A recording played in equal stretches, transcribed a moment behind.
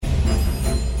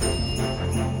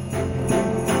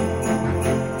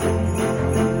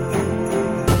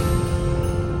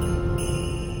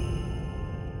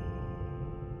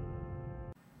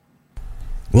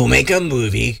We'll make a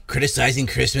movie criticizing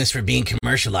Christmas for being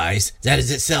commercialized. That is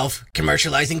itself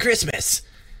commercializing Christmas.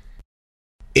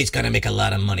 It's gonna make a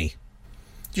lot of money.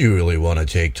 Do you really want to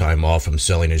take time off from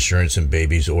selling insurance and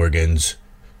babies' organs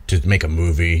to make a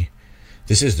movie?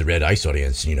 This is the Red Ice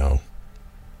audience, you know.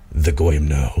 The Goyim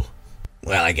know.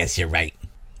 Well, I guess you're right.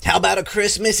 How about a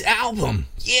Christmas album?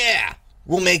 Yeah!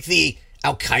 We'll make the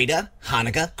Al-Qaeda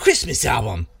Hanukkah Christmas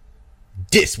album.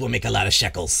 This will make a lot of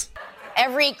shekels.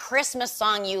 Every Christmas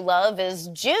song you love is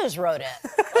Jews wrote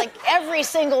it. Like, every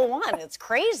single one. It's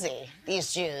crazy,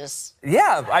 these Jews.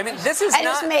 Yeah, I mean, this is I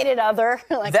just made it other.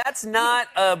 Like, that's not,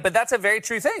 but that's a very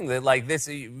true thing. That, like, this,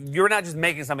 you're not just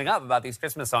making something up about these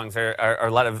Christmas songs. Are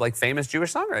a lot of, like, famous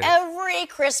Jewish songwriters. every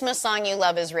Christmas song you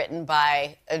love is written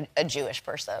by a Jewish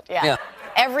person. Yeah.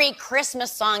 Every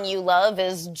Christmas song you love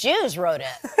is Jews wrote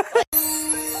it.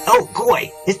 Oh, goy,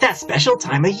 it's that special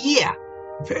time of year.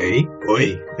 Vey,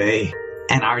 oi, vey.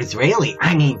 And our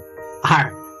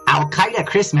Al-Qaeda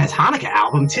Christmas Hanukkah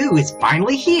album, too, is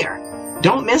finally here.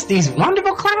 Don't miss these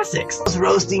wonderful classics.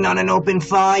 Roasting on an open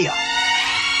fire.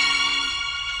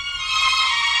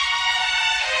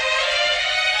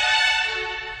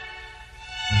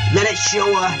 Let it show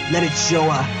her, let it show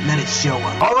her, let it show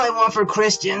her. All I want for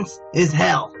Christians is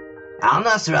hell.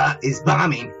 Al-Nusra is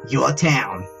bombing your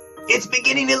town. It's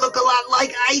beginning to look a lot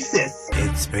like ISIS.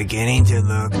 It's beginning to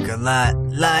look a lot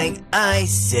like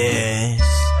ISIS.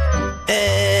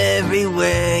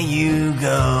 Everywhere you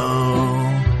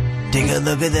go, take a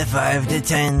look at the 5 to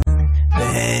 10.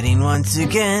 Beheading once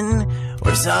again,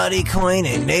 where Saudi coin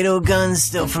and NATO guns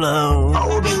still flow.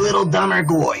 Oh, be little dumber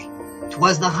goy.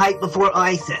 'Twas the hype before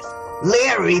ISIS.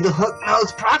 Larry the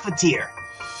hook-nosed profiteer.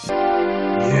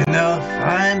 You know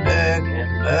Feinberg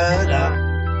and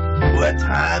Murdoch,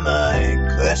 Wertheimer and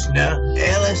Kushner,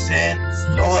 Ellison,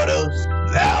 Snordos,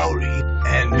 Lowry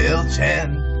and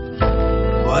Milton.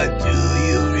 What do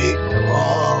you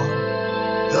recall?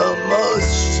 The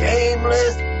most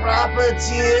shameless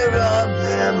profiteer of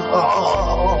them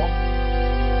all.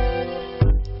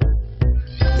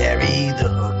 Larry the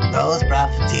hook-nosed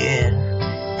profiteer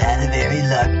had a very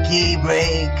lucky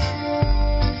break.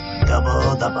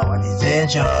 Doubled up on his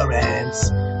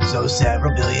insurance, so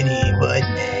several billion he would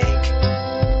make.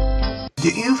 Do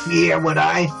you fear what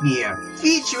I fear?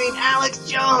 Featuring Alex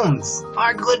Jones,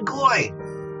 our good goy.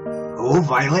 Oh,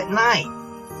 Violent Night.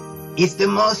 It's the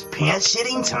most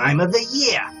pants-shitting time of the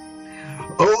year.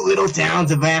 Oh, little towns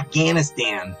of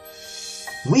Afghanistan.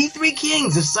 We three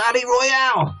kings of Saudi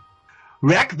Royale.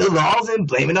 Wreck the laws and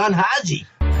blame it on Haji.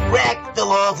 Wreck the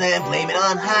laws and blame it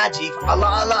on Haji.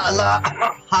 Allah, Allah, Allah,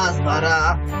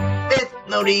 Hasbara. With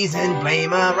no reason,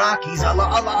 blame Iraqis. Allah,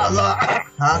 Allah, Allah,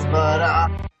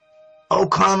 Hasbara. Oh,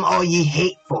 come, all ye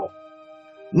hateful.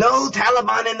 No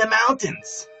Taliban in the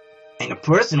mountains. And a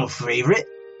personal favorite,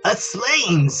 a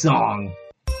sleighing song.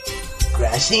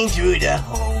 Crashing through the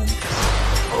home,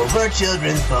 over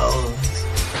children's phones.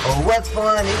 Oh, what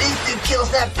fun it is to kill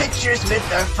snap pictures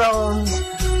with our phones.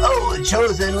 Oh, the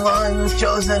chosen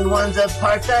ones,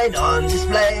 apartheid on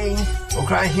display. Will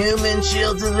cry human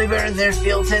shields as we burn their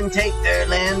fields and take their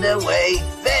land away.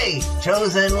 They,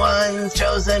 chosen ones,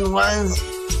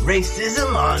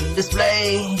 racism on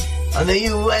display. On the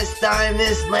U.S. dime,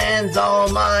 this land's all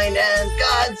mine, and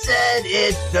God said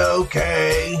it's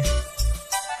okay.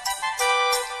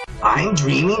 I'm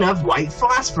dreaming of white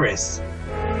phosphorus.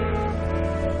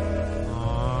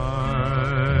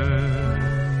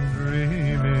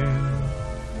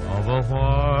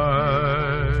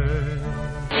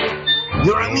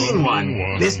 You're a mean one,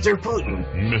 Mr. Putin.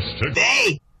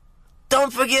 They!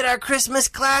 Don't forget our Christmas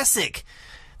classic,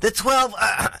 the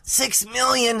 6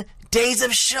 million days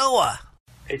of Shoah.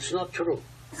 It's not true.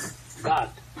 God,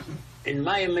 in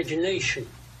my imagination,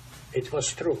 it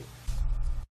was true.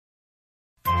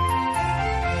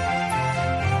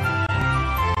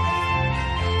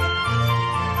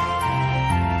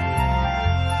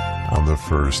 On the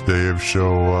first day of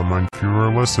Shoah, mein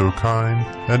Führer was so kind,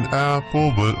 an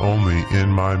apple but only in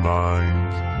my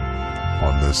mind.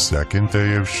 On the second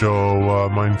day of Shoah,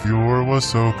 mein Führer was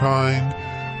so kind,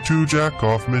 2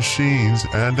 jack-off machines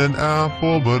and an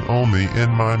apple but only in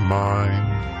my mind.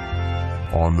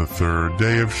 On the third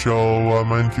day of Shoah,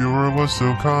 mein Führer was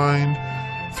so kind,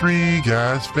 3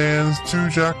 gas vans, 2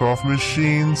 jack-off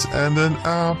machines and an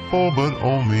apple but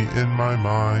only in my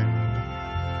mind.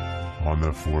 On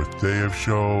the fourth day of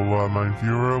Shoah, mein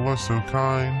Führer was so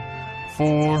kind,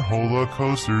 4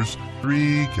 holocausters,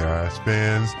 3 gas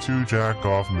vans, 2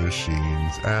 jack-off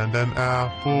machines, and an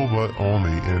apple but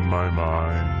only in my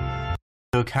mind.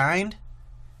 So kind?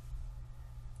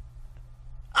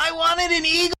 I wanted an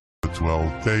eagle! The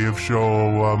 12th day of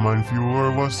show, mein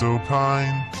Führer was so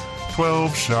kind.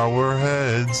 12 shower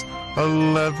heads,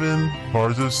 11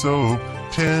 bars of soap,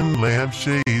 10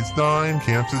 lampshades, 9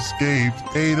 camps escaped,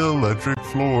 8 electric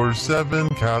floors, 7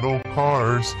 cattle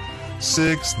cars,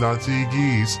 6 Nazi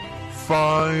geese,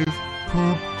 5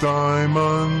 poop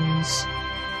diamonds,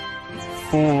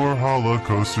 4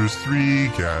 holocausters, 3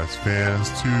 gas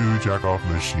fans, 2 jack-off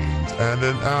machines, and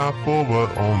an apple,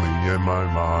 but only in my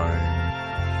mind.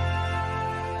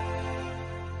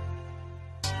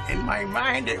 In my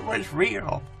mind, it was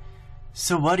real.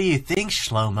 So what do you think,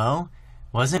 Shlomo?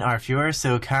 Wasn't our Führer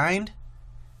so kind?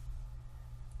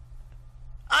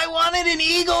 I wanted an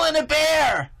eagle and a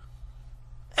bear.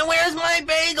 And where's my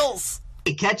bagels?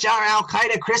 Catch our Al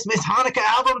Qaeda Christmas Hanukkah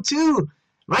album too.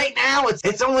 Right now,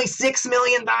 it's only $6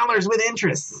 million with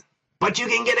interest. But you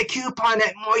can get a coupon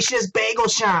at Moishe's Bagel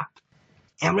Shop.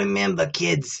 And remember,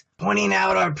 kids, pointing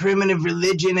out our primitive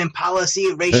religion and policy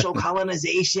of racial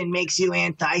colonization makes you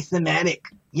anti-Semitic.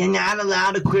 You're not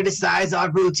allowed to criticize our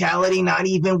brutality, not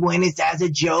even when it's as a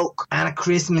joke, on a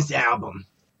Christmas album.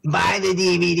 Buy the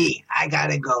DVD. I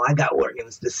gotta go. I got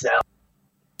organs to sell.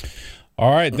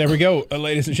 All right, there we go,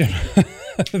 ladies and gentlemen.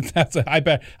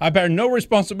 I bear no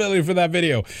responsibility for that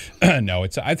video. No,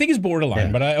 I think it's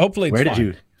borderline, but hopefully it's Where fine. Did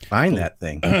you find that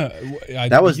thing?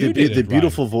 That was the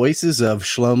beautiful voices of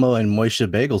Shlomo and Moshe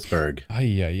Bagelsberg.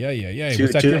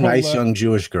 Yeah. Two nice young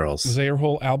Jewish girls. Was that your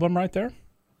whole album right there?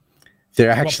 There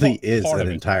actually is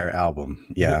an entire album.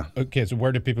 Yeah. Okay, so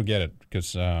where do people get it?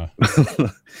 Because well,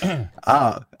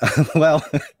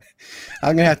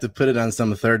 I'm gonna have to put it on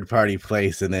some third-party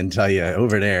place and then tell you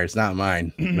over there. It's not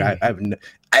mine. I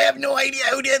have no idea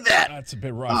who did that. That's a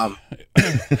bit rough.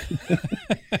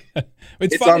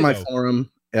 It's funny, on my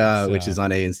forum, which is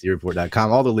on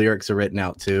ancreport.com. All the lyrics are written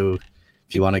out too.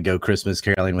 If you want to go Christmas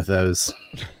caroling with those.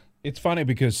 It's funny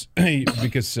because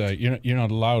you're not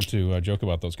allowed to joke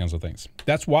about those kinds of things.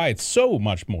 That's why it's so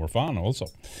much more fun. Also,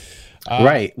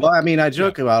 right. Well, I mean, I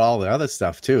joke about all the other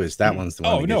stuff too. Is that one's the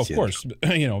one? Oh no, of course.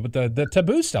 But the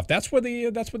taboo stuff. That's what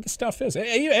the stuff is.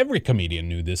 Every comedian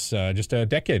knew this just a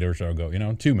decade or so ago.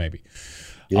 2 maybe.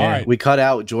 Yeah, all right. We cut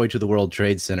out "Joy to the World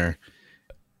Trade Center."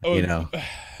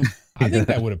 I think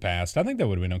that would have passed. I think that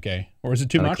would have been okay. Or is it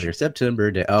too much? Clear September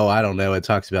Day. Oh, I don't know. It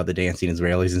talks about the dancing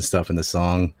Israelis and stuff in the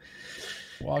song.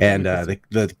 Well, and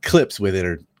the clips with it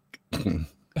are,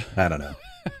 I don't know.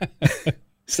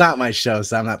 It's not my show,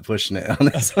 so I'm not pushing it on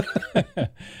this.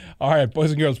 All right,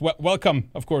 boys and girls, welcome.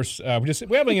 Of course,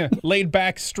 we're having a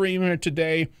laid-back stream here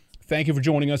today. Thank you for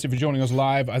joining us. If you're joining us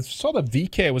live, I saw that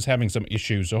VK was having some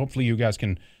issues, so hopefully you guys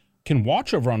can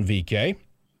watch over on VK.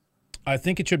 I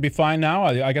think it should be fine now.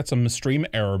 I got some stream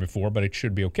error before, but it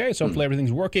should be okay. So hopefully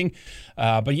everything's working.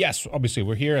 But yes, obviously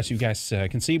we're here, as you guys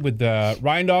can see, with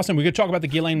Ryan Dawson. We're going to talk about the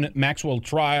Ghislaine Maxwell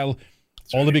trial,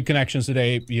 all the big connections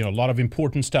today. A lot of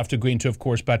important stuff to go into, of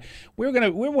course. But we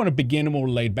want to begin more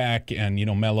laid back and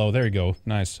mellow. There you go.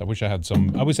 Nice. I wish I had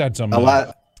some. A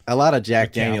lot of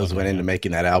Jack Daniels went into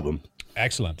making that album.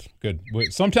 Excellent. Good.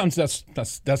 Sometimes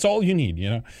that's all you need.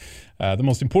 The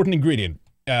most important ingredient.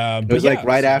 It was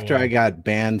right after I got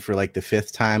banned for like the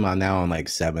 5th time. I'm now on like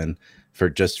 7 for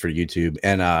YouTube,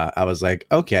 and I was like,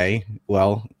 okay,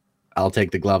 well, I'll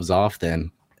take the gloves off then,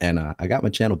 and I got my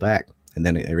channel back, and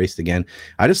then it erased again.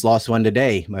 I just lost one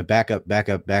today. My backup,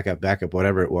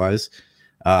 whatever it was,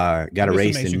 got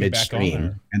erased in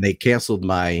midstream, and they canceled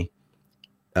my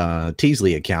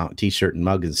Teasley account, T-shirt and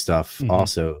mug and stuff,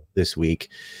 also this week,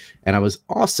 and I was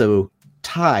also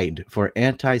tied for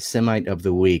anti-Semite of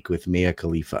the week with Mia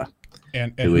Khalifa,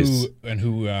 who's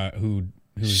the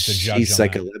judge? She's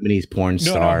like a Lebanese porn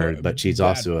star, but she's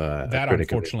also a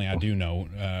critic. Unfortunately, I do know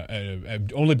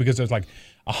only because there's like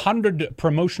 100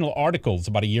 promotional articles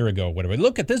about a year ago. Whatever.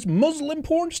 Look at this Muslim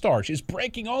porn star; she's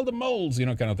breaking all the molds,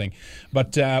 kind of thing.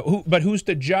 But who's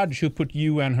the judge who put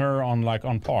you and her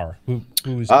on par?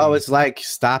 It's like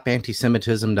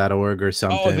StopAntisemitism.org or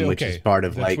something, which is part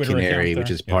of Light Canary,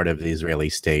 which is part of the Israeli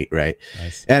state, right?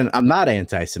 Nice. And I'm not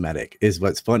anti-Semitic, is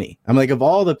what's funny. I'm like, of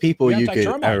all the people you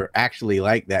could are actually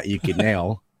like that, you could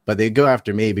nail. But they go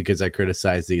after me because I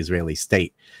criticize the Israeli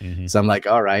state. So I'm like,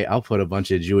 all right, I'll put a bunch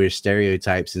of Jewish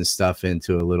stereotypes and stuff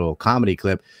into a little comedy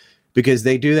clip because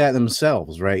they do that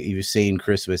themselves, right? You've seen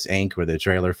Christmas Inc. or the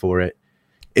trailer for it.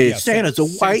 Santa's a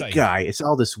white guy. It's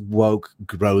all this woke,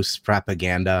 gross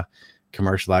propaganda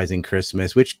commercializing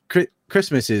Christmas, which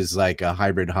Christmas is like a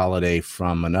hybrid holiday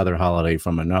from another holiday.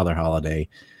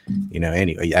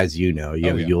 Anyway, as you know, you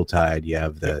have Yuletide, you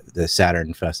have the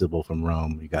Saturn festival from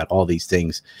Rome, you got all these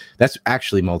things. That's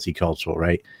actually multicultural,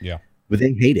 right? Yeah. But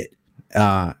they hate it.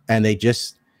 And they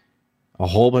just a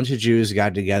whole bunch of Jews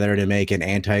got together to make an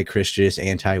anti-Christian,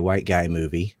 anti-white guy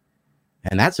movie,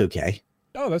 and that's okay.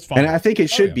 Oh, that's fine. And I think it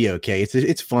should be okay.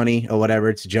 It's funny or whatever.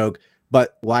 It's a joke.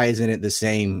 But why isn't it the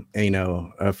same,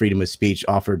 freedom of speech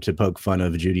offered to poke fun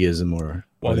of Judaism or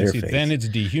their faith? Then it's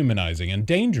dehumanizing and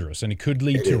dangerous, and it could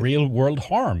lead to real world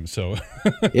harm. So,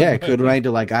 yeah, it could lead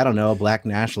to, like, I don't know, a black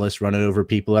nationalist running over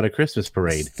people at a Christmas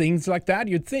parade. Things like that.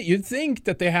 You'd think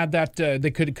that they had that.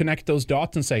 They could connect those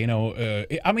dots and say,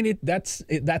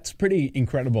 that's pretty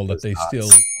incredible that they still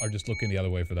are just looking the other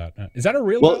way for that. Is that a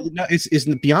real? Well, no, it's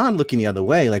beyond looking the other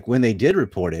way. Like when they did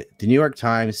report it, the New York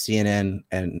Times, CNN,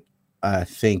 and I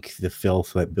think the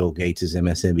filth at Bill Gates'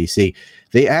 MSNBC,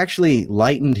 they actually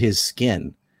lightened his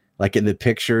skin. Like in the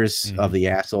pictures of the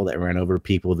asshole that ran over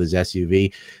people with his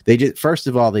SUV, first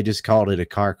of all, they just called it a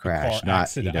car crash, not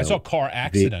accident. I saw car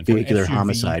accident, vehicular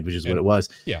homicide, which is what it was.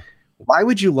 Yeah. Why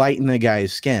would you lighten the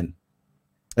guy's skin?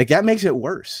 Like that makes it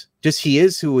worse. Just he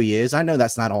is who he is. I know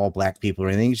that's not all black people or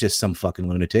anything. He's just some fucking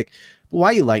lunatic. But why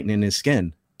are you lightening his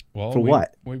skin? Well, for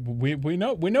what? We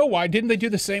know why. Didn't they do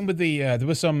the same with the? There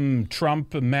was some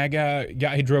Trump MAGA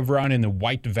guy. He drove around in the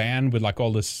white van with like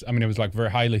all this. I mean, it was like very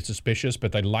highly suspicious,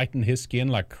 but they lightened his skin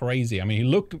like crazy. I mean,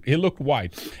 he looked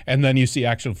white, and then you see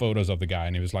actual photos of the guy,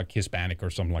 and he was like Hispanic or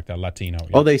something like that, Latino.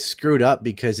 Yeah. Oh, they screwed up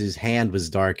because his hand was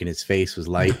dark and his face was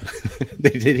light.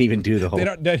 They didn't even do the whole.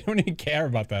 They don't even care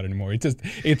about that anymore.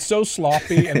 It's so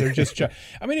sloppy, and they're just.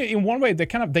 I mean, in one way,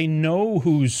 they know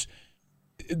who's.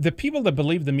 The people that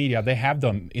believe the media, they have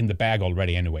them in the bag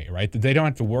already anyway, right? They don't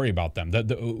have to worry about them.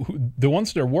 The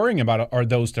ones they're worrying about are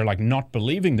those they're like not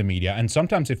believing the media, and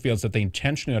sometimes it feels that they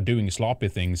intentionally are doing sloppy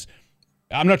things.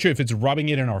 I'm not sure if it's rubbing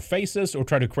it in our faces or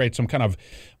try to create some kind of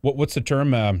what's the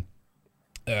term?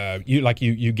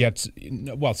 You get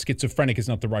schizophrenic is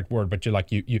not the right word, but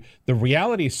the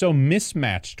reality is so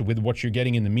mismatched with what you're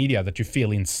getting in the media that you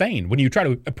feel insane when you try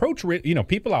to approach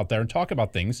people out there and talk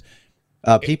about things.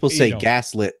 People say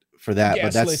gaslit for that,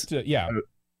 but that's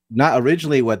not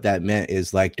originally what that meant.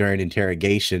 Is like during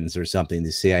interrogations or something,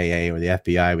 the CIA or the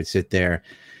FBI would sit there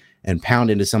and pound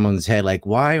into someone's head like,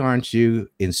 why aren't you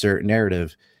insert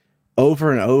narrative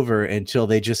over and over until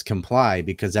they just comply,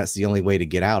 because that's the only way to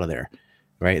get out of there,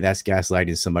 right? That's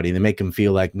gaslighting somebody. They make them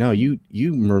feel like, no, you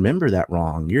remember that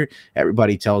wrong.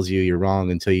 Everybody tells you you're wrong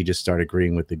until you just start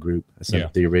agreeing with the group. That's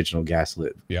the original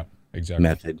gaslit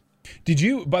method.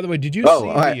 By the way, did you see?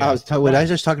 I was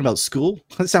just talking about school.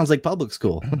 That sounds like public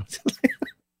school.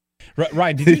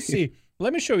 Right. Did you see?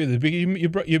 Let me show you this.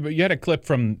 You had a clip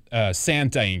from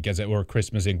Santa Inc. or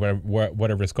Christmas Inc.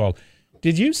 whatever it's called.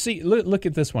 Did you see? Look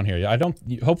at this one here.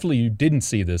 Hopefully you didn't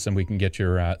see this, and we can get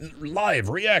your live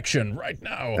reaction right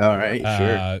now. All right,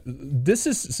 sure. This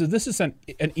is an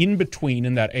in between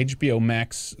in that HBO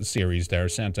Max series there,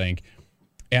 Santa Inc.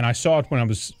 And I saw it when I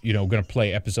was going to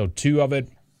play episode 2 of it.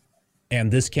 And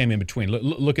this came in between.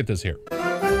 Look at this here.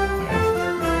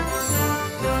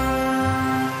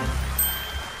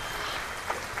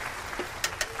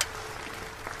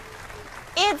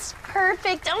 It's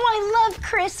perfect. Oh, I love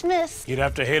Christmas. You'd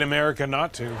have to hate America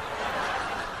not to.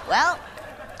 Well,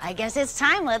 I guess it's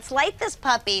time. Let's light this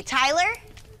puppy. Tyler?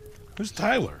 Who's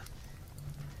Tyler?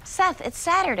 Seth, it's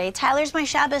Saturday. Tyler's my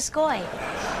Shabbos goy.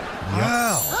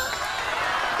 Wow.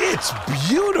 It's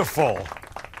beautiful.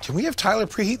 Can we have Tyler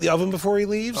preheat the oven before he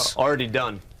leaves? Already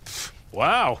done.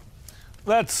 Wow.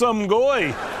 That's some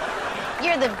goy.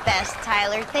 You're the best,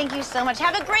 Tyler. Thank you so much.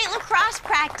 Have a great lacrosse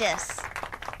practice.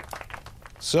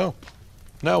 So,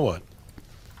 now what?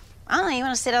 I don't know. You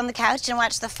want to sit on the couch and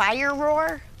watch the fire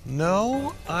roar?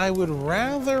 No, I would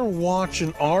rather watch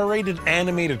an R-rated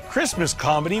animated Christmas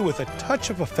comedy with a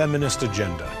touch of a feminist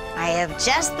agenda. I have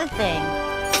just the thing.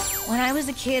 When I was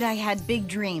a kid, I had big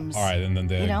dreams. All right, and then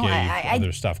the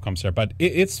other stuff comes there. But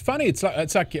it's funny.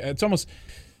 It's almost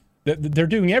they're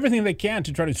doing everything they can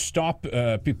to try to stop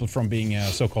people from being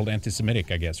so-called anti-Semitic,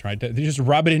 I guess, right? They just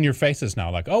rub it in your faces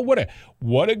now, like, oh,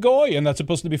 what a goy, and that's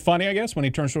supposed to be funny, I guess, when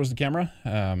he turns towards the camera.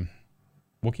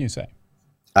 What can you say?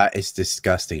 It's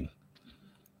disgusting.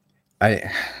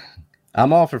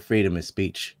 I'm all for freedom of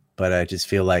speech, but I just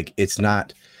feel like it's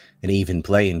not an even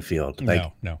playing field.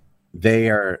 Like, no. They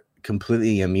are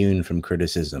completely immune from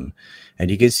criticism. And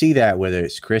you can see that whether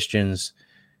it's Christians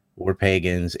or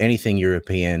pagans, anything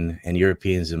European, and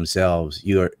Europeans themselves,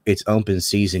 it's open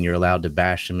season. You're allowed to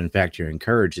bash them. In fact, you're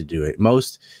encouraged to do it.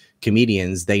 Most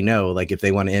comedians, they know, like if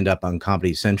they want to end up on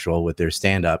Comedy Central with their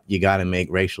stand-up, you got to make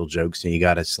racial jokes and you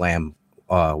got to slam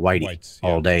whites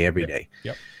all day, every day.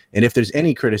 Yep. And if there's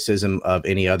any criticism of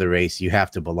any other race, you have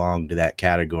to belong to that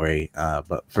category.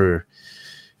 But for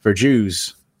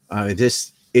Jews,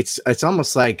 it's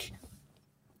almost like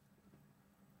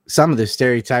some of the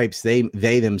stereotypes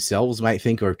they themselves might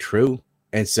think are true,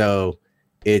 and so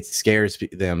it scares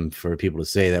them for people to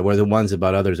say that. Where the ones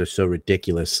about others are so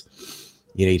ridiculous,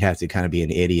 you know, you'd have to kind of be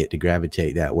an idiot to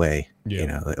gravitate that way. You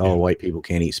know, like, oh, white people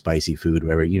can't eat spicy food,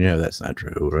 whatever. You know, that's not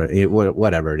true, right?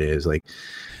 Whatever it is, like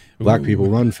black people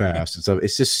run fast and stuff.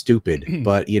 It's just stupid.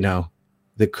 But you know,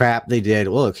 the crap they did.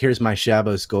 Well, look, here's my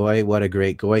Shabbos goy. What a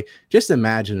great goy. Just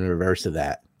imagine the reverse of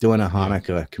that. Doing a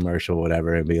Hanukkah commercial,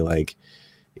 whatever, and be like,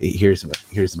 here's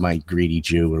my greedy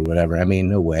Jew or whatever. I mean,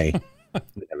 no way.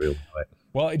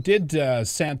 Well, it did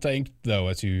Santa Ink, though,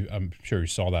 I'm sure you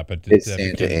saw that. But it's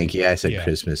Santa Ink. Yeah, I said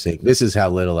Christmas Ink. This is how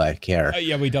little I care.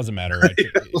 Yeah, well, it doesn't matter. Right?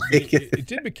 it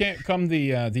did become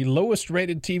the lowest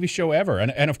rated TV show ever.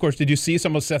 And of course, did you see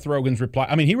some of Seth Rogen's reply?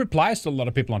 I mean, he replies to a lot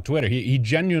of people on Twitter. He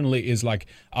genuinely is like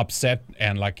upset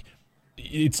and like.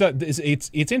 It's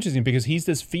interesting because he's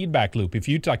this feedback loop. If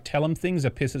you like tell him things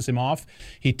that pisses him off,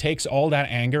 he takes all that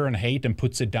anger and hate and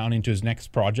puts it down into his next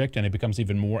project, and it becomes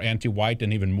even more anti-white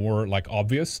and even more like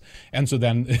obvious. And so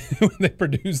then when they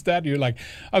produce that, you're like,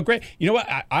 oh great. You know what?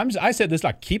 I said this,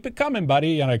 like, keep it coming,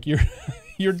 buddy. And like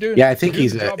you're doing. Yeah, I think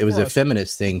it was a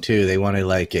feminist thing too. They wanted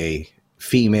like a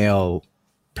female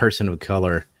person of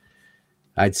color.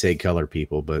 I'd say color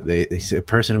people, but they say a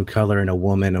person of color and a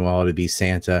woman and all to be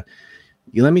Santa.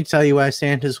 Let me tell you why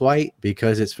Santa's white,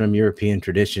 because it's from European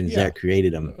traditions that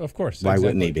created him. Of course. Why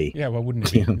wouldn't he be? Yeah, why wouldn't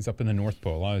he be? He's up in the North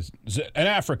Pole. He's an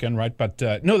African, right? But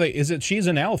no, she's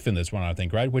an elf in this one, I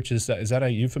think, right? Which is that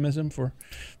a euphemism for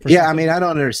yeah, something? I mean, I don't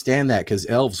understand that because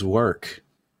elves work.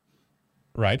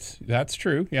 Right. That's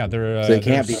true. Yeah, so they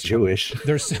can't be Jewish.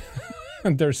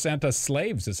 They're Santa's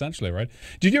slaves, essentially, right?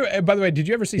 Did you, by the way, did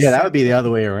you ever see? Yeah, that would be the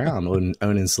other way around.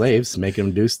 Owning slaves, making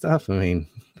them do stuff. I mean,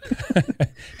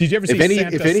 did you ever see?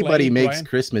 If anybody makes Brian?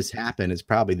 Christmas happen, it's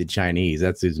probably the Chinese.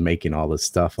 That's who's making all this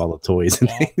stuff, all the toys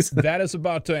and things. That is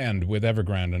about to end with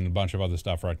Evergrande and a bunch of other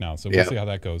stuff right now. So we'll see how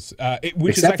that goes.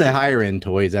 Except the higher end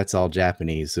toys, that's all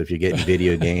Japanese. So if you're getting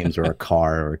video games or a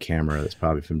car or a camera, that's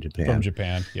probably from Japan. From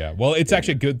Japan, yeah. Well, it's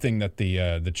actually a good thing that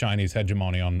the Chinese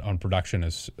hegemony on production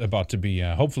is about to be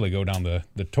hopefully go down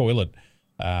the toilet.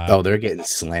 They're getting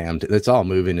slammed. It's all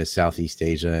moving to Southeast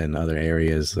Asia and other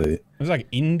areas. It's like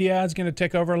India is going to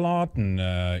take over a lot, and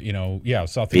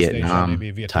Southeast Asia, maybe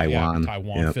Vietnam,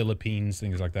 Taiwan, Philippines,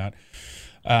 things like that.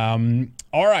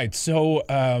 All right, so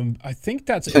I think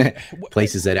that's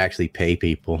places that actually pay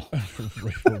people.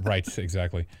 Right,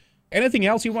 exactly. Anything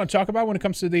else you want to talk about when it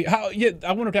comes to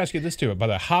I wanted to ask you this too. By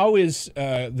the way, how is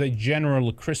the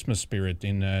general Christmas spirit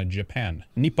in Japan,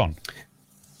 Nippon?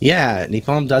 Yeah,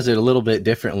 Nippon does it a little bit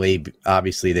differently.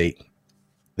 Obviously,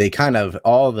 they kind of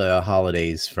all the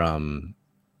holidays from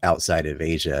outside of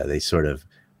Asia, they sort of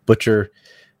butcher,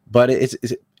 but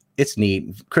it's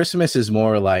neat. Christmas is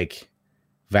more like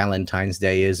Valentine's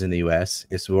Day is in the US.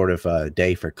 It's sort of a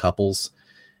day for couples,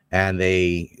 and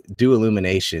they do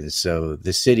illuminations. So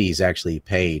the city's actually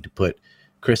paid to put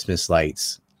Christmas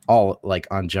lights all like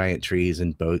on giant trees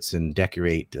and boats and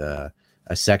decorate a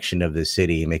section of the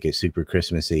city and make it super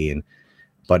Christmassy.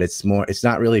 But it's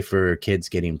not really for kids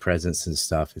getting presents and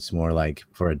stuff. It's more like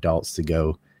for adults to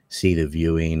go see the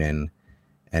viewing and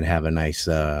have a nice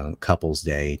couples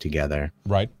day together.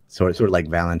 Right. So it's sort of like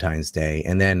Valentine's Day.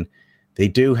 And then they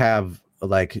do have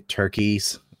like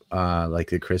turkeys,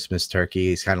 like the Christmas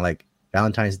turkey. It's kind of like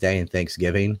Valentine's Day and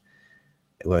Thanksgiving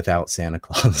without Santa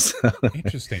Claus.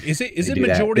 Interesting. Is it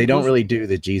majority? They don't really do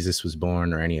the Jesus was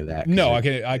born or any of that. No, I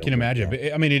can imagine.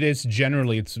 But, I mean,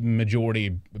 it's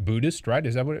majority Buddhist, right?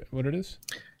 Is that what it is?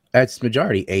 It's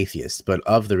majority atheist, but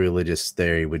of the religious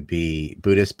theory would be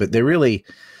Buddhist. But they're really,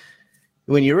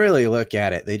 when you really look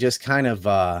at it, they just kind of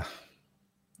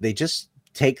they just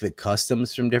take the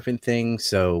customs from different things.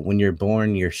 So when you're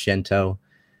born, you're Shinto.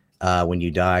 When you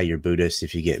die, you're Buddhist.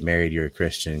 If you get married, you're a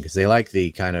Christian, because they like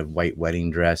the kind of white wedding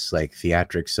dress, like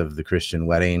theatrics of the Christian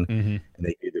wedding. Mm-hmm. And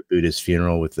they do the Buddhist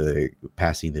funeral with the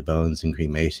passing the bones and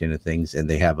cremation and things. And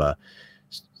they have a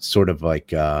sort of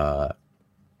like,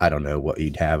 I don't know what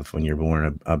you'd have when you're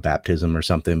born, a baptism or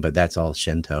something, but that's all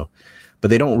Shinto.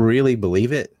 But they don't really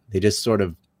believe it. They just sort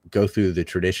of go through the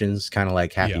traditions, kind of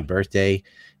like happy birthday.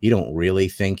 You don't really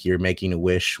think you're making a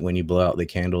wish when you blow out the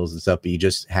candles and stuff, but you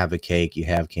just have a cake, you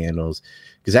have candles,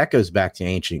 because that goes back to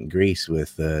ancient Greece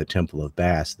with the Temple of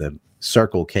Bass. The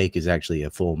circle cake is actually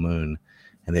a full moon,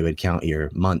 and they would count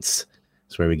your months.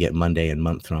 That's where we get Monday and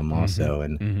month from also.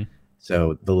 And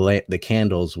so the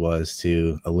candles was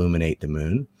to illuminate the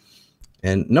moon.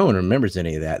 And no one remembers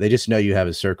any of that. They just know you have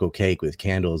a circle cake with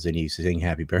candles and you sing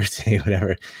happy birthday,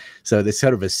 whatever. So it's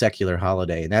sort of a secular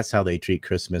holiday. And that's how they treat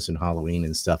Christmas and Halloween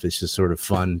and stuff. It's just sort of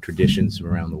fun traditions from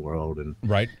around the world. And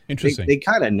right. Interesting. They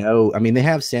kind of know. I mean, they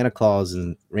have Santa Claus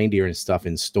and reindeer and stuff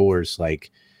in stores,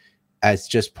 like as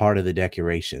just part of the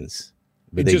decorations.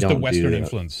 But it's they just don't the Western do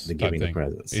influence. the giving the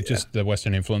presents. It's just the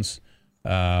Western influence.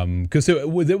 Because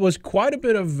there was quite a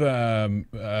bit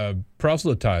of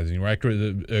proselytizing, right?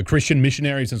 Christian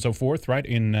missionaries and so forth, right,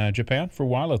 in Japan for a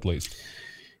while at least.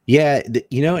 Yeah,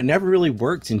 it never really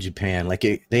worked in Japan. Like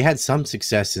they had some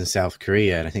success in South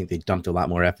Korea, and I think they dumped a lot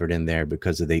more effort in there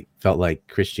because they felt like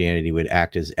Christianity would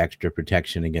act as extra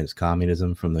protection against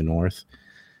communism from the North.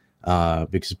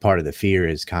 Because part of the fear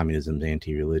is communism's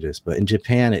anti-religious. But in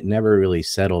Japan, it never really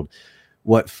settled.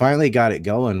 What finally got it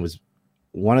going was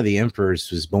one of the emperors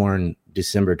was born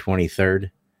December 23rd.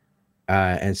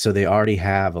 And so they already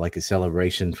have like a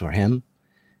celebration for him,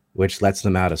 which lets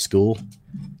them out of school.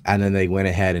 And then they went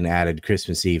ahead and added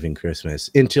Christmas Eve and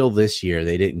Christmas. Until this year,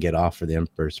 they didn't get off for the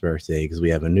emperor's birthday because we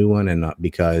have a new one, and not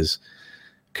because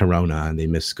Corona, and they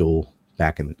missed school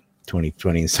back in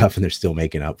 2020 and stuff, and they're still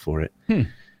making up for it.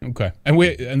 Okay. And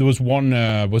there was one,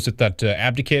 was it that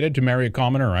abdicated to marry a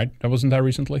commoner, right? That wasn't that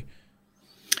recently?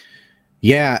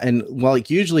 Yeah, and well,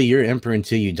 like usually you're emperor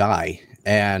until you die,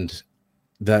 and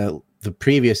the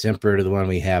previous emperor, the one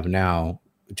we have now,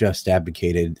 just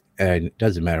abdicated, and it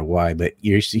doesn't matter why, but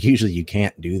usually you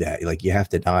can't do that. Like you have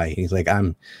to die. And he's like,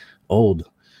 I'm old,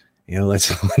 let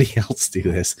somebody else do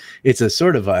this. It's a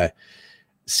sort of a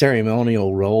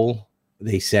ceremonial role,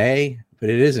 they say,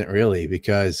 but it isn't really,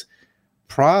 because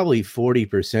probably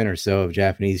 40% or so of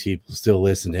Japanese people still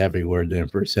listen to every word the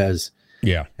emperor says.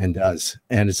 Yeah. And does.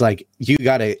 And it's like, you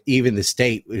got to, even the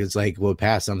state is like, we'll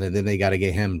pass something, then they got to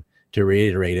get him to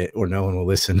reiterate it or no one will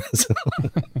listen.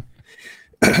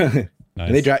 Nice.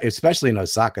 And they drive, especially in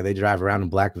Osaka, they drive around in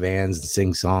black vans and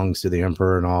sing songs to the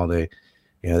emperor and all.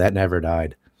 That never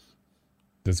died.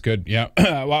 That's good. Yeah.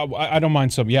 Well, I don't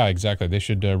mind some. Yeah, exactly. They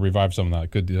should revive some of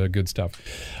that. Good stuff.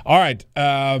 All right.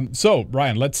 So,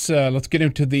 Ryan, let's get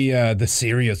into the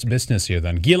serious business here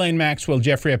then. Ghislaine Maxwell,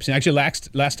 Jeffrey Epstein. Actually,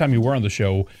 last time you were on the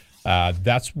show,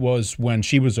 that was when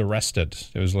she was arrested.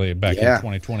 It was like back in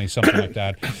 2020, something like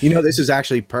that. This is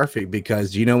actually perfect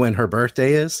because do you know when her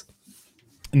birthday is?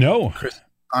 No.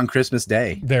 On Christmas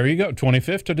Day. There you go.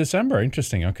 25th of December.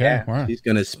 Interesting. Okay. Yeah, wow. She's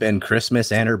going to spend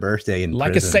Christmas and her birthday in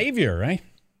like prison. A savior, right?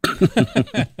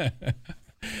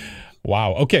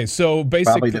 Wow. Okay. So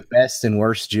basically, probably the best and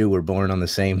worst Jew were born on the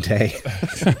same day.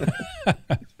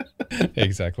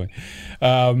 Exactly.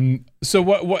 So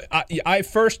what I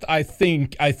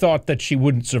thought that she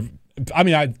wouldn't I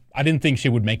mean, I didn't think she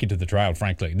would make it to the trial,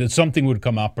 frankly. That something would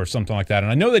come up or something like that.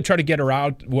 And I know they tried to get her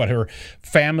out. Her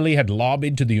family had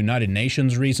lobbied to the United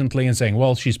Nations recently and saying,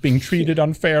 well, she's being treated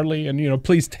unfairly and,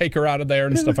 please take her out of there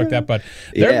and stuff like that. But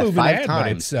they're moving ahead.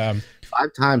 Times. But it's... 5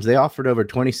 times. They offered over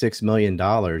 $26 million,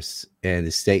 and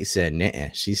the state said, nah,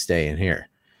 she's staying here.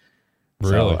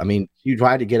 Really? So, I mean, you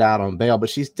tried to get out on bail, but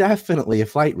she's definitely a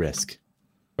flight risk.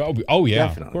 Oh yeah,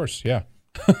 definitely. Of course, yeah.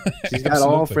 She's got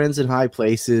all friends in high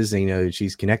places, and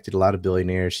she's connected a lot of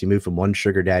billionaires. She moved from one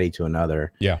sugar daddy to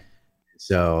another. Yeah.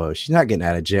 So she's not getting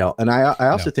out of jail. And I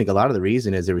also think a lot of the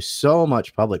reason is there was so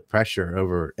much public pressure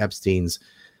over Epstein's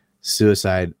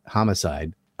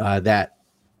homicide, that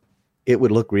it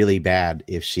would look really bad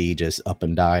if she just up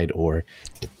and died or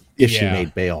if she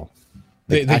made bail.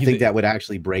 I think that would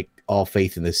actually break all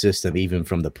faith in the system, even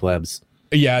from the plebs.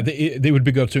 Yeah, they would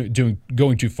be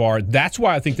going too far. That's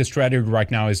why I think the strategy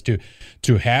right now is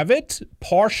to have it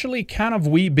partially kind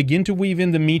of begin to weave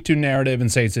in the Me Too narrative and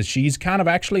say that she's kind of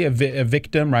actually a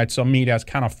victim, right? Some media has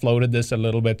kind of floated this a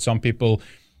little bit. Some people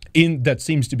that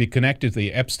seems to be connected to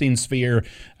the Epstein sphere,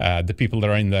 the people that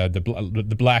are in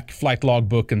the Black Flight Log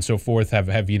book and so forth have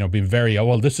been very,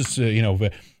 this is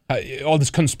all this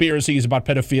conspiracies about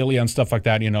pedophilia and stuff like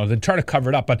that, they try to cover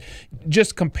it up. But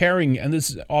just comparing, and this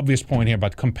is an obvious point here,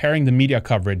 but comparing the media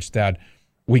coverage that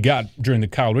we got during the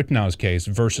Kyle Rittenhouse case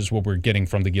versus what we're getting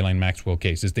from the Ghislaine Maxwell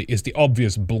case is the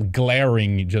obvious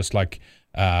glaring, just like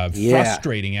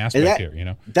frustrating aspect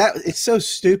here. That it's so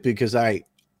stupid because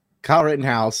Kyle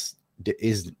Rittenhouse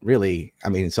is really,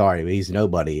 sorry, but he's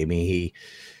nobody. He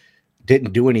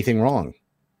didn't do anything wrong.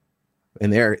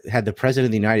 And there had the president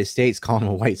of the United States call him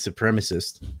a white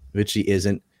supremacist, which he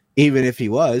isn't. Even if he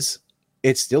was,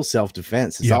 it's still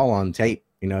self-defense. It's all on tape.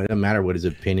 It doesn't matter what his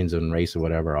opinions on race or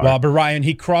whatever are. Well, but Ryan,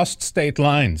 he crossed state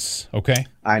lines, okay?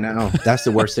 I know. That's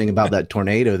the worst thing about that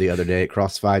tornado the other day. It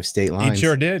crossed 5 state lines. It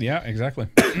sure did. Yeah, exactly.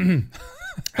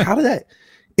 How did that...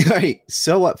 Right.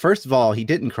 So what? First of all, he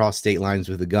didn't cross state lines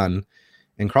with a gun.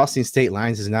 and crossing state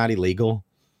lines is not illegal.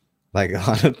 Like a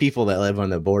lot of people that live on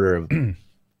the border of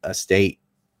a state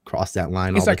cross that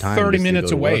line all the time. It's like 30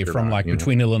 minutes away from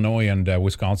between Illinois and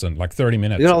Wisconsin, like 30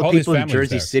 minutes. All people in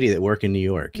Jersey City that work in New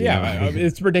York. Yeah,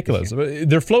 it's ridiculous.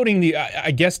 They're floating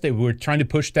I guess they were trying to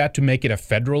push that to make it a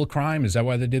federal crime. Is that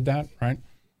why they did that, right?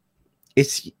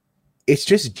 It's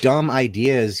just dumb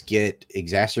ideas get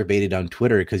exacerbated on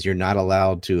Twitter because you're not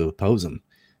allowed to oppose them.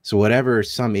 So whatever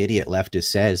some idiot leftist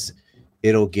says,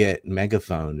 it'll get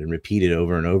megaphoned and repeated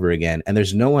over and over again. And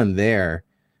there's no one there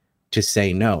to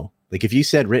say no. Like if you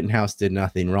said Rittenhouse did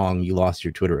nothing wrong, you lost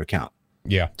your Twitter account.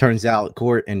 Yeah. Turns out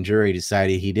court and jury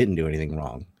decided he didn't do anything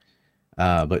wrong.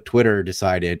 But Twitter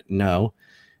decided no.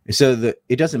 So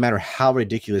it doesn't matter how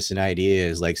ridiculous an idea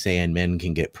is, like saying men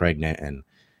can get pregnant and,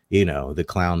 the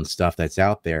clown stuff that's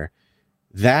out there,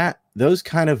 those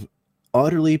kind of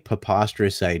utterly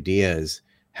preposterous ideas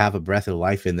have a breath of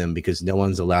life in them because no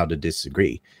one's allowed to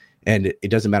disagree. And it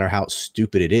doesn't matter how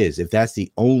stupid it is. If that's the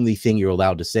only thing you're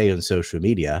allowed to say on social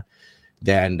media,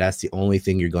 then that's the only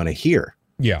thing you're going to hear.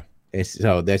 Yeah. And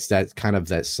so that's that kind of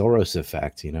that Soros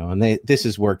effect, and this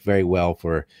has worked very well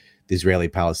for the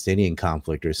Israeli-Palestinian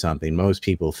conflict or something. Most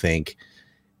people think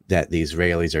that the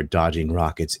Israelis are dodging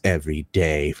rockets every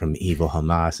day from evil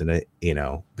Hamas, and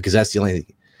because that's the only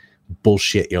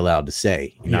bullshit you're allowed to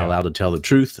say. You're not allowed to tell the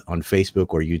truth on Facebook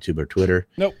or YouTube or Twitter.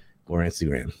 Nope. Or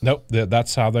Instagram. Nope.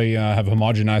 That's how they have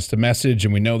homogenized the message,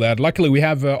 and we know that. Luckily, we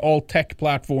have all tech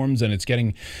platforms, and it's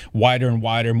getting wider and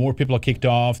wider. More people are kicked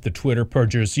off. The Twitter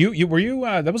purges. You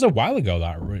that was a while ago,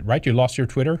 right? You lost your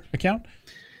Twitter account?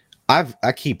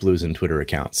 I keep losing Twitter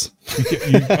accounts.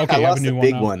 Okay, I lost a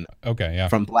big one. Okay, yeah.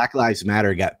 From Black Lives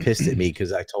Matter, got pissed at me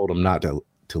because I told them not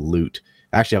to loot.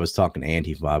 Actually, I was talking to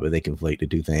Antifa, but they conflate the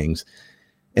two things.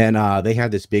 And they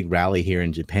had this big rally here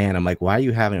in Japan. I'm like, why are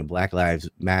you having a Black Lives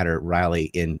Matter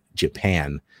rally in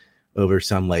Japan over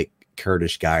some like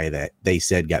Kurdish guy that they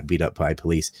said got beat up by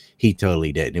police? He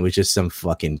totally did. And it was just some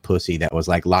fucking pussy that was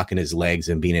like locking his legs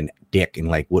and being a dick and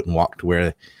like wouldn't walk to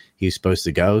where he was supposed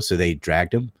to go. So they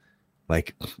dragged him.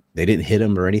 Like they didn't hit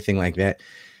him or anything like that.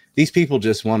 These people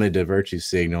just wanted to virtue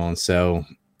signal. And so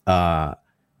I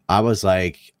was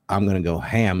like, I'm going to go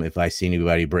ham if I see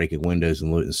anybody breaking windows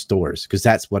and looting stores, because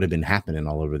that's what had been happening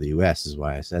all over the U.S. is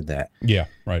why I said that. Yeah,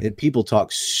 right. And people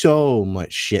talk so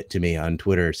much shit to me on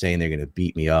Twitter saying they're going to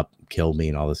beat me up, kill me,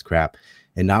 and all this crap.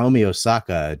 And Naomi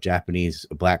Osaka,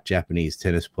 a black Japanese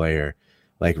tennis player,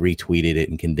 like retweeted it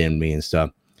and condemned me and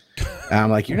stuff. And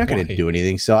I'm like, you're not going to do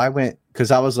anything. So I went,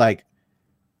 because I was like,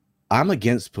 I'm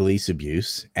against police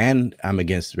abuse and I'm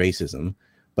against racism.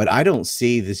 But I don't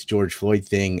see this George Floyd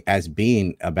thing as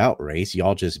being about race.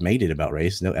 Y'all just made it about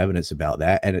race. No evidence about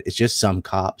that. And it's just some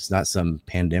cops, not some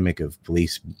pandemic of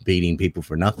police beating people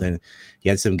for nothing.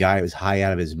 You had some guy who was high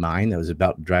out of his mind that was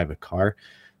about to drive a car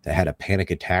that had a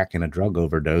panic attack and a drug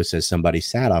overdose as somebody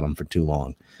sat on him for too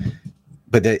long.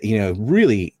 But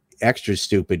really extra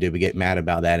stupid did we get mad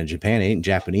about that in Japan. And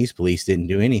Japanese police didn't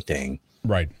do anything.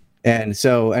 Right. And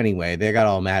so anyway, they got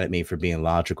all mad at me for being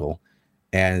logical.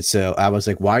 And so I was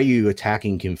like, why are you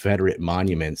attacking Confederate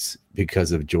monuments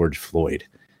because of George Floyd?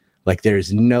 Like,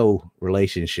 there's no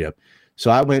relationship.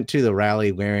 So I went to the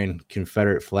rally wearing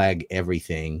Confederate flag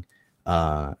everything,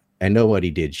 and nobody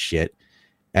did shit.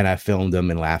 And I filmed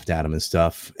them and laughed at them and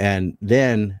stuff. And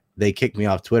then they kicked me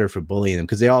off Twitter for bullying them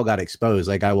because they all got exposed.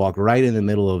 Like, I walked right in the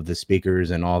middle of the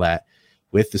speakers and all that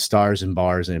with the stars and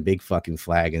bars and a big fucking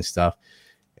flag and stuff.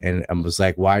 And I was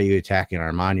like, why are you attacking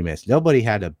our monuments? Nobody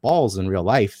had the balls in real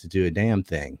life to do a damn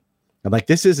thing. I'm like,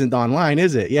 this isn't online,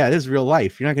 is it? Yeah, this is real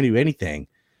life. You're not going to do anything.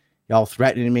 Y'all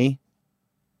threatening me.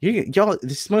 Y'all,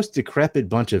 this most decrepit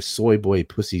bunch of soy boy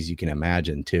pussies you can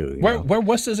imagine, too. Where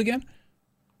was this again?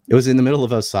 It was in the middle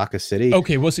of Osaka City.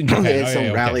 Okay, it was in Japan.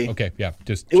 Some rally. Okay, yeah.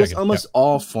 It was almost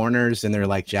all foreigners and they're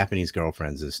like Japanese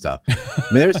girlfriends and stuff. I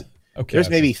mean, there's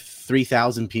maybe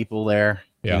 3,000 people there.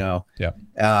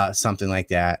 Something like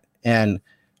that. And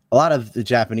a lot of the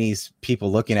Japanese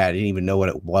people looking at it didn't even know what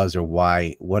it was or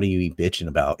why. What are you bitching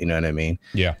about? You know what I mean?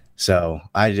 Yeah. So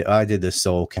I did the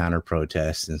Seoul counter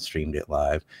protest and streamed it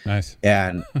live. Nice.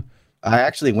 And I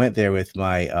actually went there with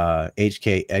my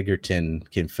H.K. Egerton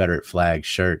Confederate flag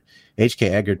shirt. H.K.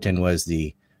 Egerton was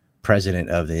the president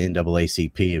of the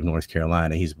NAACP of North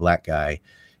Carolina. He's a black guy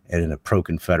and a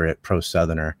pro-Confederate,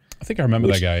 pro-Southerner. I think I remember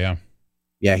that guy, yeah.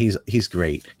 Yeah, he's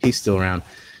great. He's still around.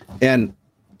 And,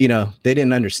 they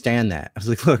didn't understand that. I was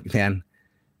like, look, man,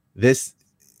 these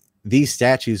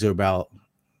statues are about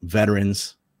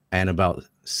veterans and about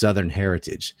Southern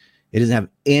heritage. It doesn't have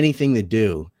anything to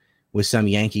do with some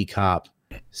Yankee cop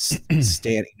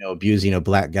abusing a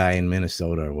black guy in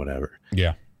Minnesota or whatever.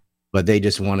 Yeah. but they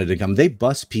just wanted to come. They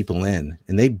bust people in,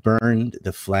 and they burned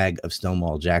the flag of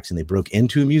Stonewall Jackson. They broke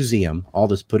into a museum. All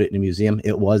this put it in a museum.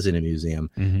 It was in a museum.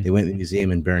 They went to the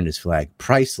museum and burned his flag.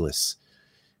 Priceless.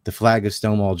 The flag of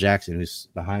Stonewall Jackson, who's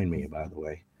behind me, by the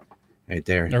way, right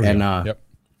there. And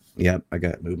yep, I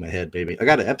got to move my head, baby. I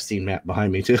got an Epstein map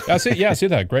behind me too. I see. Yeah, I see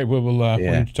that. Great. We'll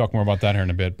need to talk more about that here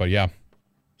in a bit. But yeah.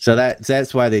 So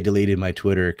that's why they deleted my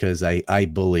Twitter, because I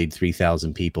bullied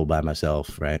 3,000 people by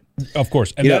myself, right? Of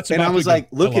course. And I was like,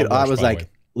 look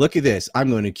at this.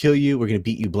 I'm going to kill you. We're going to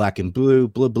beat you black and blue.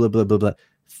 Blah blah blah blah blah.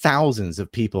 Thousands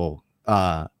of people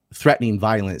threatening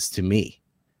violence to me.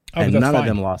 And none of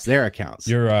them lost their accounts.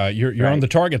 You're on the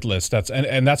target list. That's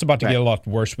about to get a lot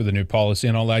worse with the new policy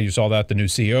and all that. You saw that, the new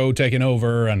CEO taking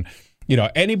over, and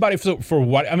anybody for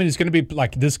what, I mean, it's going to be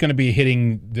like, this is going to be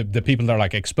hitting the people that are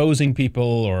like exposing people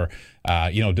or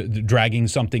dragging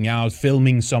something out,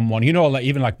 filming someone, like,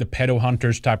 even like the pedo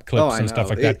hunters type clips and stuff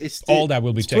like that. All that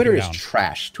will be taken down. Twitter's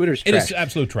trash. It is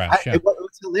absolute trash.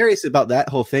 What's hilarious about that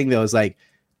whole thing though is, like,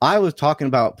 I was talking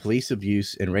about police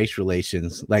abuse and race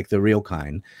relations, like the real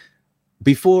kind,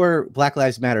 before Black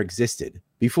Lives Matter existed.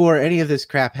 Before any of this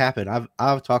crap happened,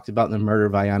 I've talked about the murder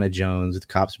of Aiyana Jones. The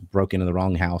cops broke into the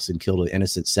wrong house and killed an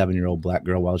innocent 7-year-old black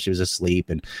girl while she was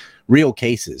asleep, and real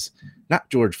cases. Not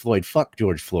George Floyd. Fuck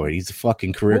George Floyd. He's a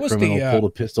fucking career criminal, pulled a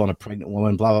pistol on a pregnant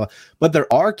woman, blah, blah, blah. But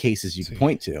there are cases you can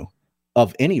point to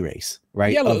of any race,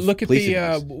 right? Yeah, look at the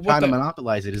trying to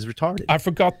monopolize it is retarded. I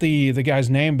forgot the guy's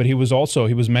name, but he was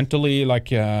mentally like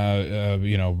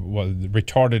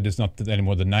retarded is not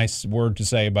anymore the nice word to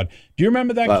say. But do you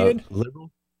remember that kid?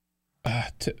 Liberal.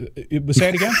 Say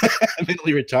it again.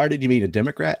 Mentally retarded? You mean a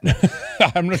Democrat?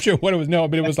 I'm not sure what it was. No,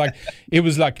 but it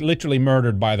was like literally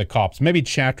murdered by the cops. Maybe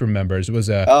chat remembers. It was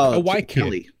a white kid.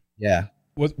 Kelly. Yeah.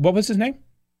 What was his name?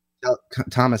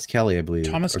 Thomas Kelly, I believe.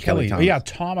 Thomas Kelly. Yeah,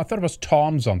 Tom. I thought it was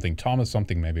Tom something. Thomas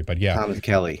something maybe, but yeah. Thomas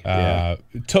Kelly.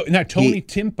 Tony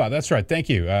Timpa. That's right. Thank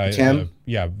you. Tim?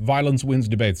 Yeah, violence wins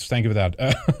debates. Thank you for that.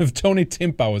 Tony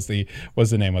Timpa was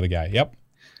the name of the guy. Yep.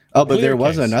 Oh, but there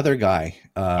was another guy.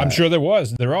 I'm sure there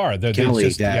was. There are. Kelly,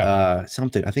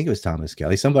 something. I think it was Thomas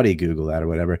Kelly. Somebody Google that or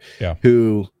whatever. Yeah.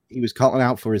 Who he was calling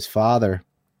out for his father,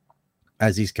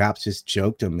 as these cops just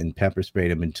choked him and pepper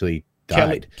sprayed him until he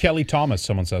died. Kelly Thomas,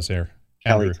 someone says here.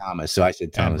 Kelly Andrew. Thomas. So I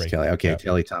said Thomas Kelly. Okay, Yep.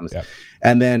 Kelly Thomas. Yep.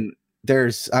 And then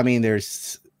there's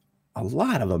a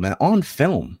lot of them on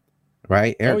film,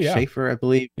 right? Eric Schaefer, I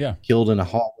believe, killed in a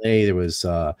hallway. There was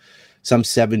some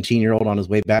 17-year-old on his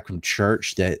way back from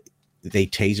church that they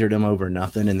tasered him over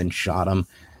nothing and then shot him.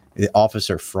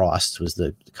 Officer Frost was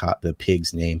the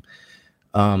pig's name.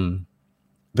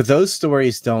 But those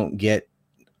stories don't get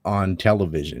on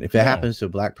television. If it happens to a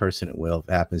black person, it will. If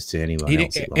it happens to anyone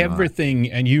else, it will everything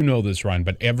not. And you know this, Ryan,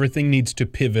 but everything needs to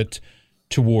pivot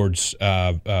towards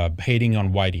hating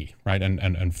on Whitey, right?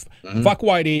 And fuck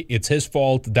Whitey, it's his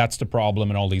fault, that's the problem,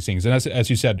 and all these things. And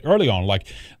as you said early on, like,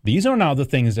 these are now the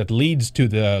things that leads to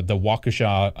the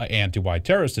Waukesha anti-white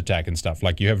terrorist attack and stuff.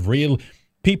 Like, you have real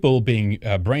people being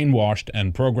brainwashed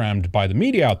and programmed by the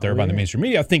media out there, by the mainstream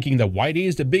media, thinking that Whitey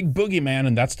is the big boogeyman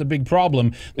and that's the big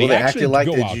problem. They acted like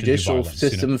the judicial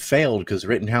system failed because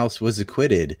Rittenhouse was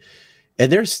acquitted. And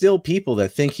there's still people that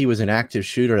think he was an active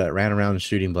shooter that ran around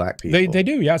shooting black people. They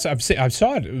do, yes. I've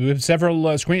saw it with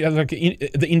several screens. Like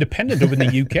the Independent over in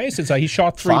the UK says he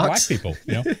shot 3 black people.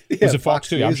 Was it Fox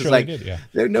too? I'm sure they did. Yeah.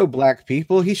 There are no black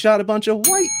people. He shot a bunch of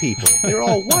white people. They're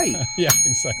all white. Yeah,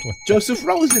 exactly. Joseph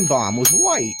Rosenbaum was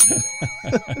white.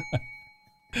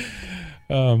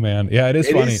 Oh man, yeah, it is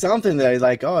funny. It is something that is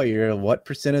like, oh, you're what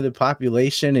 % of the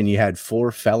population, and you had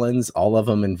 4 felons, all of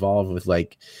them involved with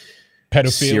like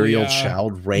pedophilia, serial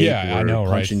child rape, I know,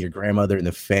 punching your grandmother in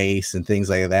the face and things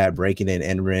like that, breaking in,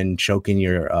 entering, choking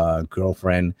your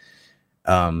girlfriend,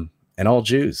 and all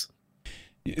Jews.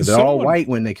 They're all white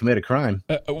when they commit a crime.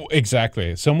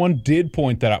 Exactly. Someone did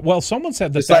point that out. Well, someone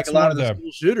said that it's like a lot of the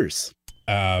school shooters.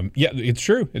 Yeah, it's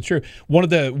true. It's true. One of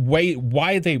the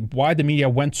why the media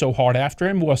went so hard after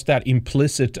him was that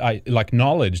implicit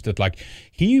knowledge that like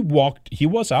he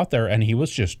was out there and he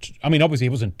was just, I mean, obviously he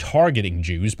wasn't targeting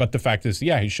Jews, but the fact is,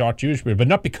 he shot Jewish people, but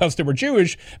not because they were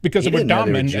Jewish, because they were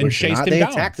dumb and chased him down. They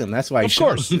attacked them. That's why. Of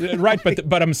course, right?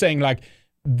 But I'm saying like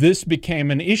this became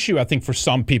an issue, I think, for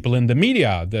some people in the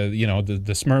media, the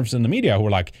Smurfs in the media who were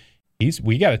like,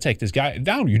 we got to take this guy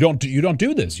down. You don't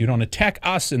do this. You don't attack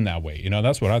us in that way.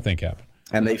 That's what I think happened.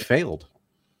 And they failed.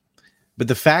 But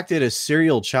the fact that a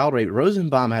serial child rape,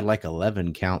 Rosenbaum had like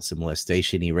 11 counts of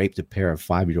molestation. He raped a pair of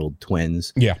 5-year-old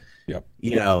twins. Yeah. Yep.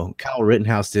 Kyle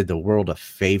Rittenhouse did the world a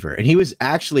favor. And he was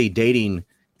actually dating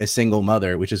a single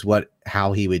mother, which is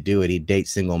how he would do it. He'd date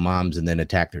single moms and then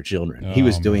attack their children. He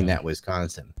was doing that in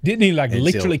Wisconsin. Didn't he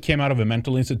literally came out of a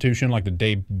mental institution like the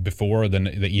day before, the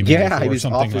evening before? Yeah, he was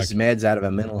something off his meds out of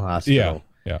a mental hospital.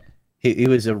 Yeah. He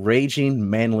was a raging,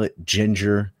 manlet,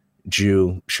 ginger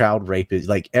Jew, child rapist,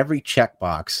 like every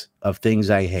checkbox of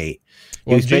things I hate.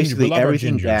 He was basically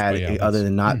everything bad other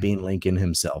than not being Lincoln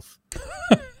himself.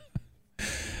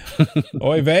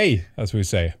 Oy vey, as we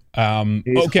say.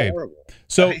 Okay, horrible.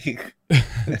 So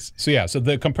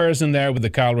the comparison there with the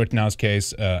Kyle Rittenhouse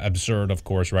case, absurd, of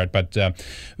course, right? But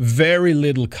very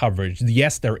little coverage.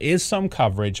 Yes, there is some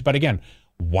coverage, but again,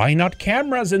 why not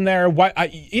cameras in there? Why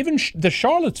even the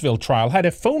Charlottesville trial had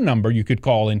a phone number you could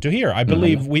call into here. I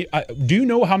believe do you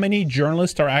know how many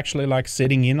journalists are actually like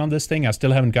sitting in on this thing? I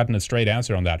still haven't gotten a straight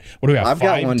answer on that. What do we have? I've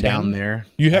got one down there.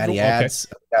 You have? Okay. I've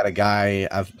got a guy.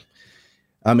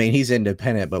 I mean, he's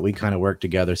independent, but we kind of work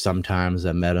together sometimes.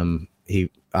 I met him.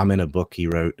 I'm in a book he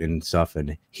wrote and stuff,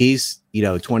 and he's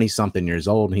 20-something years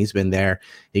old, and he's been there.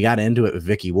 He got into it with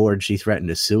Vicky Ward. She threatened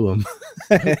to sue him,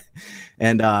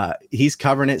 and he's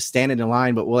covering it, standing in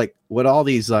line. But what all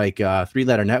these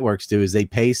three-letter networks do is they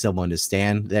pay someone to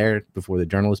stand there before the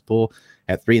journalist pool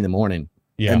at 3 a.m,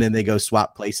 and then they go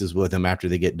swap places with him after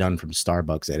they get done from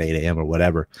Starbucks at 8 a.m. or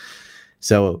whatever.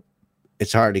 So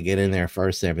it's hard to get in there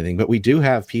first and everything, but we do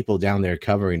have people down there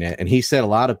covering it. And he said a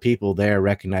lot of people there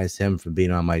recognize him from being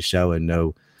on my show and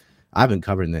know I've been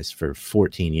covering this for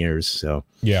 14 years. So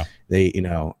yeah,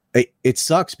 it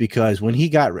sucks because when he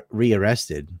got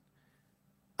rearrested,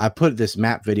 I put this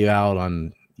map video out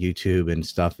on YouTube and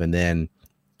stuff. And then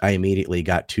I immediately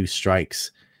got 2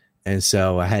 strikes. And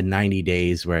so I had 90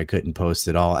 days where I couldn't post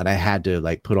at all. And I had to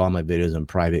put all my videos on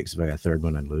private because if I got a third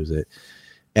one, I'd lose it.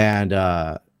 And,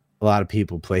 a lot of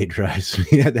people plagiarized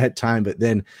me at that time, but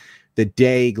then the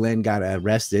day Glenn got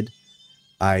arrested,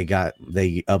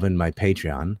 they ovened my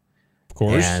Patreon, of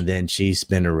course, and then she's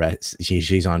been arrested.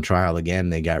 She's on trial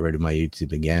again. They got rid of my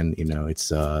YouTube again. It's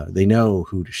they know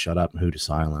who to shut up and who to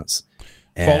silence.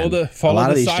 And follow a lot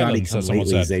the of these silence,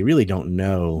 Johnny-come-latelys, they really don't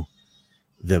know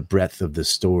the breadth of the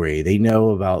story. They know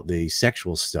about the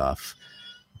sexual stuff,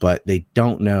 but they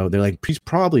don't know. They're like, he's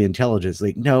probably intelligence.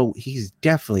 Like, no, he's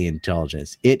definitely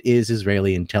intelligence. It is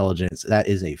Israeli intelligence. That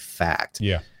is a fact.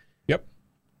 Yeah. Yep.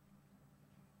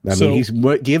 I mean, he's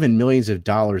given millions of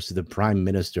dollars to the prime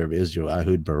minister of Israel,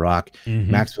 Ehud Barak.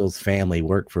 Maxwell's family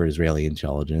worked for Israeli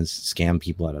intelligence, scammed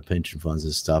people out of pension funds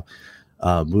and stuff,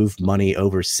 moved money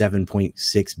over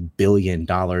 $7.6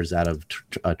 billion out of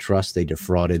a trust they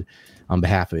defrauded on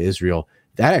behalf of Israel.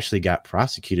 That actually got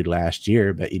prosecuted last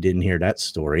year, but you didn't hear that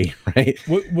story, right?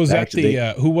 Was that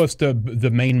who was the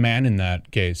main man in that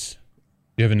case?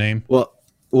 Do you have a name?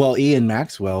 Well, Ian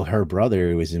Maxwell, her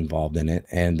brother, was involved in it,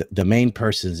 and the main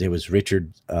persons, it was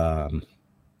Richard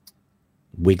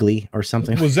Wigley or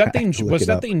something. Was that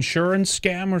the insurance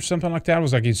scam or something like that? It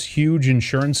was like his huge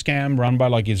insurance scam run by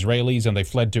Israelis, and they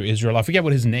fled to Israel. I forget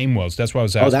what his name was. That's why I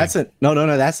was asking. No,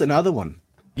 that's another one.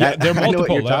 Yeah, they're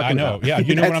multiple. I know. About. Yeah,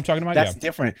 you know what I'm talking about. That's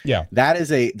different. Yeah,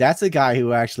 that's a guy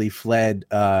who actually fled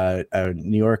a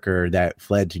New Yorker that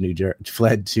fled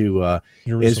to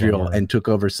Israel and took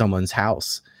over someone's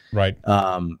house. Right.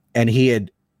 And he had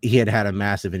a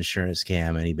massive insurance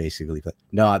scam, and he basically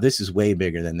no. This is way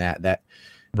bigger than that.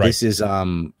 This is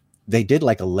they did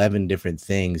 11 different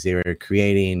things. They were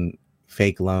creating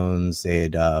fake loans. They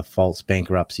had false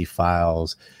bankruptcy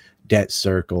files, debt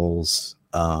circles.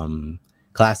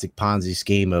 Classic Ponzi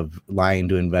scheme of lying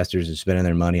to investors and spending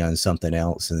their money on something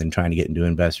else and then trying to get into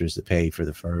investors to pay for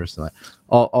the first, and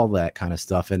all that kind of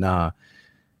stuff. And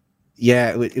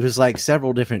it was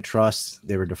several different trusts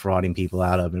they were defrauding people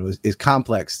out of, and it's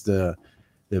complex, the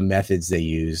methods they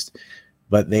used.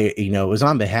 But it was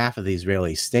on behalf of the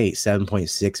Israeli state,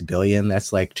 $7.6 billion.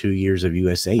 That's 2 years of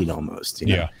USAID almost.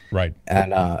 Yeah, right.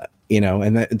 And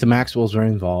and the Maxwells were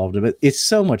involved, but it's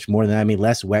so much more than that. I mean,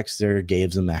 Les Wexner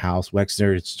gives them the house.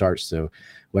 Wexner starts the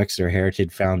Wexner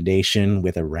Heritage Foundation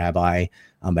with a rabbi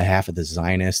on behalf of the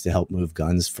Zionists to help move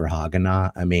guns for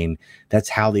Haganah. I mean, that's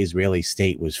how the Israeli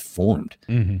state was formed.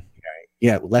 Mm-hmm.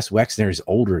 Yeah, Les Wexner is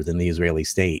older than the Israeli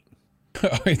state.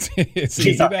 It's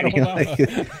easy that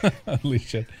holy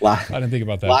shit. I didn't think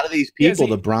about that. A lot of these people,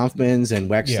 the Bronfmans and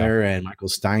Wexner and Michael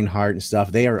Steinhardt and stuff,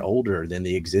 they are older than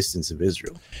the existence of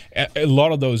Israel. A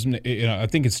lot of those, I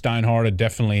think it's Steinhardt,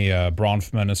 definitely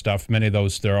Bronfman and stuff. Many of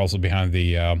those, they're also behind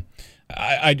the.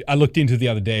 I looked into the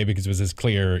other day because it was this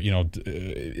clear,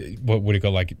 what would you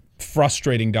call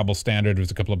frustrating double standard. It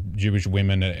was a couple of Jewish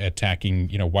women attacking,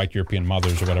 white European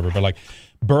mothers or whatever. But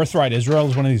Birthright Israel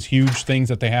is one of these huge things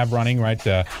that they have running, right?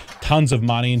 Tons of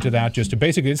money into that, just to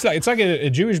basically, it's like a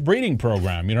Jewish breeding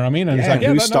program, you know what I mean? And it's like,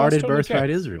 who started totally Birthright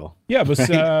Israel? Yeah, it was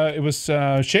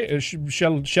Shel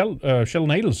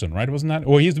Nadelson, right? Wasn't that?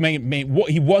 Or he's the main.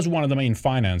 He was one of the main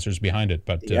financiers behind it,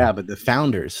 but but the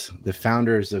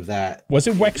founders of that, was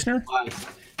it Wexner?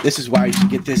 This is why you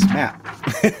should get this map,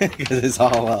 because it's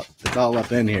all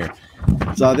up in here.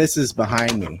 So this is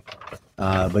behind me.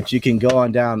 But you can go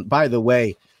on down. By the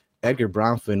way, Edgar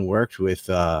Bronfman worked with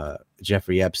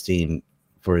Jeffrey Epstein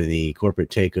for the corporate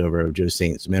takeover of Joe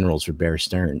Saint's Minerals for Bear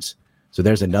Stearns. So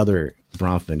there's another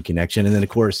Bronfman connection. And then, of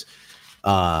course,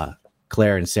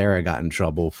 Claire and Sarah got in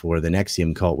trouble for the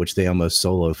Nexium cult, which they almost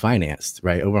solo financed,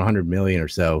 right? Over 100 million or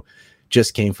so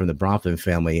just came from the Bronfman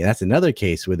family. And that's another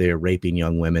case where they're raping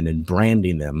young women and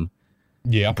branding them.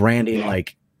 Yeah. Branding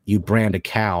like you brand a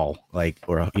cow, like,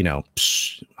 or,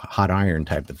 hot iron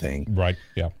type of thing. Right.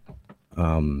 Yeah.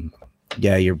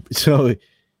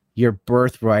 Your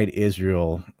Birthright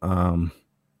Israel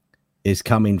is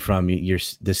coming from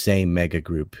the same mega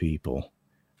group people,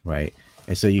 right?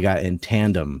 And so you got in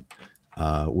tandem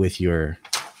with your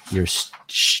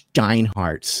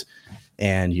Steinhardts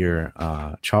and your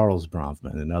Charles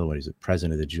Bronfman, another one. He's the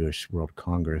president of the Jewish World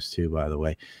Congress too, by the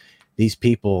way. These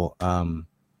people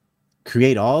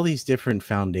create all these different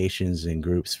foundations and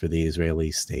groups for the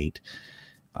Israeli state.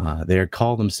 They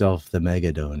call themselves the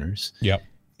mega donors. Yep.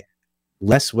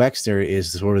 Les Wexner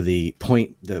is sort of the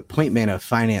point man of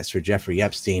finance for Jeffrey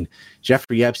Epstein.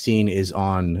 Jeffrey Epstein is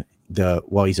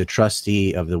he's a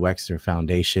trustee of the Wexner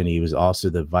Foundation. He was also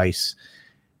the vice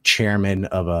chairman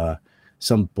of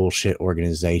some bullshit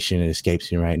organization. It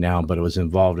escapes me right now, but it was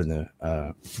involved in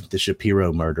the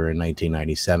Shapiro murder in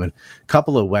 1997. A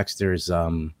couple of Wexner's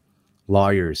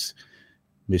lawyers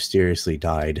mysteriously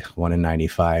died, one in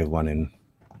 95, one in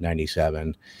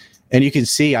 97. And you can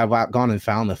see I've gone and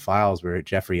found the files where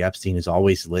Jeffrey Epstein is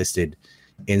always listed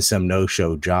in some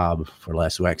no-show job for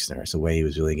Les Wexner. It's the way he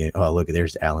was really getting. Oh, look,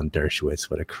 there's Alan Dershowitz.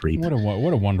 What a creep. What a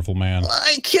wonderful man.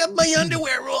 I kept my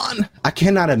underwear on. I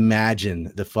cannot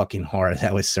imagine the fucking horror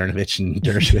that was Cernovich and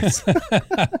Dershowitz.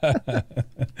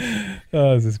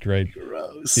 Oh, this is great.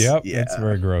 Gross. Yep, yeah. It's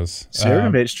very gross.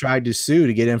 Cernovich tried to sue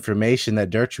to get information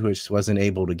that Dershowitz wasn't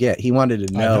able to get. He wanted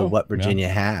to know what Virginia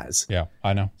has. Yeah,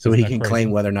 I know. So he can claim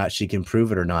whether or not she can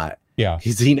prove it or not. Yeah.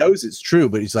 He knows it's true,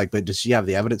 but he's like, but does she have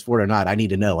the evidence for it or not? I need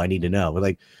to know. We're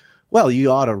like, well, you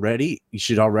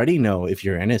should already know if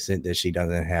you're innocent that she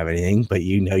doesn't have anything, but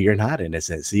you're not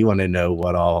innocent. So you want to know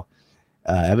what all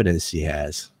evidence she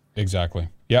has. Exactly.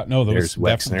 Yeah, no, there's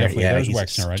Wexner. Definitely, yeah, there's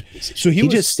Wexner, right? So he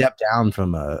just stepped down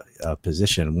from a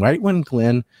position right when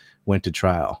Glenn went to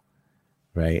trial.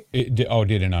 Right. Did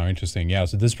it now? Interesting. Yeah.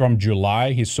 So this is from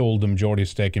July. He sold the majority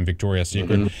stake in Victoria's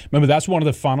Secret. Mm-hmm. Remember, that's one of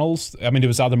the funnels. I mean, there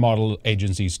was other model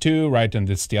agencies too, right? And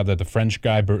it's the French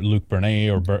guy, Luc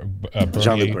Bernet or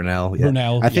Jean-Luc Brunel. Yeah.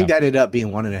 Brunel. I think that ended up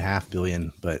being $1.5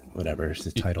 billion, but whatever.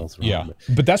 The title's wrong. Yeah.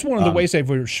 But that's one of the ways they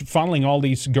were funneling all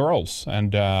these girls.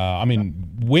 And I mean,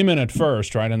 women at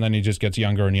first, right? And then it just gets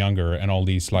younger and younger, and all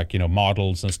these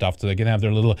models and stuff. So they can have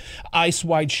their little ice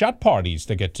wide shut parties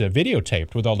that get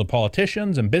videotaped with all the politicians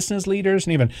and business leaders,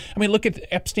 and even, I mean, look at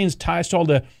Epstein's ties to all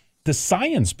the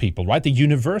science people, right? The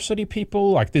university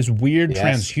people, like this weird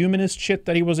transhumanist shit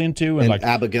that he was into. And like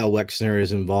Abigail Wexner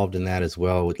is involved in that as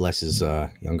well with Les's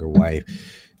younger wife.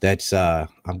 That's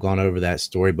I've gone over that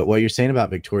story. But what you're saying about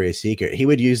Victoria's Secret, he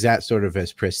would use that sort of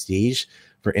as prestige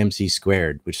for MC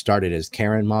Squared, which started as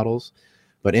Karen models.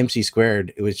 But MC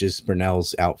Squared, it was just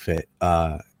Brunel's outfit.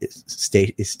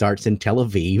 It starts in Tel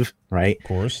Aviv, right? Of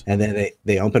course. And then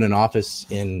they open an office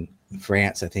in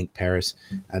France, I think Paris,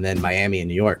 and then Miami and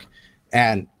New York.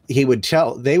 And they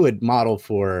would model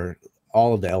for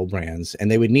all of the L brands,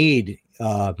 and they would need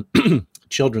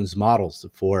children's models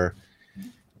for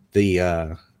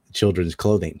the children's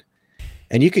clothing.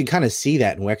 And you can kind of see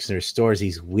that in Wexner's stores,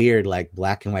 these weird, like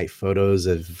black and white photos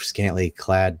of scantily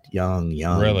clad young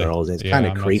girls. It's kind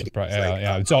of creepy.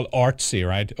 It's all artsy,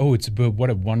 right? Oh, what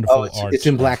a wonderful art. It's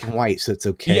in black and white, so it's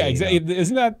okay. Yeah, exactly.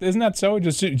 Isn't that so?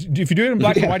 Just if you do it in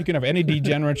black and white, you can have any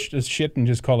degenerate shit and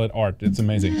just call it art. It's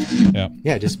amazing. Yeah.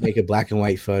 Yeah, just make a black and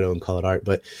white photo and call it art.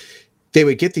 But they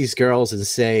would get these girls and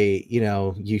say,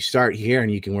 you start here and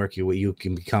you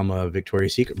can become a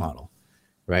Victoria's Secret model.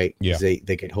 Right. Yeah.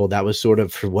 They could hold. That was sort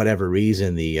of, for whatever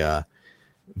reason, the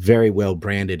very well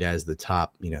branded as the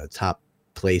top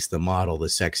place, the model, the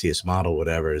sexiest model,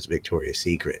 whatever, is Victoria's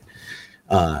Secret.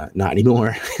 Not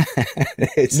anymore.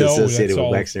 It's associated with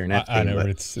Wexner and Epstein. I know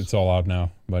it's all out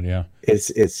now, but yeah.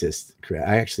 It's just,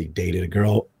 I actually dated a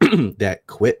girl that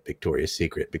quit Victoria's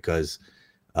Secret because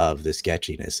of the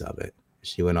sketchiness of it.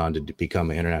 She went on to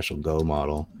become an international Go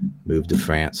model, moved to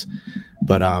France.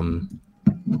 But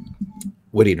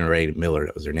Whitney Ray Miller,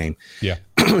 that was her name. Yeah.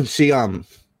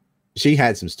 She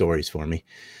had some stories for me.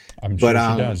 I'm sure she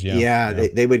does. Yeah.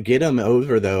 They would get them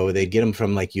over, though. They'd get them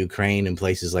from like Ukraine and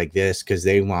places like this because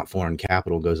they want foreign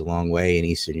capital. Goes a long way in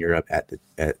Eastern Europe at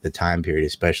the time period,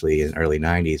 especially in the early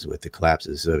 90s with the collapse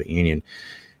of the Soviet Union.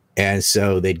 And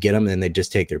so they'd get them and they'd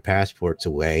just take their passports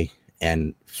away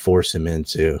and force them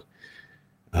into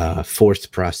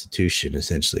forced prostitution,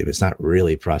 essentially. But it's not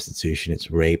really prostitution. It's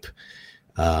rape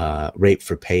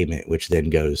for payment, which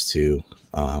then goes to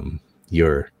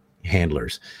your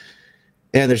handlers.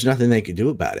 And there's nothing they could do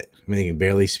about it. I mean, they can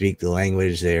barely speak the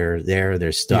language.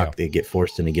 They're stuck. Yeah. They get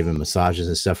forced into giving massages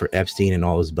and stuff for Epstein and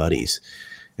all his buddies.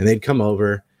 And they'd come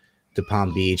over to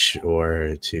Palm Beach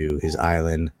or to his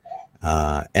island,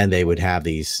 and they would have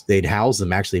they'd house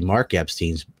them. Actually, Mark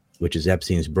Epstein's, which is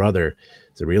Epstein's brother,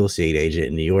 the real estate agent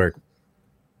in New York,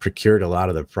 procured a lot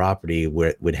of the property where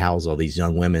it would house all these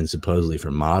young women supposedly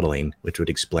for modeling, which would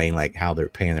explain like how they're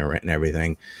paying their rent and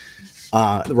everything.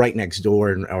 Right next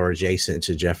door or adjacent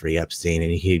to Jeffrey Epstein,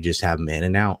 and he'd just have them in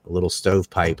and out, a little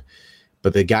stovepipe.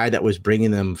 But the guy that was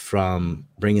bringing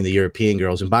the European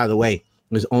girls, and by the way, it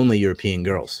was only European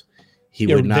girls. He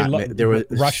would not. There were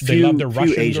they loved the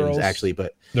Russian Asians girls, actually,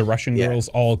 but the Russian girls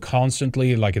all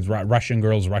constantly, like it's Russian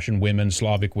girls, Russian women,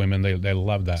 Slavic women. They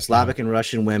love that. Slavic and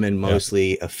Russian women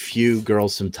mostly. A few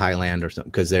girls from Thailand or something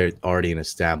because they're already an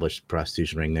established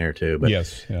prostitution ring there too. But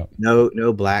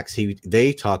no blacks.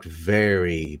 They talked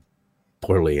very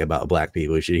poorly about black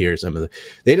people. You should hear some of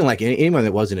they didn't like anyone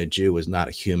that wasn't a Jew was not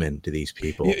a human to these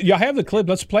people. Yeah, I have the clip.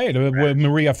 Let's play it with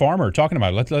Maria Farmer talking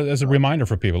about it. As a reminder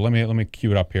for people. Let me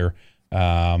cue it up here.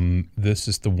 This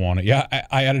is the one. Yeah,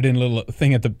 I added in a little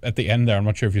thing at the end there. I'm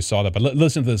not sure if you saw that, but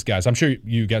listen to this, guys. I'm sure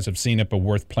you guys have seen it, but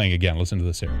worth playing again. Listen to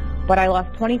this here. But I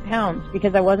lost 20 pounds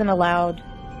because I wasn't allowed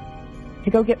to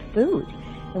go get food.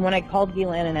 And when I called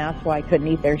Ghislaine and asked why I couldn't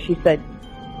eat there, she said,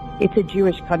 "It's a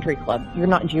Jewish country club. You're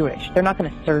not Jewish. They're not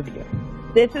going to serve you."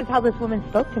 This is how this woman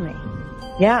spoke to me.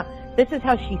 Yeah, this is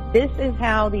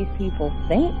how these people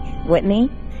think, Whitney.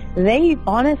 They,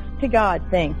 honest to God,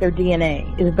 think their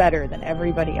DNA is better than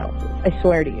everybody else's. I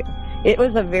swear to you. It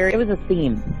was a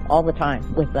theme all the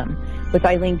time with them. With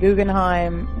Eileen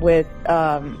Guggenheim, with,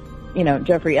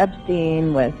 Jeffrey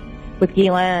Epstein, with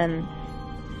Ghislaine.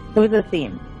 It was a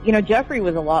theme. Jeffrey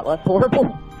was a lot less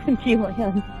horrible than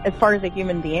Ghislaine as far as a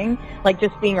human being, like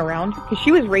just being around, because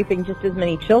she was raping just as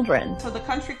many children. So the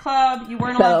country club, you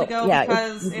weren't allowed to go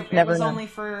because it was only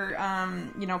for,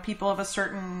 people of a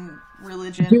certain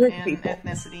religion Jewish and people.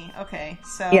 Ethnicity. Okay,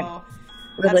 so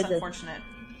that's unfortunate.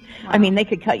 Wow. I mean, they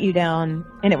could cut you down,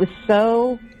 and it was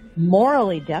so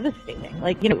morally devastating.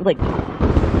 You just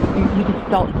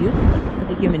felt useless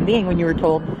as a human being when you were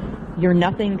told you're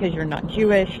nothing because you're not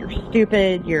Jewish, you're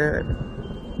stupid, you're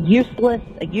useless,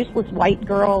 a useless white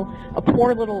girl, a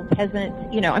poor little peasant.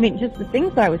 Just the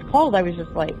things that I was called, I was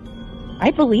just like,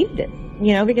 I believed it,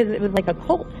 because it was like a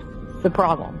cult. The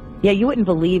problem. Yeah, you wouldn't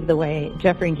believe the way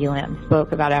Jeffrey and Ghislaine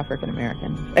spoke about African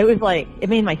Americans. It was like, it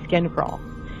made my skin crawl.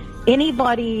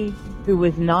 Anybody who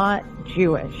was not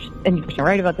Jewish, and you're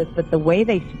right about this, but the way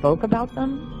they spoke about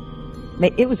them,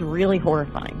 it was really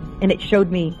horrifying. And it showed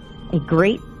me a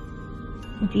great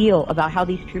deal about how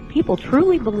these people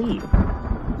truly believe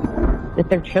that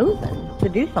they're chosen to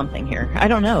do something here. I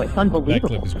don't know. It's unbelievable.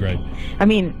 That clip is great.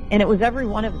 And it was every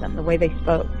one of them, the way they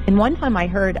spoke. And one time I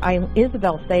heard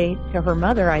Isabel say to her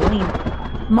mother, Eileen,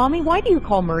 "Mommy, why do you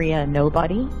call Maria a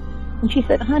nobody?" And she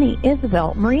said, "Honey,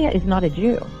 Isabel, Maria is not a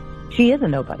Jew. She is a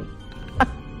nobody."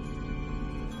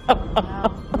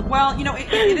 Well,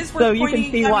 it is worth so you pointing,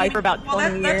 can see why for about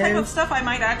 20 years. That type of stuff I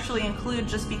might actually include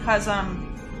just because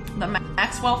the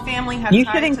Maxwell family has you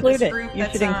ties should include to this it. group. You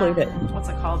that's, should include it. What's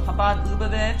it called? Chabad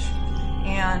Lubavitch.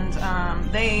 And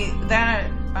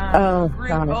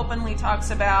group openly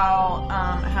talks about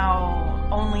how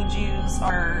only Jews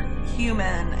are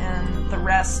human and the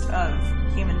rest of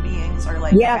human beings are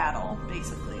like cattle,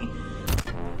 basically.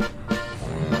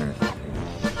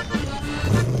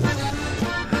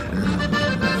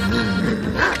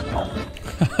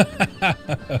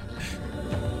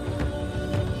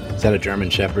 Is that a German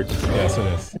Shepherd? Yes, it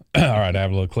is. All right, I have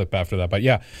a little clip after that. But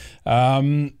yeah,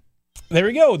 there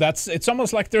we go. It's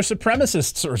almost like they're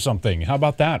supremacists or something. How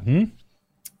about that?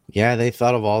 Yeah, they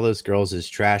thought of all those girls as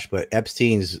trash, but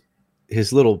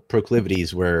his little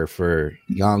proclivities were for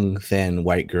young, thin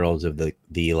white girls of the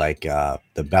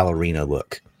ballerina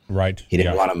look. Right. He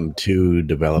didn't want them too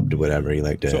developed or whatever. He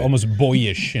liked to. So almost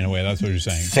boyish in a way. That's what you're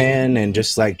saying. Thin and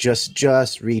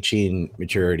just reaching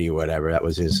maturity or whatever. That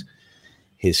was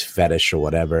his fetish or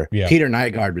whatever. Yeah. Peter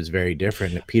Nygard was very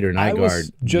different. Peter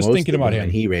Nygard, just thinking about him,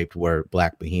 he raped were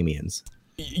black Bohemians.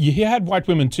 He had white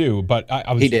women too, but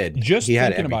I was just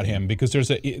thinking about him because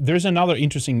there's another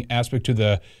interesting aspect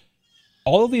to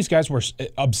all of these guys were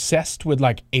obsessed with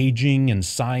like aging and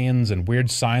science and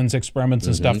weird science experiments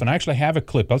and stuff. And I actually have a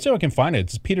clip. I'll see if I can find it.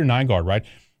 It's Peter Nygard, right?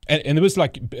 And it was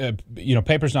like,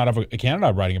 Papers Not of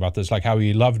Canada writing about this, like how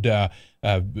he loved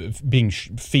being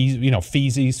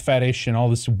feces fetish and all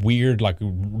this weird, like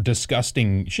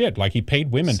disgusting shit. Like he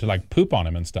paid women to like poop on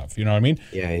him and stuff. You know what I mean?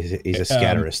 Yeah, he's a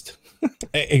scatterist.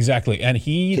 Exactly. And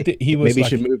he was maybe he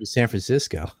should move to San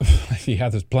Francisco. Yeah,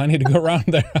 there's plenty to go around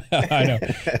there. I know.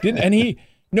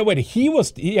 He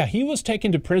was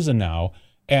taken to prison now.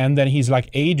 And then he's like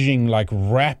aging like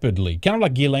rapidly, kind of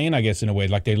like Ghislaine, I guess, in a way.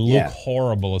 Like they look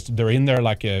horrible. They're in there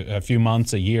like a few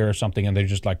months, a year or something, and they're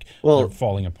just like they're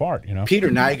falling apart. You know. Peter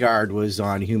Nygard was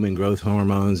on human growth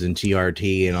hormones and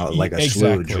TRT and all, like a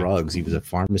slew of drugs. He was a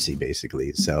pharmacy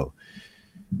basically. So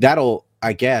that'll,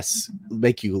 I guess,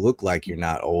 make you look like you're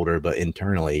not older, but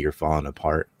internally you're falling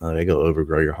apart. They go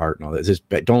overgrow your heart and all that. Just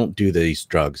don't do these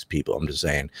drugs, people. I'm just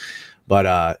saying.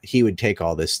 But he would take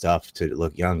all this stuff to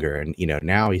look younger. And,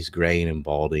 now he's graying and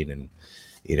balding. And,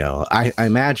 I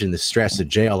imagine the stress of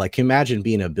jail. Like, imagine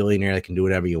being a billionaire that can do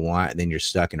whatever you want. And then you're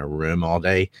stuck in a room all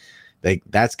day.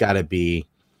 That's got to be,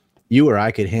 you or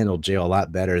I could handle jail a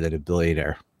lot better than a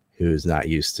billionaire who's not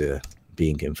used to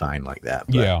being confined like that.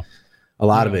 But a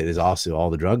lot of it is also all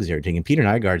the drugs they're taking. Peter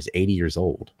Nygard is 80 years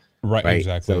old. Right,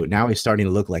 exactly. So now he's starting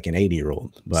to look like an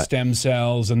 80-year-old. But stem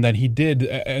cells, and then he did,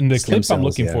 and the clip I'm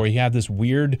looking for, he had this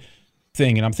weird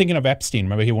thing, and I'm thinking of Epstein.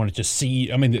 Remember, he wanted to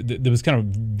seed. I mean, it was kind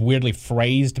of weirdly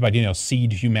phrased, but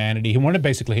seed humanity. He wanted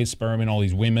basically his sperm in all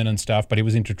these women and stuff, but he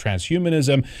was into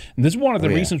transhumanism. And this is one of the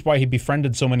reasons why he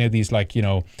befriended so many of these, like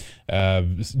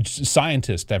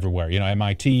scientists everywhere.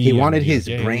 MIT. He wanted his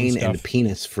brain and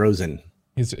penis frozen.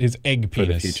 His egg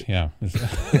penis. Yeah.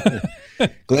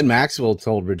 Ghislaine Maxwell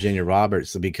told Virginia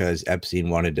Roberts because Epstein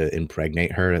wanted to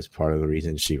impregnate her. That's part of the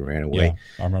reason she ran away.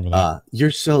 Yeah, I remember that.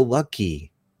 You're so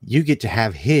lucky. You get to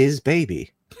have his baby.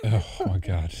 Oh, my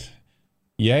God.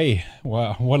 Yay.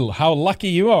 Wow. How lucky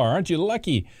you are. Aren't you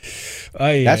lucky?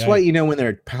 That's why, when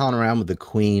they're palling around with the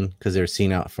queen because they're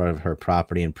seen out front of her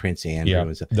property and Prince Andrew. Yeah,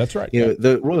 and stuff. That's right.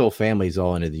 The royal family's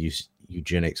all into the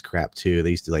eugenics crap too. They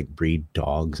used to like breed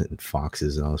dogs and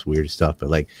foxes and all this weird stuff, but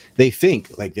like they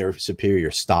think like they're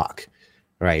superior stock,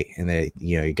 right? And they,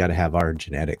 you got to have our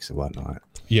genetics and whatnot.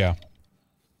 Yeah.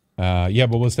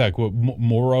 But what's that?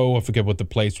 Morrow, I forget what the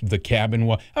place, the cabin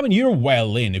was. I mean, you're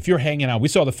well in. If you're hanging out, we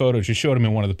saw the photos. You showed them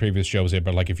in one of the previous shows here,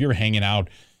 but like if you're hanging out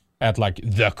at like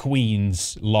the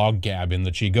Queen's log cabin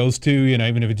that she goes to,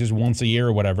 even if it's just once a year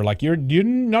or whatever, like you're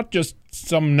not just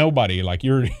some nobody, like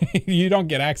you don't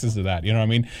get access to that. You know what I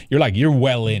mean? You're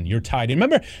well in, you're tied in.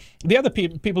 Remember the other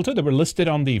people too that were listed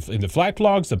in the flight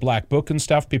logs, the Black Book and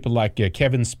stuff. People like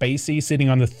Kevin Spacey sitting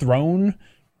on the throne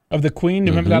of the Queen.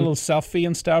 Remember that little selfie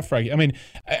and stuff, right? I mean,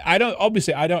 I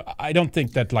don't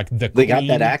think that like the they Queen... got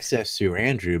that access through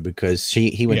Andrew because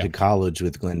he went to college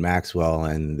with Ghislaine Maxwell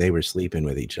and they were sleeping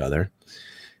with each other,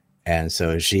 and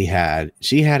so she had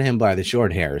him by the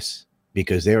short hairs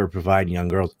because they were providing young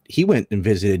girls. He went and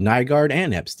visited Nygard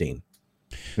and Epstein.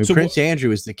 So Prince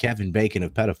Andrew is the Kevin Bacon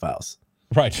of pedophiles,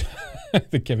 right?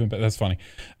 The Kevin, that's funny.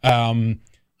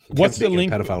 What's the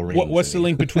link? What's the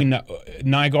link between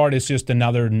Nygard is just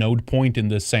another node point in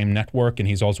the same network, and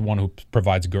he's also one who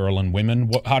provides girl and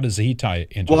women. How does he tie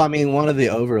it into? Well, I mean, one of the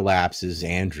overlaps is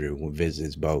Andrew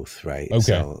visits both, right? Okay,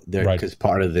 so because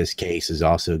part of this case is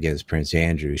also against Prince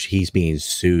Andrew. He's being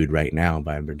sued right now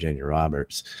by Virginia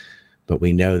Roberts, but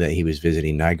we know that he was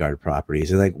visiting Nygard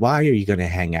properties. And like, why are you going to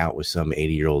hang out with some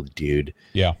 80-year-old dude?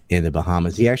 In the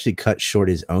Bahamas? He actually cut short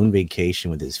his own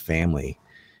vacation with his family.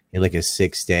 Like a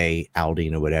 6-day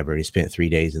outing or whatever. He spent 3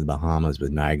 days in the Bahamas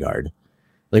with Nygard.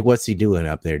 Like, what's he doing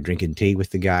up there? Drinking tea with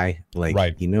the guy?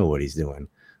 Like, you know what he's doing.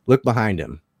 Look behind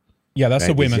him. Yeah, that's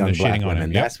the women that's shitting on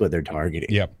him. That's what they're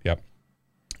targeting. Yep.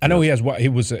 I know he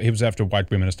was after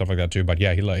white women and stuff like that too, but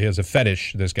yeah, he has a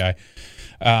fetish, this guy.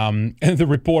 And the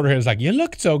reporter is like, "You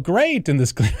look so great in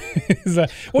this clip."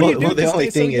 What do you do? The only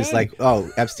thing is like,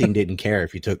 Epstein didn't care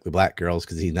if you took the black girls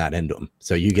because he's not into them,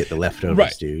 so you get the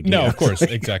leftovers, dude. No, of course,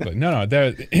 exactly. No,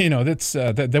 that's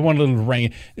they want a little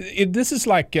rain. This is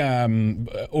like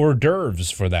hors d'oeuvres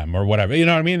for them or whatever. You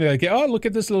know what I mean? They're like, oh, look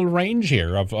at this little range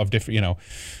here of different,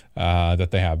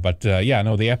 that they have. But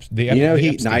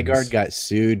Nygard got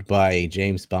sued by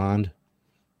James Bond.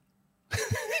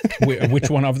 Which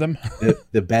one of them?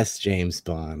 The best James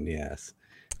Bond, yes.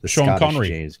 Sean Scottish Connery.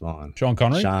 James Bond. Sean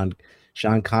Connery?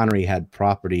 Sean Connery had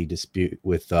property dispute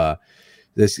with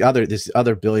this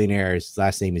other billionaire. His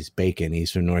last name is Bacon.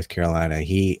 He's from North Carolina.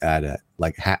 He had a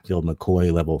like Hatfield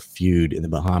McCoy level feud in the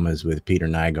Bahamas with Peter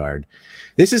Nygaard.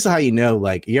 This is how you know.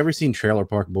 Like, you ever seen Trailer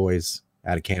Park Boys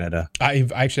out of Canada? I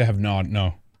actually have not.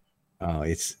 No. Oh,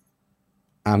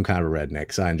 I'm kind of a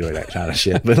redneck, so I enjoy that kind of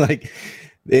shit. But like,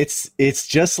 it's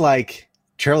just like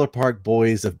Trailer Park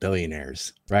Boys of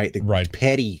billionaires, right?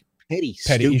 Petty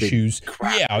issues.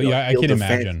 Crap, yeah, I can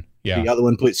imagine. Yeah, the other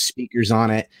one put speakers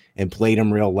on it and played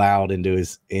them real loud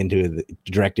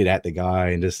directed at the guy,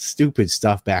 and just stupid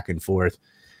stuff back and forth.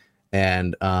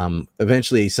 And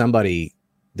eventually,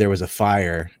 there was a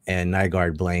fire, and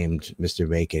Nygaard blamed Mr.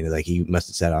 Bacon, like he must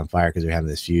have set it on fire because they're having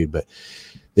this feud. But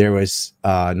there was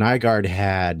Nygaard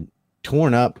had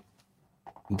torn up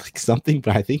like something,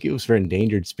 but I think it was for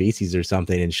endangered species or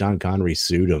something, and Sean Connery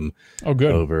sued him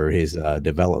over his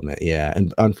development. Yeah,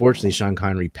 and unfortunately Sean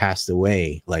Connery passed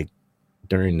away like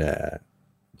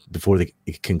before they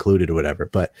concluded or whatever.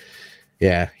 But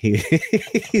yeah,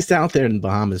 he's out there in the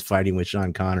Bahamas fighting with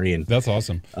Sean Connery, and that's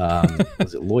awesome.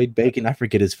 Was it Lloyd Bacon? I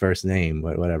forget his first name,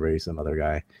 but whatever, he's some other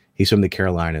guy. He's from the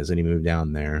Carolinas and he moved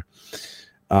down there.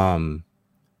 And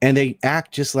they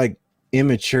act just like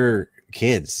immature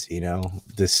kids, you know,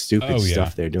 the stupid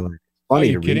stuff they're doing.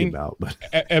 Funny to read about, but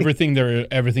everything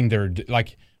they're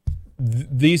like,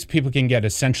 these people can get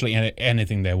essentially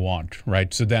anything they want,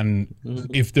 right? So then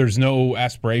if there's no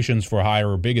aspirations for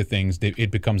higher or bigger things,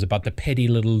 it becomes about the petty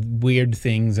little weird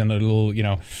things and a little, you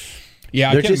know,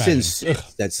 they're just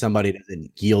insist that somebody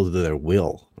doesn't yield to their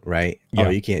will, right? Oh,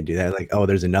 you can't do that. Like, oh,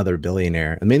 there's another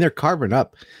billionaire. I mean, they're carving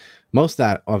up. Most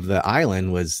of the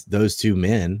island was those two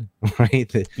men, right?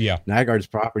 Nygaard's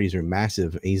properties are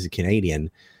massive. He's a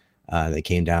Canadian. They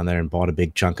came down there and bought a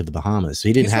big chunk of the Bahamas. So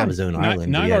he didn't have his own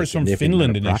island. Nygaard's from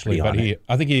Finland initially, but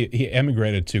I think he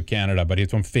emigrated to Canada, but he's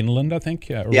from Finland, I think.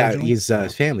 Yeah, his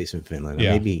family's from Finland.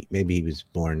 Yeah. Maybe he was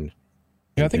born.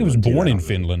 Yeah, I think he was born in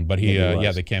Finland, but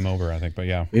they came over, I think. But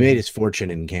yeah, he made his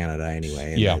fortune in Canada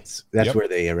anyway. And that's where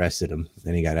they arrested him.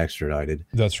 Then he got extradited.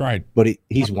 That's right. But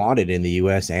he's wanted in the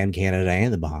U.S. and Canada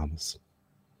and the Bahamas.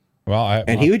 Well,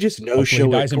 he would just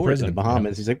show at court in the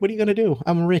Bahamas. He's like, "What are you going to do?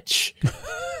 I'm rich."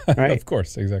 Right? Of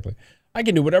course, exactly. I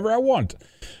can do whatever I want.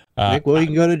 You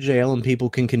can go to jail and people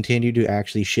can continue to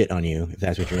actually shit on you if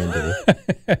that's what you're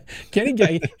into.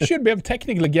 He should be able to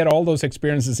technically get all those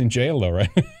experiences in jail, though, right?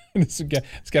 It's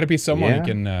got to be someone who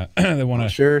can. They want to.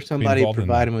 Sure, somebody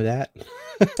provide him with that.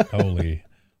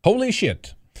 Holy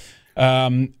shit!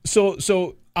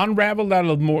 So unravel that a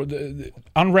little more.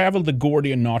 Unravel the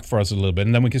Gordian knot for us a little bit,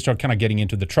 and then we can start kind of getting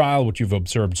into the trial, what you've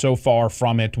observed so far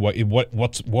from it. What are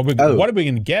we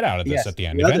going to get out of this at the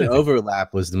end? The other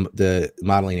overlap was the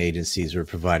modeling agencies were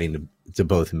providing to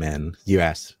both men. You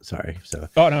asked, sorry. So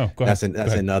go ahead. That's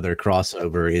another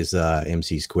crossover is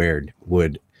MC Squared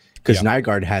would. Because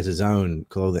Nygaard has his own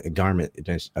garment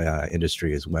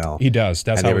industry as well. He does.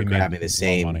 That's and how they were grabbing the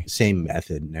same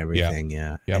method and everything.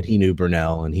 Yeah. And he knew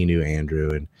Burnell and he knew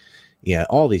Andrew and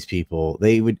all these people.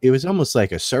 It was almost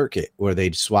like a circuit where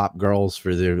they'd swap girls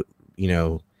for their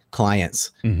clients,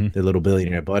 their little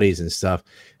billionaire buddies and stuff.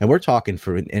 And we're talking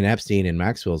in Epstein and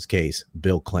Maxwell's case,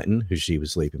 Bill Clinton, who she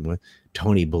was sleeping with,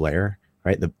 Tony Blair.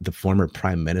 Right, the former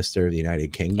prime minister of the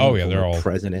United Kingdom. Oh yeah, they're all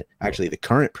president. Actually, the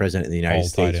current president of the United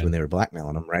States when they were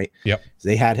blackmailing him. Right. Yep. So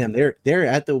they had him. They're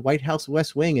at the White House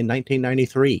West Wing in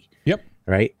 1993. Yep.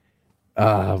 Right.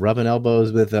 Rubbing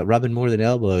more than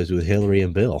elbows with Hillary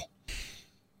and Bill.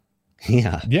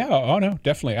 Yeah. Yeah. Oh no,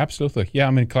 definitely, absolutely. Yeah.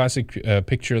 I mean, classic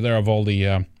picture there of all the.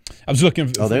 I was looking.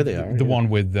 There they are. The one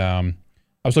with. I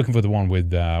was looking for the one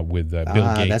with Bill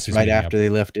Gates. That's right after they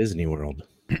left Disney World.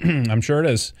 I'm sure it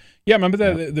is. Yeah, remember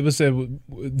there was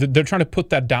they're trying to put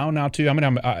that down now too. I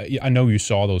mean, I know you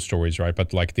saw those stories, right?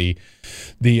 But like the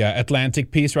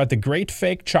Atlantic piece, right? The great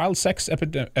fake child sex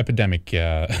epidemic.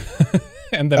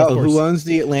 And then, of course, who owns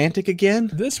the Atlantic again?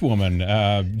 This woman,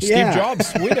 Steve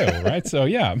Jobs' widow, right? So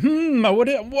I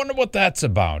wonder what that's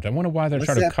about. I wonder why they're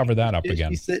trying to cover that up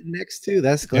again. She's sitting next to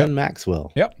that's Ghislaine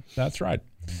Maxwell. Yep, that's right.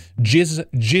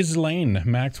 Ghislaine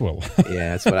Maxwell. Yeah,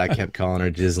 that's what I kept calling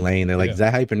her, Ghislaine. They're like, is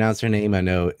that how you pronounce her name? I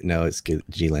know, no, it's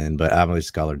Ghislaine, but I've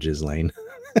always called her Ghislaine.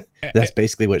 That's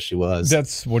basically what she was.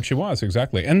 That's what she was,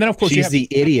 exactly. And then, of course, she's the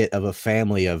idiot of a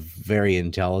family of very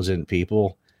intelligent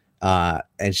people.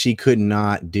 And she could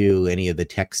not do any of the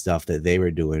tech stuff that they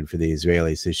were doing for the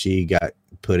Israelis. So she got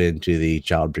put into the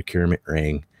child procurement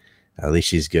ring. At least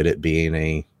she's good at being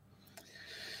a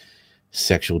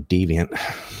sexual deviant.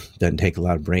 Doesn't take a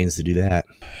lot of brains to do that.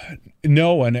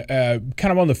 No, and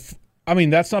kind of on the, I mean,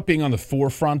 that's not being on the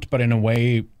forefront, but in a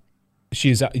way,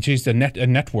 she's a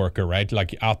networker, right?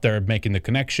 Like out there making the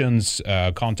connections,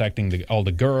 contacting all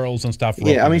the girls and stuff.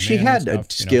 Yeah, I mean, she had a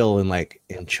skill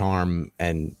in charm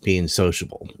and being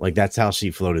sociable. Like that's how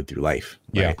she floated through life.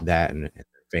 Right? Yeah, that and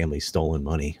family stolen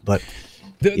money. But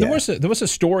there was a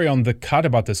story on The Cut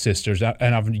about the sisters,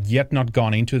 and I've yet not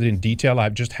gone into it in detail. I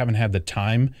just haven't had the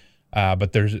time.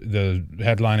 But there's the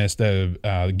headline is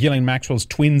the Ghislaine Maxwell's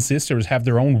twin sisters have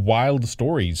their own wild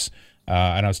stories.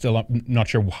 And I'm still not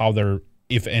sure how they're,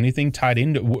 if anything, tied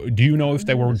in. Do you know if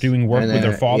they were doing work with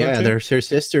their father? Yeah, her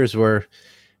sisters were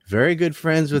very good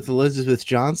friends with Elizabeth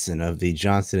Johnson of the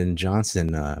Johnson &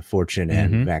 Johnson fortune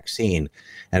and vaccine.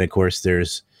 And, of course,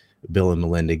 there's Bill and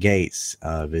Melinda Gates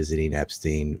visiting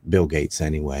Epstein, Bill Gates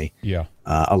anyway. Yeah.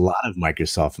 A lot of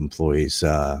Microsoft employees,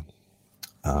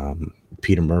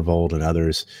 Peter Mervold and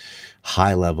others,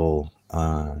 high-level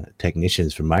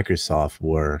technicians from Microsoft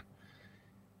were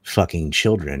fucking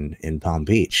children in Palm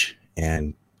Beach.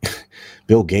 And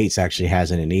Bill Gates actually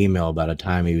has in an email about a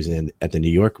time he was at the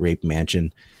New York rape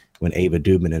mansion when Ava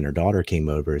Dubin and her daughter came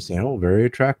over, saying, "Oh, very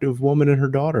attractive woman and her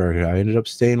daughter. I ended up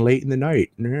staying late in the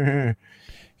night."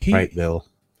 Right, Bill?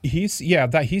 He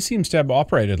seems to have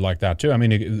operated like that too. I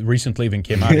mean, it recently even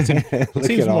came out. It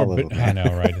seems more. I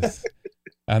know, right?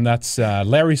 And that's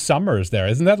Larry Summers there.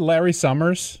 Isn't that Larry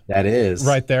Summers? That is.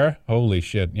 Right there? Holy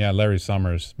shit. Yeah, Larry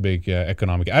Summers, big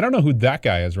economic. I don't know who that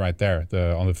guy is right there,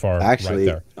 on the far Actually,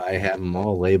 right there. I have them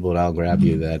all labeled. I'll grab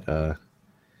you that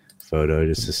photo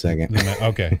just a second.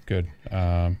 Okay, good.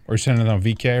 Are you sending it on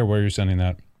VK or where are you sending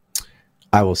that?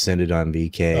 I will send it on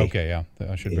VK. Okay, yeah.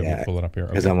 I should be able to pull it up here.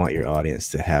 Because I want your audience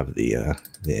to have the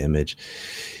image.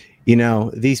 You know,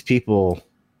 these people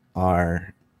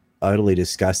are utterly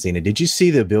disgusting. And did you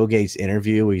see the Bill Gates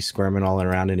interview where he's squirming all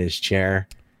around in his chair?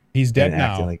 He's dead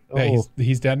now. Like,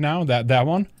 he's dead now? That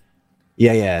one?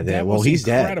 Yeah. He's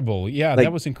dead. Incredible. Yeah,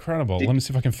 that was incredible. Let me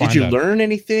see if I can find that. Did you learn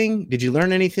anything? Did you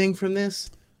learn anything from this?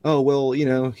 Oh, well, you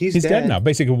know, he's dead now.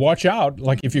 Basically, watch out.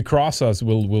 Like, if you cross us,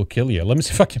 we'll kill you. Let me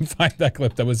see if I can find that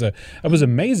clip. That was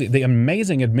amazing. The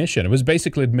amazing admission. It was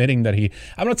basically admitting that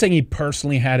I'm not saying he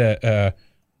personally had a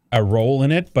role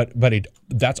in it, but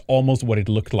that's almost what it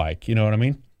looked like. You know what I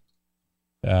mean?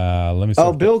 Let me see.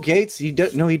 Oh, Bill Gates, he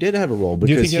did have a role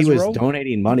because he was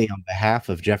donating money on behalf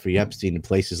of Jeffrey Epstein to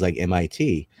places like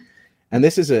MIT. And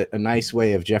this is a nice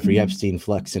way of Jeffrey Epstein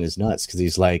flexing his nuts because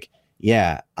he's like,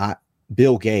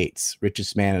 Bill Gates,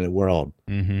 richest man in the world.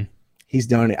 Mm-hmm. He's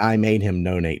donated. I made him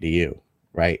donate to you,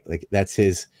 right? Like that's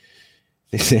his.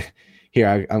 Here,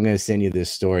 I'm going to send you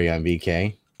this story on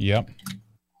VK. Yep.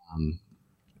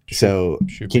 So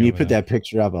can you put that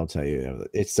picture up? I'll tell you.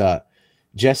 It's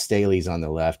Jess Staley's on the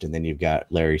left, and then you've got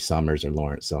Larry Summers or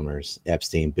Lawrence Summers,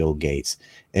 Epstein, Bill Gates,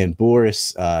 and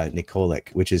Boris Nikolic,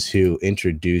 which is who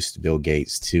introduced Bill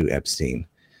Gates to Epstein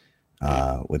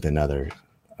with another.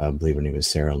 I believe her name is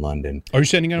Sarah London. Are you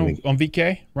sending it on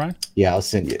VK, Ryan? Yeah, I'll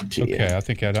send it to you. Okay, I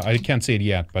think I can't see it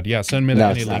yet, but yeah, send me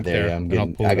any link there.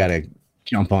 I gotta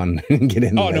jump on and get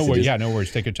in. Oh, no worries. Yeah, no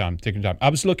worries. Take your time. I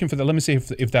was looking for that. Let me see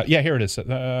if that. Yeah, here it is. Wait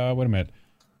a minute.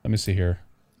 Let me see here.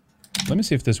 Let me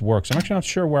see if this works. I'm actually not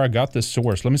sure where I got this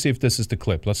source. Let me see if this is the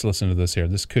clip. Let's listen to this here.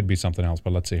 This could be something else,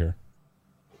 but let's see here.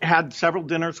 Had several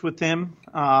dinners with him.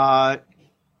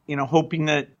 Hoping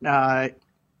that.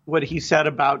 What he said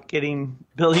about getting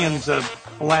billions of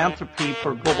philanthropy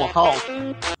for global health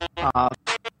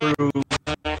through.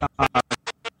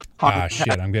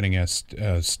 Shit! I'm getting a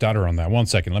stutter on that. 1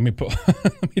 second. Let me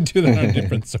do that on a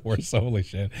different source. Holy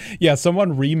shit! Yeah,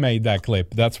 someone remade that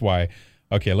clip. That's why.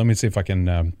 Okay, let me see if I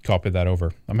can copy that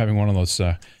over. I'm having one of those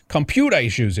computer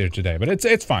issues here today, but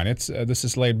it's fine. This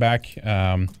is laid back.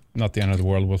 Not the end of the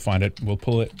world. We'll find it. We'll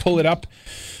pull it up.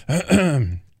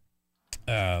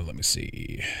 Let me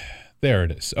see. There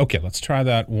it is. Okay, let's try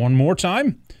that one more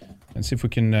time and see if we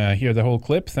can hear the whole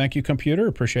clip. Thank you, computer.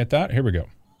 Appreciate that. Here we go.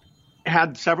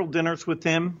 Had several dinners with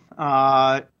him,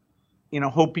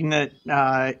 hoping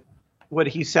that what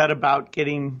he said about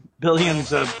getting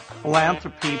billions of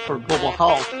philanthropy for global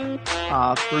health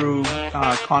through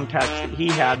contacts that he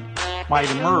had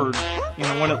might emerge.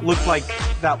 When it looked like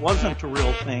that wasn't a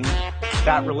real thing,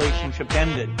 that relationship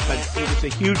ended. But it was a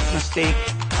huge mistake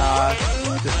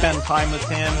to spend time with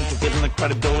him, to give him the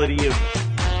credibility of,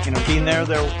 being there.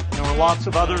 There were lots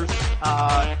of others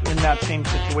in that same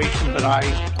situation, but I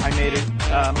made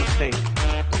a mistake.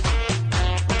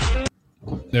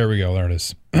 There we go. There it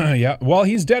is. Yeah. Well,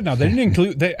 he's dead now.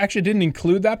 They actually didn't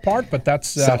include that part, but that's.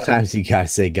 Sometimes you gotta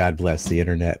say God bless the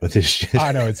internet with this shit.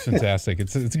 I know, it's fantastic.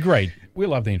 It's great. We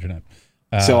love the internet.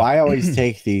 So I always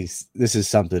take these. This is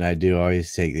something I do. I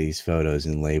always take these photos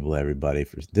and label everybody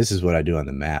for. This is what I do on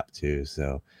the map too.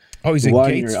 So Oh, he's the a one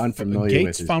Gates, you're unfamiliar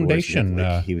Gates with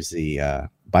Foundation. He was the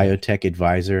biotech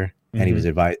advisor, and he was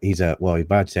he's a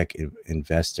biotech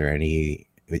investor, and he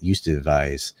used to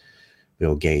advise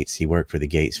Bill Gates. He worked for the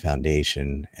Gates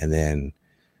Foundation, and then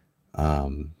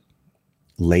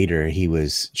later he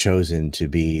was chosen to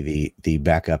be the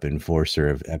backup enforcer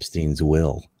of Epstein's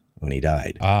will when he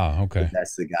died. Okay.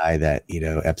 That's the guy that,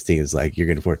 Epstein is like, you're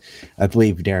going to I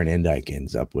believe Darren Endike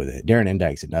ends up with it. Darren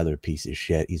Endike's another piece of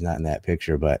shit. He's not in that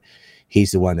picture, but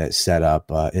he's the one that set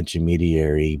up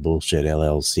intermediary bullshit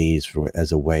LLCs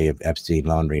as a way of Epstein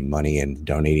laundering money and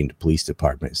donating to police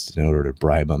departments in order to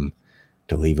bribe them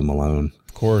to leave him alone.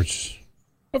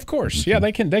 Of course. Yeah,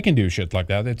 they can do shit like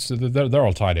that. They're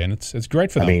all tied in. It's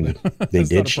great for them. I mean, they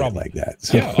did shit like that.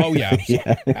 So. Yeah. Oh, yeah.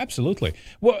 Yeah. Absolutely.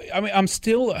 Well, I mean, I'm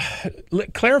still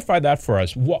clarify that for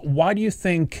us. Why do you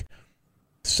think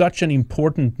such an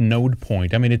important node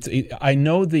point? I mean, I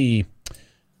know the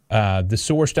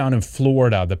source down in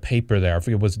Florida, the paper there, I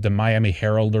forget, was the Miami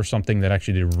Herald or something, that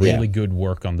actually did really good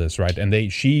work on this, right? And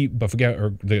but forget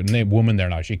her, the name woman there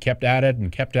now. She kept at it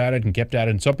and kept at it and kept at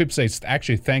it. And some people say it's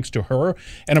actually thanks to her,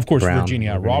 and of course Brown,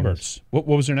 Virginia Roberts. What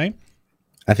was her name?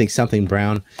 I think something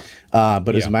Brown, but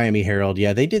it was Miami Herald.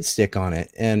 Yeah, they did stick on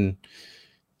it, and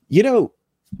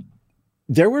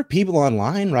there were people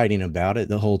online writing about it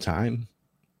the whole time.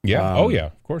 Yeah.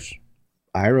 Of course.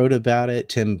 I wrote about it.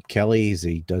 Tim Kelly,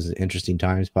 he does an Interesting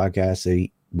Times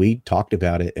podcast. We talked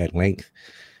about it at length,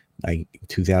 like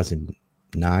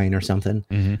 2009 or something.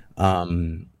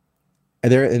 And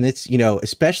it's,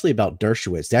 especially about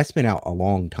Dershowitz. That's been out a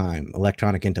long time.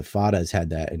 Electronic Intifada has had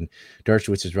that, and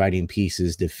Dershowitz is writing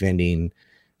pieces defending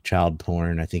child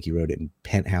porn. I think he wrote it in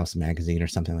Penthouse magazine or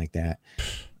something like that.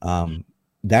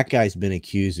 That guy's been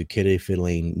accused of kiddie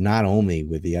fiddling not only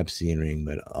with the Epstein ring,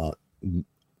 but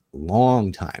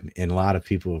long time, and a lot of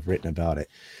people have written about it,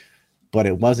 but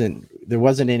there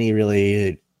wasn't any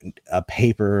really a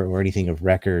paper or anything of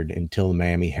record until the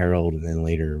Miami Herald, and then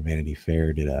later Vanity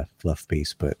Fair did a fluff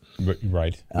piece. But it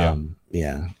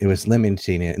was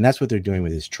limiting it, and that's what they're doing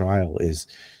with his trial. Is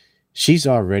she's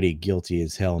already guilty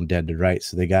as hell and dead to rights,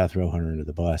 so they got to throw her under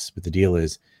the bus. But the deal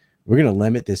is, we're going to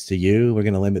limit this to you. We're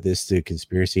going to limit this to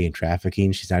conspiracy and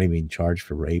trafficking. She's not even being charged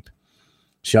for rape.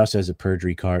 She also has a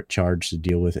perjury charge to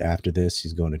deal with after this.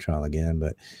 She's going to trial again,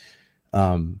 but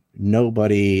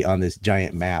nobody on this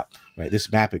giant map, right?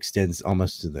 This map extends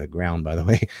almost to the ground, by the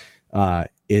way,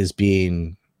 is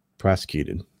being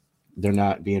prosecuted. They're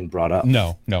not being brought up.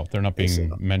 No, they're not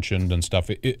being mentioned and stuff.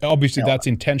 Obviously, that's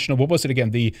intentional. What was it again?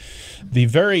 The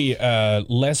very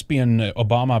lesbian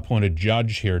Obama-appointed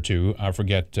judge here too. I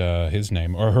forget his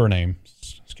name or her name.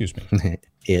 Excuse me.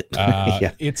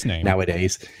 Its name.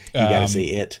 Nowadays, you gotta say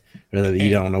it.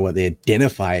 You don't know what they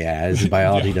identify as.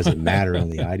 Biology doesn't matter,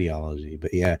 only ideology.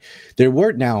 But there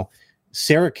were now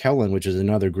Sarah Kellen, which is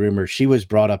another groomer. She was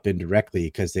brought up indirectly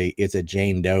because it's a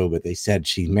Jane Doe, but they said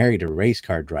she married a race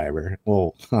car driver.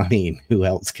 Well, I mean, who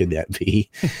else could that be?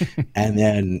 And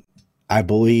then I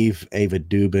believe Ava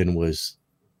Dubin was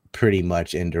pretty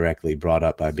much indirectly brought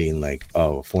up by being like,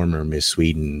 former Miss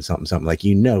Sweden, something like,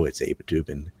 it's Ava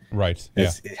Dubin. Right.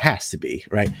 It has to be,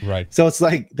 right? Right. So it's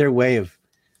like their way of,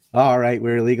 all right,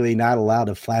 we're legally not allowed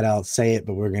to flat out say it,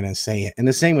 but we're going to say it. And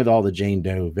the same with all the Jane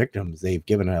Doe victims. They've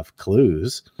given enough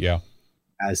clues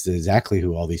as to exactly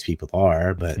who all these people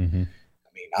are. But I mean,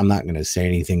 I'm not going to say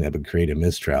anything that would create a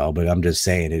mistrial, but I'm just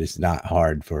saying it is not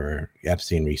hard for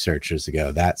Epstein researchers to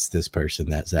go, that's this person,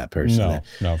 that's that person.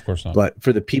 No, of course not. But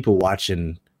for the people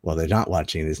watching, well, they're not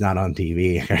watching. It's not on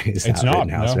TV. It's not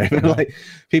Rittenhouse, right? No. Like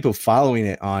people following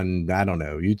it on, I don't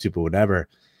know, YouTube or whatever.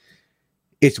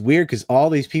 It's weird because all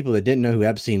these people that didn't know who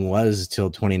Epstein was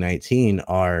till 2019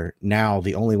 are now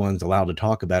the only ones allowed to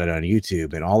talk about it on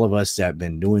YouTube. And all of us that have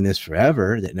been doing this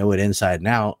forever, that know it inside and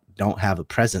out, don't have a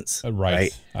presence.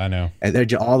 Right. I know.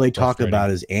 And all they talk about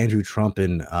is Andrew Trump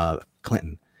and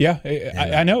Clinton. Yeah,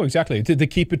 I know exactly. To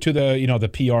keep it to the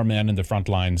PR men in the front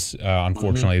lines.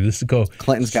 Unfortunately, this go.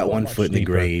 Clinton's got one foot in the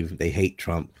grave. They hate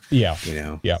Trump. Yeah,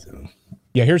 Yeah. So.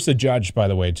 Yeah. Here's the judge, by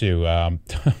the way, too.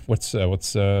 What's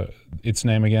its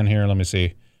name again? Here, let me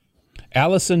see.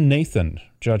 Allison Nathan,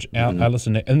 Judge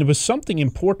Allison, and there was something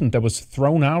important that was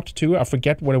thrown out too. I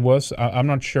forget what it was. I'm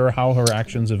not sure how her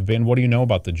actions have been. What do you know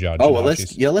about the judge? Oh well,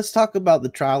 let's talk about the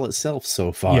trial itself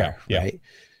so far. Yeah. Right.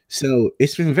 So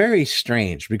it's been very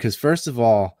strange because, first of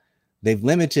all, they've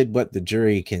limited what the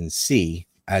jury can see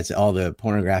as all the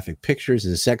pornographic pictures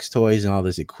and sex toys and all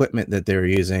this equipment that they're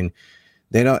using.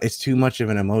 It's too much of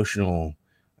an emotional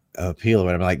appeal.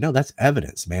 But I'm like, no, that's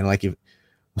evidence, man. Like if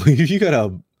you got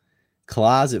a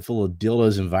closet full of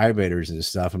dildos and vibrators and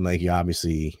stuff, I'm like, you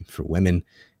obviously for women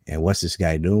And what's this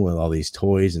guy doing with all these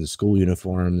toys and school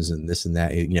uniforms and this and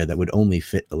that, that would only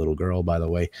fit the little girl, by the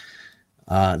way.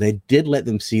 They did let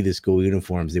them see the school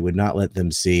uniforms. They would not let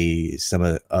them see some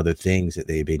of the other things that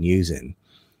they've been using,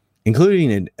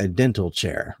 including a dental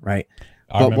chair, right?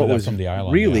 But what was from the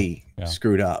island, really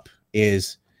screwed up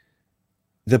is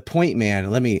the point man.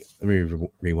 Let me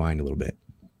rewind a little bit.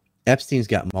 Epstein's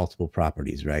got multiple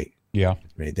properties, right? Yeah.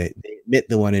 Right. They admit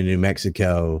the one in New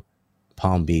Mexico,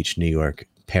 Palm Beach, New York,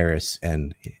 Paris,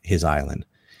 and his island.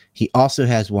 He also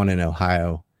has one in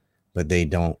Ohio, but they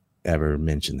don't ever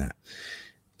mention that.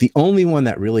 The only one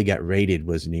that really got raided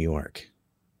was New York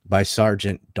by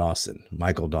Sergeant Dawson,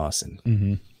 Michael Dawson.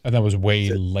 Mm-hmm. And that was way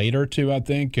later too, I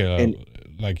think.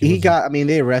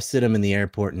 They arrested him in the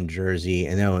airport in Jersey,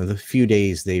 and then in a few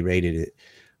days they raided it,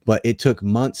 but it took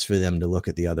months for them to look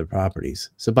at the other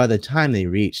properties. So by the time they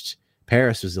reached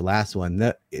Paris was the last one,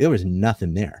 there was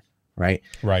nothing there. Right.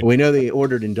 We know they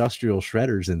ordered industrial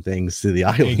shredders and things to the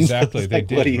island. Exactly. They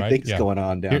did. What do you think's going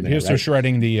on down there? Here's they're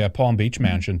shredding the Palm Beach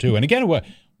mansion too. And again,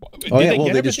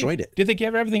 they destroyed it. Did they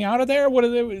get everything out of there?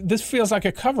 This feels like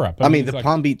a cover up. I mean, the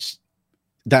Palm Beach,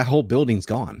 that whole building's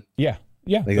gone. Yeah.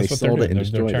 Yeah. They sold it and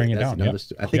destroyed it. Tearing it down.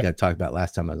 I think I talked about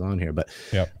last time I was on here, but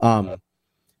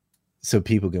so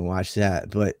people can watch that.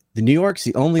 But the New York's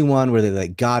the only one where they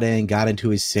got into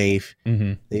his safe.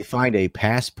 Mm-hmm. They find a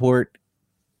passport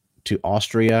to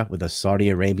Austria with a Saudi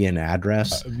Arabian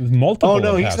address. Multiple. Oh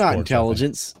no, he's not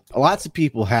intelligence. Lots of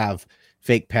people have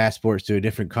fake passports to a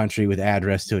different country with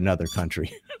address to another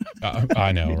country.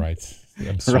 I know, right?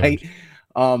 Right.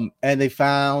 And they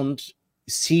found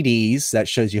CDs that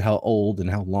shows you how old and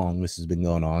how long this has been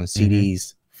going on.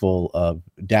 CDs full of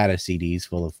data CDs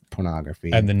full of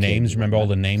pornography. And the names, remember all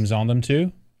the names on them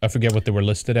too? I forget what they were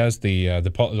listed as.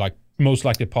 The most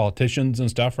likely politicians and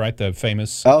stuff, right? The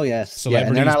famous. Oh yes, celebrities,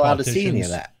 and they're not allowed to see any of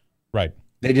that. Right.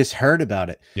 They just heard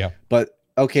about it. Yeah. But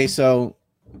okay, so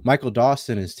Michael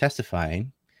Dawson is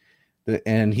testifying,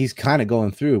 and he's kind of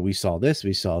going through. We saw this,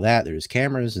 we saw that. There's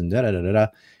cameras and da da da da.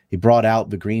 He brought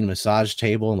out the green massage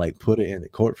table and put it in the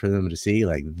court for them to see.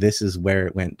 This is where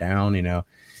it went down.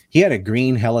 He had a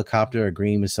green helicopter, a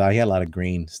green massage. He had a lot of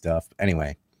green stuff.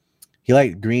 Anyway, he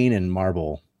liked green and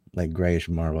marble. Grayish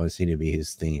marble. It seemed to be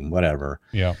his theme, whatever.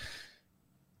 Yeah.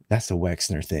 That's a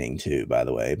Wexner thing too, by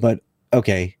the way. But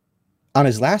okay. On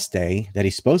his last day that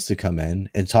he's supposed to come in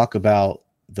and talk about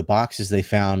the boxes they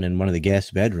found in one of the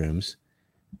guest bedrooms,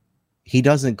 he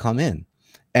doesn't come in.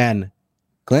 And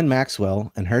Ghislaine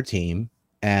Maxwell and her team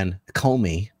and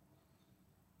Comey,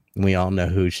 we all know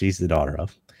who she's the daughter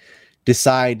of,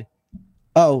 decide,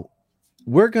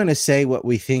 we're going to say what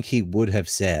we think he would have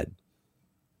said.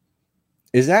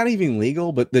 Is that even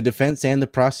legal? But the defense and the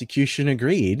prosecution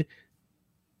agreed.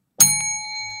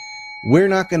 We're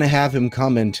not going to have him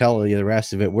come and tell you the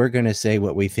rest of it. We're going to say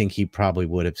what we think he probably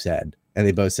would have said. And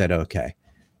they both said, okay.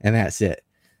 And that's it.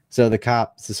 So the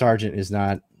sergeant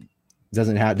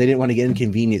they didn't want to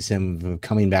inconvenience him from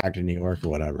coming back to New York or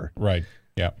whatever. Right.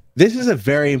 Yeah. This is a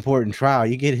very important trial.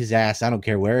 You get his ass, I don't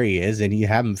care where he is, and you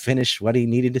have him finish what he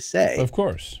needed to say. Of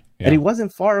course. Yeah. And he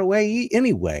wasn't far away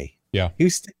anyway. Yeah. He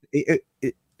was,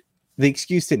 the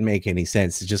excuse didn't make any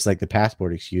sense. It's just like the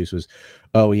passport excuse was,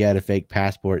 he had a fake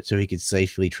passport so he could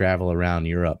safely travel around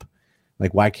Europe.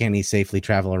 Why can't he safely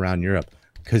travel around Europe?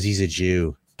 Because he's a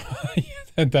Jew.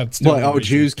 That's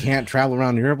Jews can't travel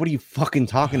around Europe? What are you fucking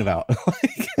talking about?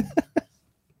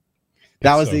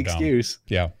 That was the excuse.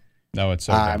 Yeah. No, it's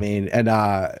so I mean, and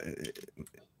I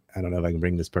don't know if I can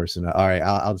bring this person up. All right,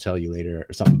 I'll tell you later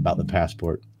or something about the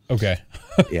passport. Okay.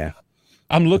 Yeah.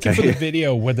 I'm looking for the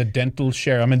video where the dental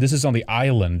chair. I mean, this is on the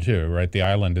island too, right? The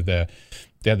island, they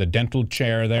had the dental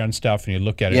chair there and stuff, and you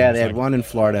look at it. Yeah, they had one in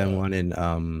Florida and one in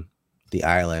the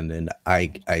island, and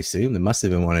I assume there must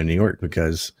have been one in New York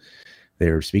because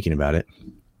they were speaking about it.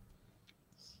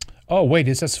 Oh wait,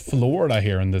 it says Florida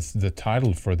here in the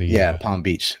title for the Palm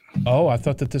Beach. Oh, I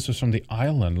thought that this was from the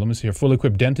island. Let me see here. Fully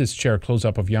equipped dentist chair close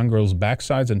up of young girl's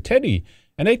backsides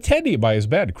and a teddy by his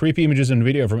bed. Creepy images and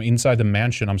video from inside the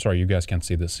mansion. I'm sorry, you guys can't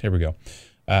see this. Here we go.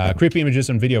 Creepy images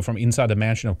and video from inside the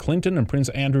mansion of Clinton and Prince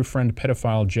Andrew friend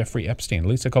pedophile Jeffrey Epstein. At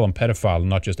least they call him pedophile,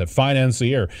 not just a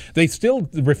financier. They still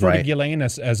refer to Ghislaine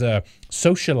as a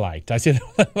socialite. I said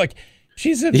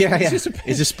she's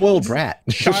a spoiled brat,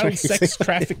 child sex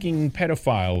trafficking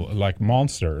pedophile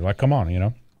monster. Come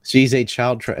on, She's a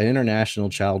international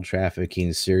child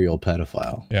trafficking serial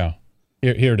pedophile. Yeah.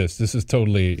 Here it is. This is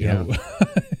totally,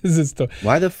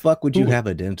 why the fuck would you have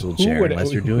a dental chair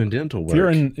unless you're doing dental work?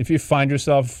 If you find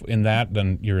yourself in that,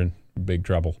 then you're in big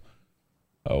trouble.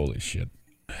 Holy shit.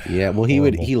 Yeah, well,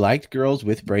 he liked girls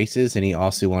with braces, and he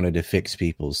also wanted to fix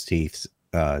people's teeth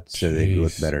so they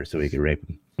look better, so he could rape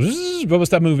them. What was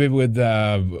that movie with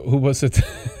who was it?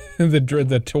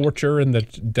 the torture in the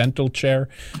dental chair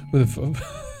with.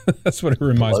 That's what it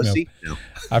reminds me of. No.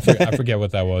 I forget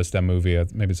what that was. That movie.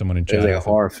 Maybe someone in chat. It was like a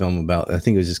horror film about. I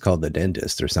think it was just called The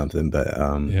Dentist or something. But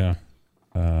yeah.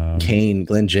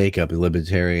 Glenn Jacob, a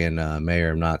libertarian mayor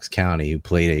of Knox County, who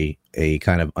played a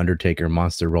kind of Undertaker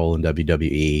monster role in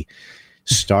WWE,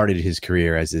 started his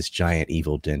career as this giant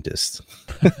evil dentist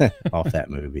off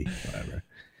that movie. Whatever.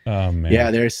 Oh man.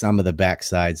 Yeah, there's some of the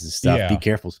backsides and stuff. Yeah. Be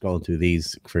careful scrolling through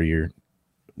these for your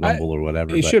Rumble or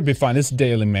whatever. It should be fine. It's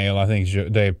Daily Mail. I think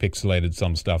they pixelated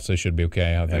some stuff, so it should be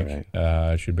okay. I think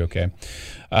it should be okay.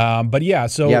 But yeah,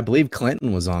 so yeah, I believe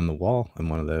Clinton was on the wall in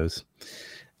one of those.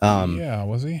 Yeah,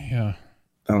 was he? Yeah.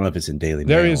 I don't know if it's in Daily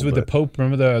Mail. There he is with the Pope.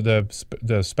 Remember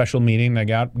the special meeting they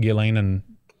got, Ghislaine and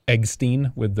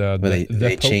Eggstein with they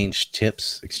exchanged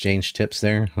tips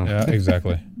there. Yeah,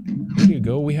 exactly. Here you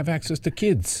go. We have access to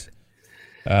kids.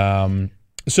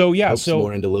 So yeah, Pope's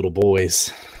more into little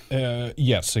boys.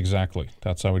 Yes, exactly.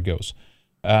 That's how it goes.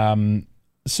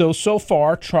 So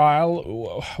far,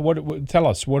 trial. Tell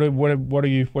us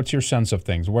what's your sense of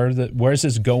things? Where's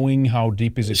this going? How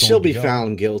deep is it going? She'll be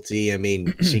found guilty. I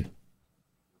mean, she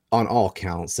on all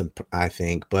counts, I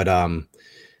think. But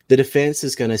the defense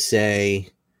is going to say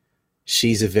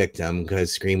she's a victim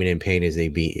because screaming in pain as they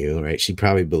beat you. Right? She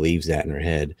probably believes that in her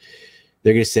head.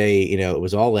 They're going to say, it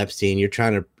was all Epstein. You're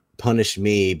trying to punish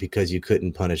me because you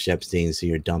couldn't punish Epstein, so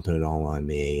you're dumping it all on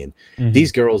me. And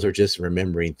these girls are just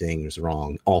remembering things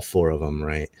wrong, all four of them,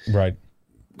 right? Right.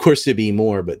 Of course, there'd be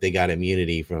more, but they got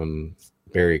immunity from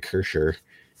Barry Kirscher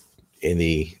in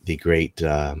the great,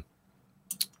 I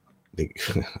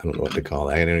don't know what to call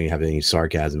it. I don't even have any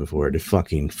sarcasm for it. The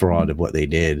fucking fraud of what they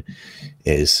did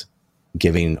is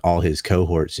giving all his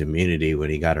cohorts immunity when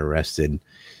he got arrested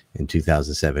in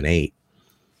 2007-8.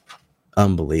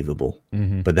 Unbelievable.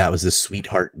 But that was the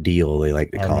sweetheart deal, they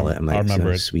like to call it. I'm like, I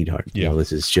remember sweetheart. Yeah.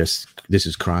 This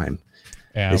is crime.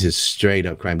 This is straight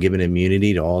up crime. Giving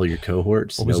immunity to all your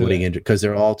cohorts, because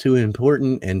they're all too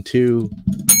important and too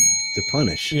to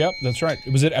punish. Yep, that's right.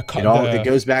 It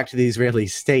goes back to the Israeli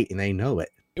state, and they know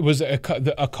it. It was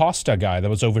the Acosta guy that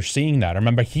was overseeing that. I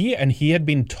remember he had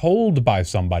been told by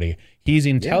somebody he's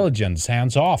intelligence,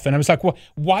 hands off. And I was like, well,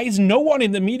 why is no one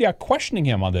in the media questioning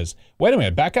him on this? Wait a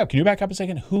minute, back up. Can you back up a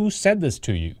second? Who said this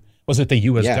to you? Was it the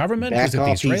U.S. government? Was it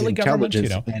the Israeli government?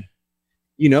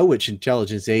 You know which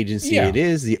intelligence agency it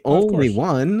is. The only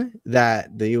one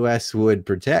that the U.S. would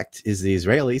protect is the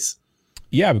Israelis.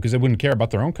 Yeah, because they wouldn't care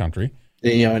about their own country.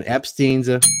 And Epstein's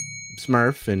a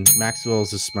Smurf, and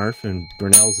Maxwell's a Smurf, and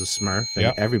Brunel's a Smurf,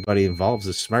 and everybody involved is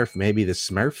a Smurf. Maybe the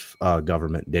Smurf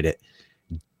government did it.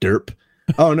 Derp.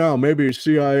 Oh no, maybe it's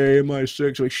CIA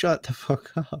MI6. Like, shut the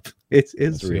fuck up. It's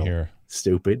Israel.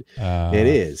 Stupid. It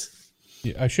is.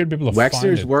 Yeah, I should be able to Wexner's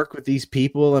find it. work with these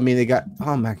people. I mean, they got,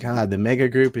 oh my God, the mega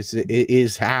group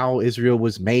is how Israel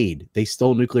was made. They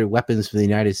stole nuclear weapons from the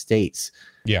United States.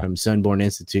 Yeah. From Sunborn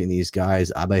Institute, and these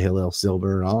guys, Abba Hillel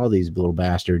Silver, and all these little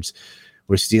bastards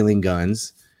were stealing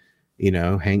guns.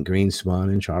 Hank Greenspan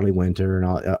and Charlie Winter and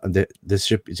all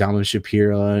Zalman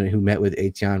Shapiro, who met with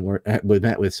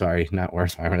not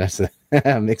Wertheimer.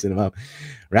 I'm mixing them up.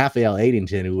 Raphael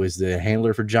Addington, who was the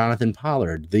handler for Jonathan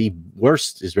Pollard, the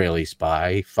worst Israeli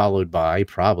spy, followed by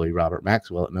probably Robert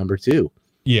Maxwell at number 2.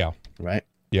 Yeah. Right.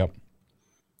 Yep.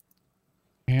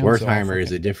 Wertheimer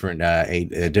is a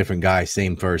different guy,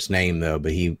 same first name though,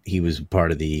 but he was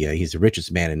part of he's the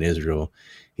richest man in Israel.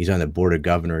 He's on the board of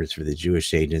governors for the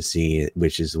Jewish Agency,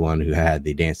 which is the one who had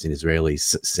the dancing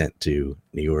Israelis sent to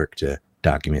New York to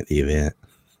document the event.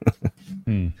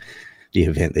 The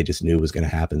event they just knew was going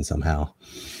to happen somehow.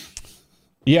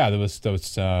 Yeah, there was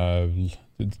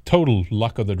total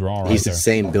luck of the draw. He's the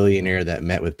same billionaire that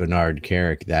met with Bernard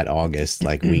Kerik that August,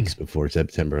 like weeks before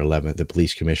September 11th, the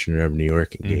police commissioner of New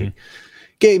York, and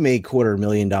gave me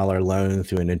 $250,000 loan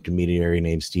through an intermediary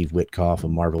named Steve Witkoff, a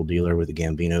Marvel dealer with the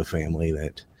Gambino family.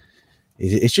 That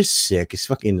it's just sick. It's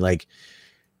fucking like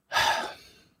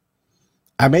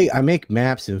I make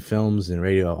maps and films and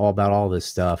radio all about all this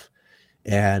stuff,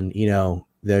 and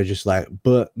they're just like,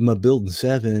 but my building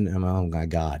 7. I'm like, oh my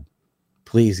God,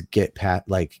 please get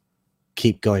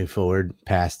keep going forward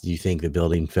past you think the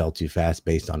building fell too fast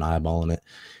based on eyeballing it.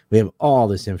 We have all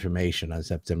this information on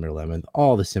September 11th,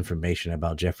 all this information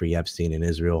about Jeffrey Epstein in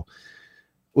Israel.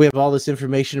 We have all this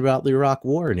information about the Iraq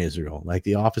War in Israel, like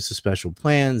the Office of Special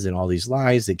Plans and all these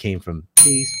lies that came from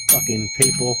these fucking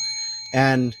people.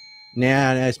 And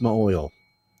now that's my oil,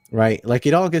 right? Like,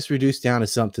 it all gets reduced down to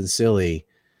something silly.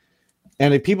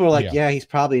 And if people are like, yeah, he's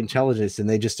probably intelligence, and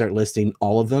they just start listing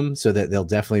all of them so that they'll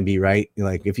definitely be right.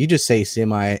 Like if you just say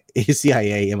CIA,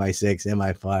 MI6,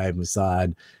 MI5,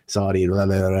 Mossad, Saudi, blah,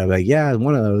 blah, blah, blah, yeah,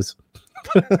 one of those.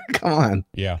 Come on.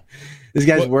 Yeah. This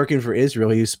guy's working for Israel.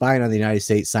 He was spying on the United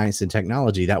States science and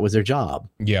technology. That was their job.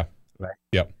 Yeah. Right.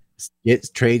 Yep.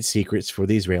 Get trade secrets for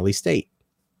the Israeli state,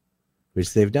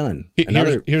 which they've done.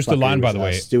 Here's the line, by the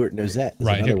way. Stuart Nozet is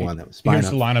right. another one that was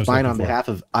spying on behalf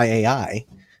of IAI,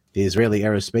 the Israeli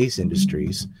aerospace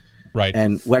industries. Right.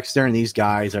 And Wexner and these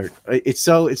guys are, it's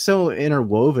so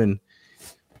interwoven.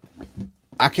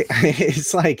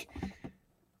 It's like,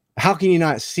 how can you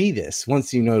not see this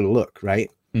once you know to look, right?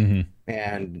 Mm-hmm.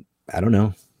 And I don't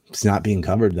know. It's not being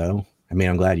covered, though. I mean,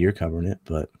 I'm glad you're covering it,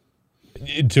 but.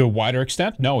 To a wider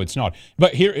extent? No, it's not.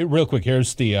 But here, real quick,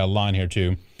 here's the line here,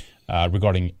 too,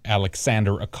 regarding Alex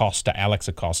Acosta,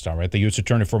 right? The U.S.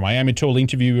 Attorney for Miami told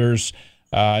interviewers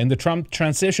in the Trump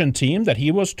transition team that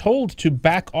he was told to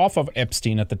back off of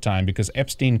Epstein at the time because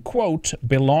Epstein, quote,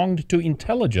 belonged to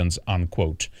intelligence,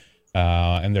 unquote.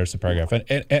 And there's the paragraph.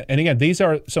 And again, these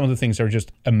are some of the things that are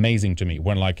just amazing to me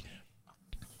when, like,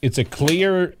 it's a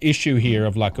clear issue here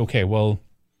of like, okay, well,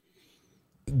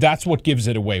 that's what gives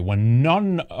it away. When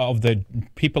none of the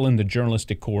people in the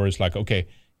journalistic corps is like, okay,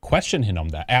 question him on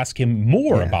that. Ask him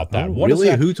more about that. Oh, really?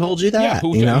 That? Who told you that?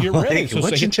 Yeah, you're really. So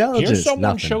what's intelligence? Here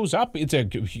someone shows up. It's a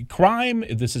crime.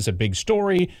 This is a big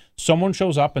story. Someone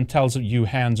shows up and tells you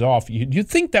hands off. You'd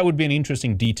think that would be an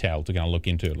interesting detail to kind of look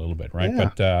into a little bit, right?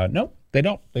 Yeah. But no, they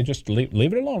don't. They just leave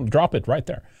it alone. Drop it right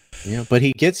there. Yeah, but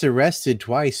he gets arrested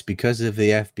twice because of the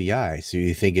FBI. So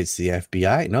you think it's the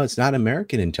FBI? No, it's not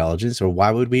American intelligence. Or why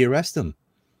would we arrest him?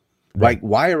 Right. Like,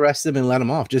 why arrest him and let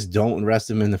him off? Just don't arrest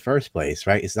him in the first place,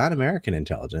 right? It's not American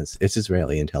intelligence. It's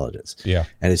Israeli intelligence. Yeah.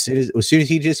 And as soon as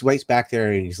he just waits back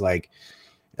there and he's like,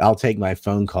 I'll take my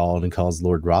phone call, and calls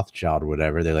Lord Rothschild or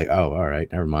whatever, they're like, oh, all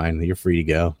right, never mind. You're free to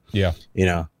go. Yeah. You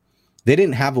know, they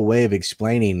didn't have a way of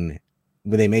explaining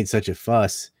when they made such a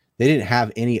fuss. They didn't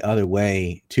have any other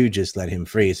way to just let him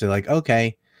free. So like,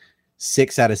 okay,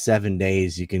 6 out of 7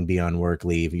 days you can be on work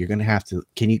leave. You're going to have to,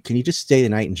 can you just stay the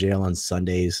night in jail on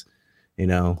Sundays? You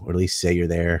know, or at least say you're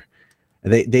there.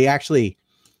 They actually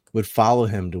would follow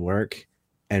him to work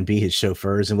and be his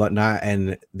chauffeurs and whatnot.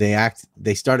 And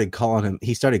he started calling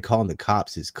the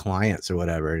cops his clients or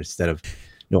whatever, instead of,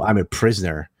 no, I'm a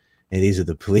prisoner and these are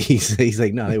the police. He's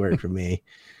like, no, they work for me.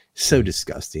 So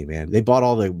disgusting, man. They bought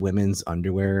all the women's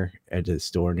underwear at the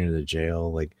store near the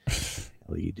jail. Like,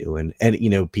 what are you doing? And, you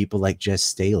know, people like Jess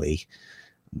Staley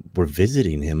were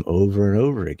visiting him over and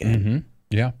over again. Mm-hmm.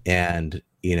 Yeah. And,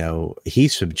 you know,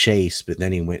 he's from Chase, but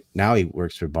then now he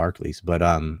works for Barclays, but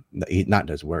he not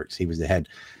does works. He was the head.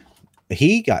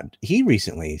 He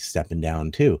recently stepping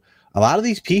down too. A lot of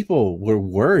these people were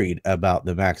worried about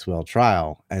the Maxwell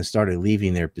trial and started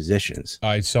leaving their positions.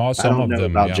 I saw some of them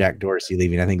about Jack Dorsey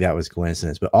leaving. I think that was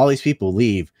coincidence, but all these people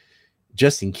leave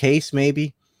just in case,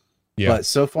 maybe. Yeah. But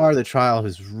so far the trial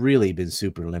has really been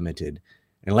super limited,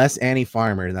 unless Annie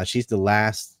Farmer. Now she's the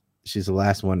last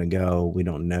one to go. We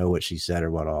don't know what she said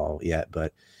or what all yet,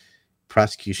 but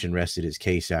prosecution rested its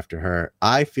case after her.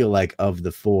 I feel like of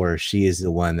the four, she is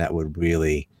the one that would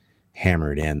really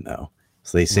hammer it in, though.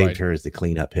 So they saved her as the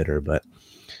cleanup hitter, but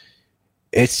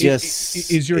it's just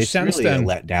is your sense really then a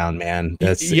letdown, man?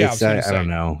 I don't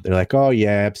know. They're like, oh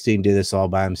yeah, Epstein did this all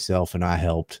by himself, and I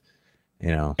helped. You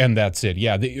know, and that's it.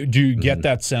 Yeah. Do you get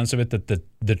that sense of it that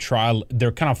the trial,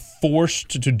 they're kind of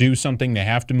forced to do something? They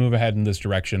have to move ahead in this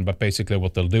direction. But basically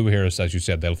what they'll do here is, as you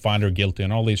said, they'll find her guilty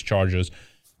on all these charges.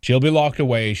 She'll be locked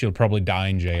away. She'll probably die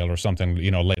in jail or something,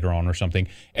 you know, later on or something.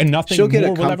 And nothing She'll get more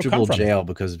a will ever come comfortable from jail it.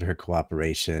 because of her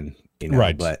cooperation, you know.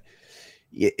 Right. But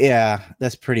yeah,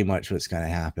 that's pretty much what's going to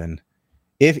happen.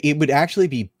 If it would actually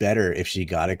be better if she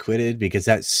got acquitted, because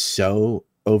that's so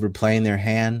overplaying their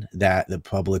hand that the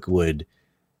public would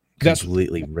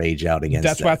completely rage out against.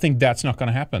 That's why I think that's not going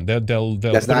to happen. That's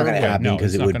not going to happen,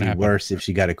 because it would be worse if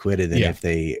she got acquitted than if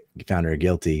they found her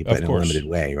guilty, but in a limited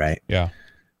way, right? Yeah.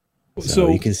 So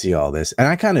you can see all this, and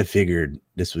I kind of figured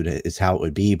this is how it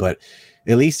would be, but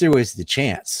at least there was the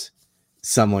chance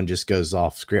someone just goes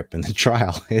off script in the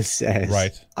trial. It says,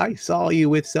 right, I saw you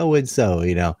with so and so,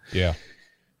 you know. Yeah.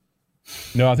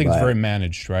 No, I think it's very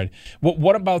managed, right?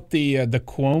 What about the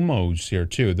Cuomos here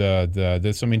too?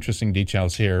 There's some interesting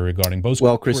details here regarding both.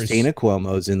 Well, Christina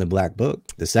Cuomo's in the Black Book,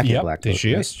 the second Black Book.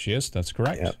 She is. That's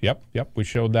correct. Yep. We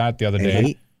showed that the other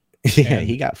day.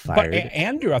 He got fired.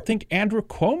 But I think Andrew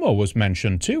Cuomo was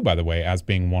mentioned too, by the way, as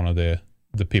being one of the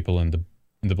people in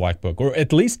the Black Book, or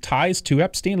at least ties to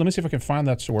Epstein. Let me see if I can find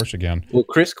that source again. Well,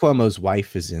 Chris Cuomo's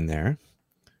wife is in there.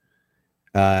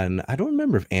 And I don't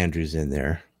remember if Andrew's in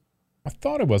there. I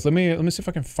thought it was. Let me see if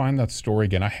I can find that story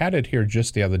again. I had it here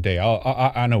just the other day.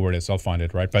 I know where it is. I'll find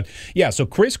it, right? But yeah, so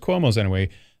Chris Cuomo's anyway.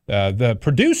 The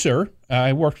producer,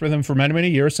 I worked with him for many, many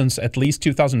years, since at least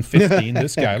 2015.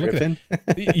 This guy, look at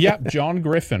that. Yeah, John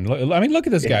Griffin. I mean, look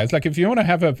at this guy. It's like, if you want to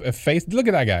have a face, look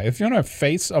at that guy. If you want to have a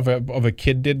face of a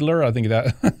kid diddler, I think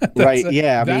that. Right,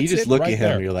 yeah. I mean, you just look at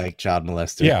him and you're like, child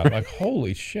molester. Yeah, like,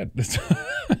 holy shit.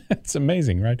 It's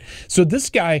amazing, right? So this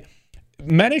guy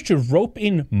managed to rope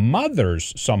in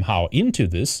mothers somehow into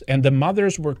this, and the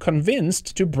mothers were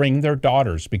convinced to bring their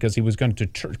daughters because he was going to,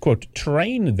 quote,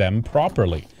 train them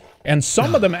properly. And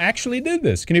some of them actually did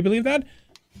this. Can you believe that?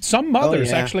 Some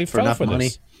mothers actually fell for money.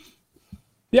 This.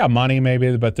 Yeah, money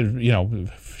maybe, but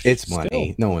it's still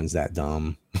money. No one's that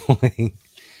dumb.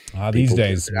 These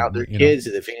days, out their kids,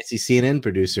 the fancy CNN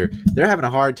producer, they're having a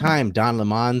hard time. Don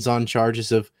Lemon's on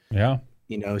charges of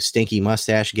stinky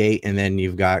mustache gate, and then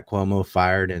you've got Cuomo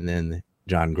fired, and then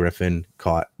John Griffin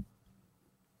caught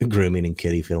grooming and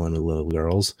kitty filling with little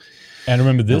girls. And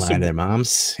remember this, their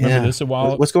moms. Remember this a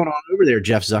while. What's going on over there,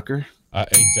 Jeff Zucker?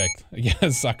 Exactly. Yeah,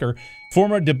 Zucker.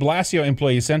 Former de Blasio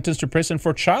employee sentenced to prison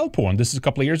for child porn. This is a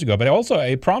couple of years ago, but also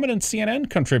a prominent CNN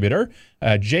contributor,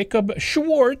 Jacob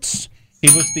Schwartz. He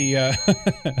was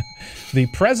the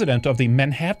president of the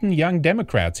Manhattan Young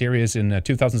Democrats. Here he is in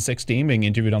 2016 being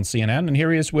interviewed on CNN. And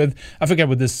here he is with, I forget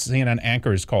what this CNN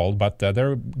anchor is called, but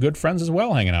they're good friends as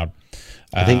well, hanging out.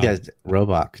 I think that's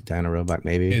Roebuck, Diana Roebuck,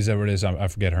 maybe. Is that what it is? I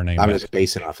forget her name. I'm just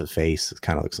basing off the face. It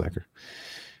kind of looks like her.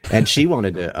 And she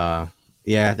wanted to,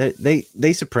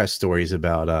 they suppress stories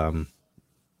about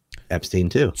Epstein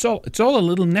too. So it's all a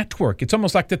little network. It's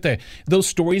almost like that those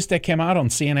stories that came out on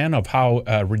CNN of how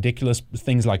ridiculous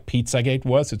things like Pizzagate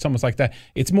was. It's almost like that.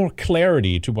 It's more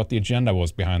clarity to what the agenda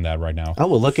was behind that right now. Oh,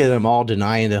 well, look at them all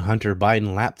denying the Hunter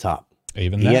Biden laptop.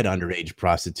 Even he that. had underage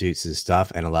prostitutes and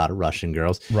stuff, and a lot of Russian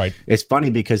girls. Right. It's funny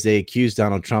because they accused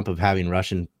Donald Trump of having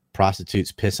Russian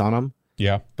prostitutes piss on him.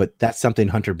 Yeah. But that's something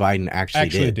Hunter Biden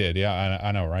actually did. Yeah,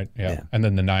 I know, right? Yeah. And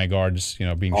then the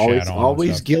Nygaards, being always, shat on.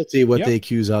 Always guilty what they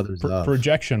accuse others of.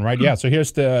 Projection, right? Yeah. So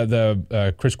here's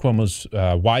the Chris Cuomo's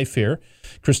wife here,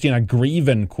 Christina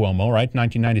Grieven Cuomo, right?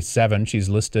 1997. She's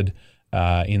listed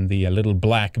in the little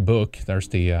black book. There's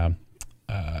the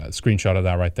screenshot of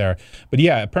that right there. But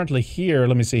yeah, apparently here,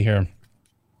 let me see here.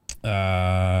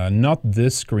 Not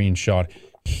this screenshot.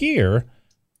 Here,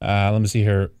 let me see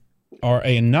here. Are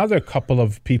another couple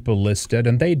of people listed,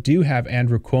 and they do have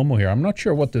Andrew Cuomo here. I'm not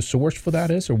sure what the source for that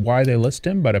is or why they list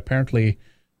him, but apparently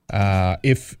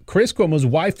if Chris Cuomo's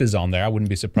wife is on there, I wouldn't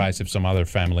be surprised if some other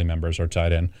family members are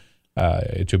tied in,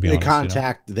 to be honest. They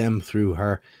contact them through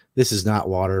her. This is not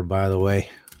water, by the way.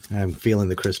 I'm feeling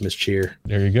the Christmas cheer.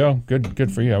 There you go.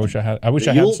 Good for you. I wish I had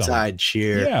some. Yuletide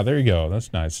cheer. Yeah, there you go.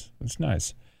 That's nice. That's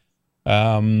nice.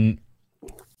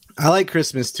 I like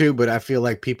Christmas too, but I feel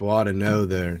like people ought to know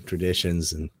their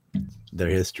traditions and their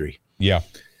history. Yeah,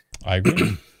 I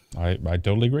agree. I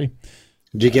totally agree.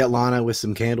 Did you get Lana with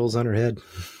some candles on her head?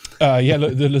 Yeah,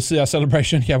 the Lucia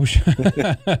celebration. Yeah,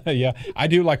 yeah, I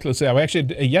do like Lucia.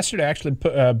 Yesterday I actually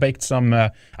baked some.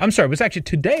 I'm sorry, it was actually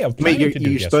today.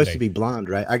 You're supposed to be blonde,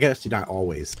 right? I guess you're not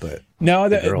always, but no.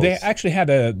 They actually had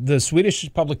the Swedish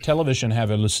public television have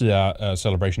a Lucia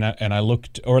celebration, and I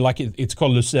looked, or like it's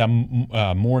called Lucia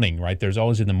morning, right? There's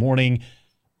always in the morning,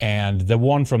 and the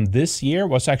one from this year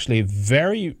was actually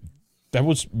that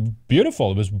was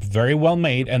beautiful. It was very well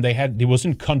made, and it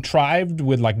wasn't contrived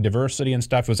with like diversity and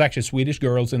stuff. It was actually Swedish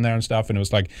girls in there and stuff, and it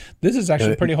was like, this is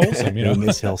actually pretty wholesome,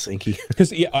 Miss Helsinki.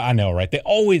 Because I know, right? They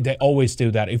always do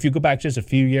that. If you go back just a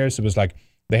few years, it was like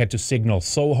they had to signal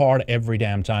so hard every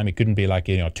damn time. It couldn't be like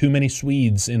too many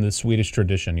Swedes in the Swedish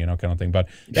tradition, kind of thing. But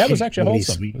that was actually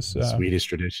wholesome. Swedish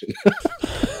tradition.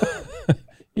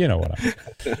 You know what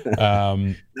I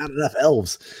mean. Not enough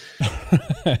elves.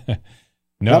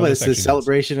 No, but it's the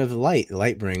celebration of the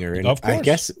light bringer. And of course. I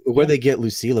guess where they get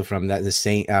Lucilla from, that the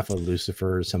Saint Alpha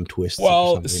Lucifer, some twist.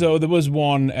 Well, so there was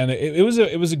one, and it was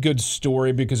a good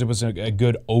story because it was a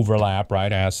good overlap,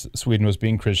 right? As Sweden was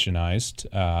being Christianized.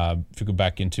 If you go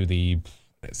back into the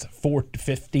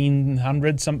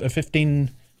 1500,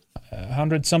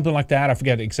 something like that. I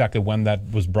forget exactly when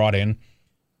that was brought in.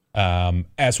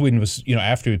 As Sweden was,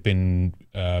 after it'd been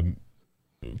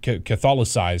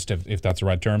Catholicized, if that's the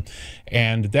right term,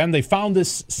 and then they found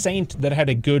this saint that had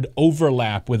a good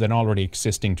overlap with an already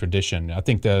existing tradition. I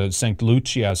think the Saint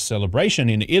Lucia's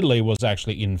celebration in Italy was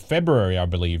actually in February, I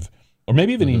believe, or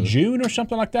maybe even in June or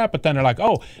something like that. But then they're like,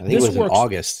 "Oh, this works." In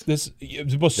August.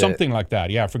 It was something like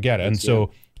that. Yeah, I forget it. And so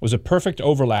it was a perfect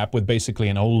overlap with basically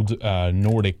an old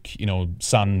Nordic,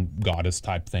 sun goddess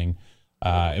type thing.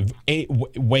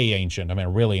 way ancient. I mean,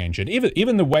 really ancient.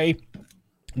 Even the way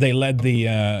they led the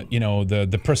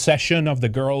the procession of the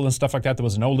girl and stuff like that. There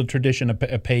was an older tradition,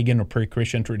 a pagan or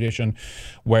pre-Christian tradition,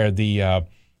 where the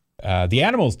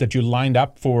animals that you lined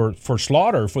up for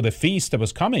slaughter for the feast that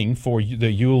was coming for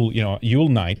the Yule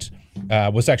night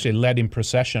was actually led in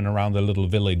procession around the little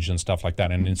village and stuff like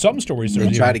that. And in some stories,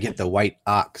 they try to get the white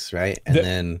ox, right? And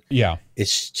then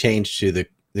it's changed to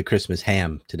the Christmas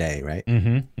ham today, right?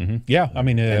 Yeah, I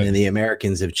mean, and then the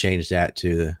Americans have changed that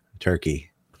to the turkey.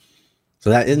 So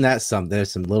there's some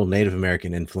little Native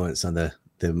American influence on the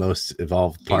most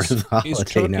evolved part of the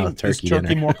holiday now. Turkey is turkey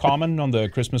dinner. more common on the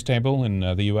Christmas table in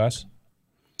the U.S.?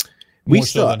 We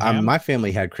still, my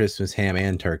family had Christmas ham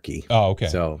and turkey. Oh, okay.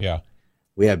 So yeah,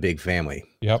 we have a big family.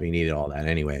 Yep. So we needed all that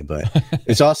anyway. But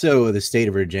it's also the state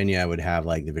of Virginia would have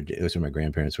like it was where my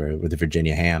grandparents were, with the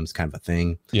Virginia hams, kind of a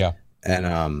thing. Yeah. And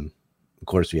of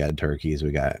course we had turkeys.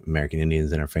 We got American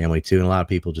Indians in our family too, and a lot of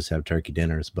people just have turkey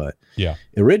dinners. But yeah,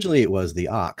 originally it was the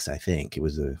ox. I think it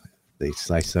was they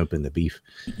sliced open the beef.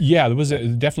 Yeah, there was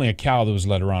definitely a cow that was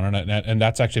led around, and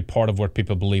that's actually part of what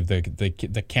people believe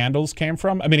the candles came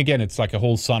from. I mean, again, it's like a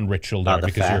whole sun ritual there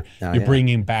because you're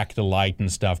bringing back the light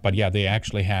and stuff. But yeah, they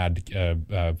actually had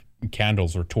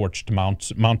candles or torched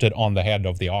mounted on the head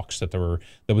of the ox that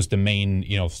was the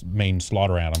main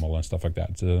slaughter animal and stuff like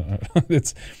that. So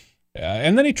it's.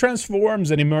 And then he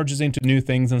transforms and emerges into new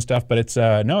things and stuff. But it's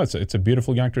a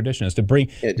beautiful young tradition. It's to bring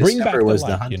back the was light,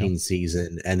 the hunting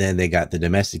season, and then they got the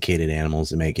domesticated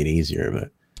animals to make it easier.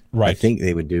 But right, I think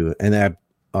they would do, and that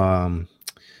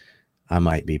I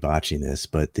might be botching this,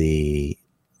 but the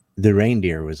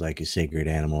reindeer was like a sacred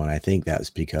animal, and I think that's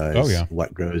because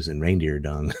what grows in reindeer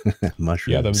dung,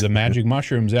 mushrooms. Yeah, the magic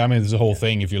mushrooms. I mean, there's a whole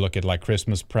thing. If you look at like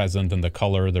Christmas present and the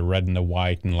color, the red and the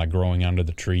white, and like growing under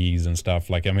the trees and stuff.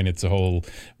 Like, I mean, it's a whole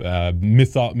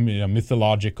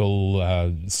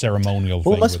mythological ceremonial.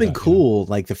 Well, thing it must have been cool.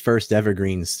 Like the first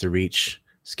evergreens to reach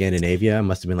Scandinavia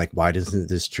must have been like, why doesn't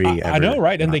this tree ever? I know,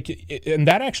 right? And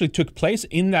that actually took place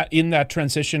in that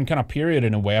transition kind of period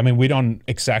in a way. I mean, we don't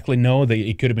exactly know that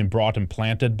it could have been brought and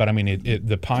planted, but I mean,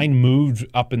 the pine moved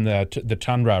up in the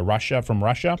tundra, from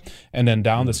Russia, and then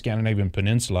down the Scandinavian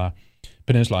peninsula,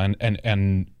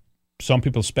 and some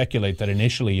people speculate that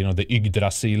initially, the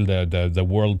Yggdrasil, the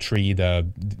world tree,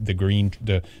 the green,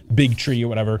 the big tree or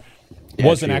whatever,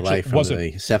 wasn't actually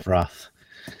the Sephiroth.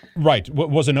 Right,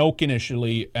 was an oak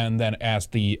initially, and then as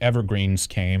the evergreens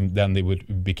came, then they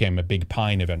became a big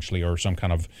pine eventually, or some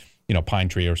kind of pine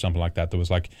tree or something like that. That was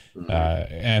like,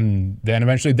 and then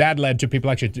eventually that led to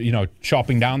people actually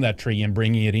chopping down that tree and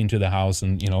bringing it into the house,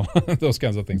 and those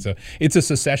kinds of things. So it's a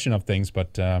succession of things,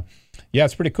 but yeah,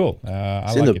 it's pretty cool.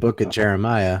 It's in the book of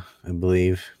Jeremiah, I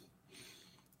believe.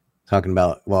 Talking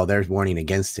about, well, they're warning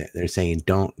against it. They're saying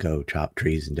don't go chop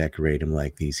trees and decorate them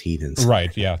like these heathens.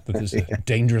 Right, yeah. This is a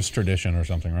dangerous tradition or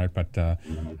something, right? But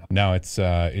no, it's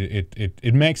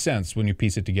it makes sense when you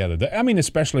piece it together. I mean,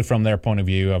 especially from their point of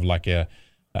view of like an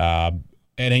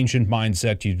ancient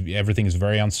mindset. Everything is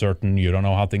very uncertain. You don't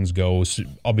know how things go.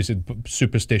 Obviously,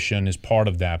 superstition is part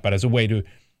of that. But as a way to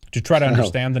try to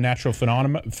understand the natural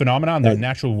phenomenon, the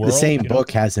natural world. The same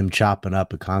book has him chopping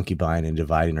up a concubine and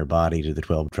dividing her body to the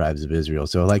 12 tribes of Israel.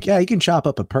 So like, yeah, you can chop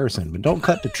up a person, but don't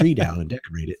cut the tree down and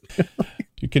decorate it.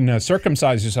 You can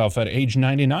circumcise yourself at age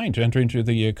 99 to enter into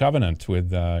the covenant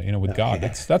with with God.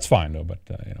 That's fine though, but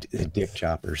dick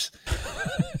choppers.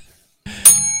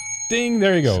 Ding,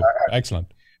 there you go. Sorry.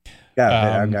 Excellent.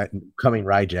 Yeah, I'm got coming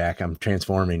Ryjack. I'm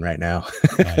transforming right now.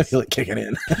 Nice. I feel it kicking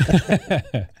in.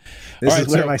 This is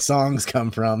where my songs come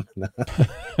from.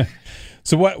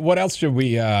 So what else should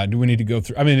we do we need to go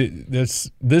through? I mean,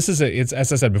 this is it's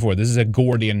as I said before, this is a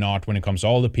Gordian knot when it comes to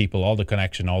all the people, all the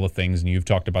connection, all the things, and you've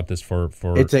talked about this for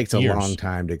it takes years. A long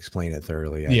time to explain it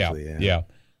thoroughly. Actually, yeah.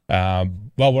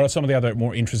 Well, what are some of the other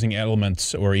more interesting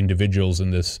elements or individuals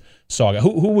in this saga?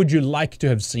 Who would you like to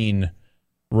have seen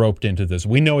roped into this?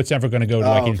 We know it's never going to go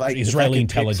to Israeli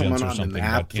intelligence or something.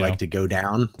 Map, but, to go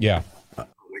down. Yeah. Oh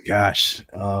my gosh.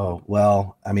 Oh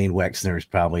well. I mean, Wexner is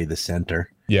probably the center.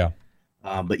 Yeah.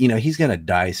 But he's going to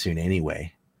die soon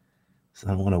anyway, so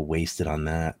I don't want to waste it on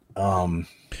that.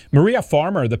 Maria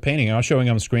Farmer, the painting I'm showing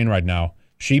on the screen right now.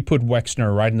 She put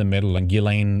Wexner right in the middle, and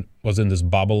Ghislaine was in this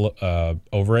bubble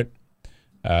over it.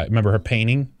 Remember her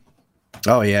painting?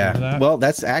 Oh yeah. That? Well,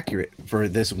 that's accurate for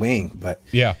this wing, but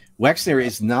yeah. Wexner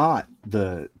is not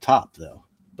the top though,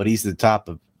 but he's the top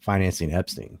of financing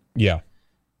Epstein. Yeah.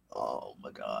 Oh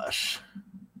my gosh.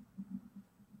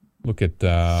 Look at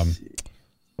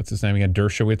what's his name again?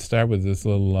 Dershowitz there with this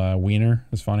little wiener.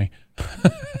 It's funny.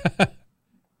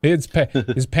 His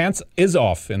pants is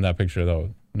off in that picture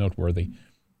though. noteworthy.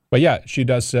 But yeah, she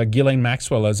does Ghislaine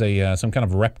Maxwell as a some kind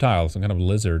of reptile, some kind of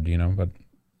lizard, you know, but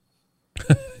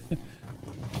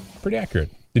pretty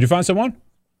accurate. Did you find someone?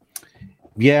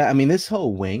 Yeah, I mean, this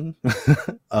whole wing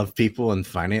of people in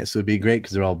finance would be great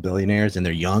because they're all billionaires and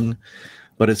they're young.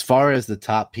 But as far as the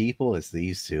top people, it's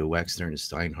these two, Wexner and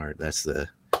Steinhardt.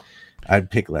 I'd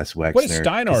pick Les Wexner. What is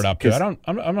Steinhardt up to?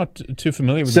 I'm not too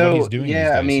familiar with what he's doing.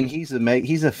 Yeah, I mean, he's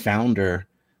a founder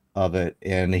of it,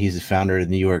 and he's a founder of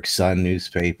the New York Sun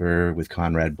newspaper with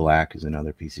Conrad Black, who's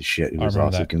another piece of shit who was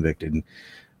also convicted.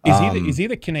 Is he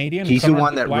the Canadian? He's the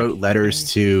one that wrote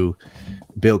letters to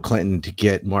Bill Clinton to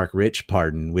get Mark Rich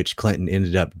pardoned, which Clinton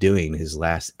ended up doing his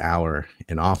last hour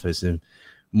in office. And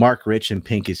Mark Rich and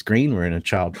Pincus Green were in a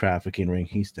child trafficking ring.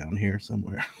 He's down here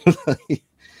somewhere.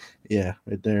 Yeah,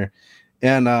 right there.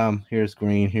 And here's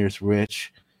Green. Here's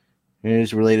Rich.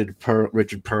 Here's related to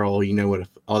Richard Pearl. You know what?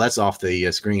 Oh, that's off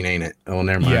the screen, ain't it? Oh,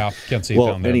 never mind. Yeah, can't see it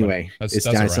well, down there. Anyway,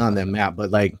 it's on the map.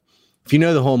 But like, if you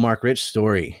know the whole Mark Rich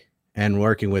story and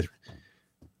working with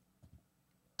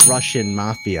Russian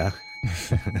mafia,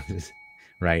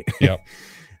 right? Yep.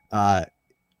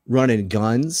 Running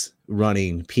guns,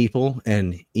 running people,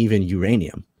 and even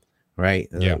uranium, right?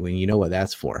 Yeah. When you know what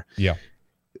that's for. Yeah.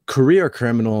 Career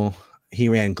criminal. He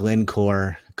ran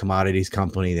Glencore, commodities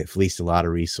company that fleeced a lot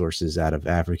of resources out of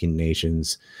African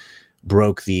nations,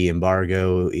 broke the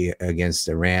embargo against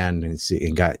Iran and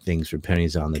got things for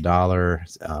pennies on the dollar,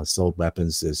 sold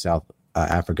weapons to South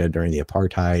Africa during the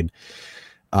apartheid.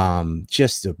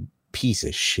 Just a piece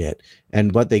of shit.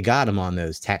 And what they got him on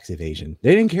those tax evasion.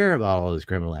 They didn't care about all his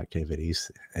criminal activities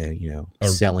and,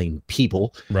 selling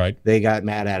people. Right. They got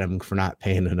mad at him for not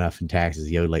paying enough in taxes.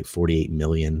 He owed like $48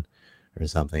 million or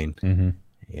something. Mm-hmm.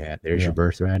 Yeah, there's your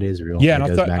birthright Israel. Yeah, and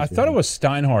I thought it was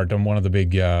Steinhardt on one of the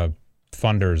big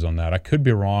funders on that. I could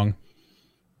be wrong.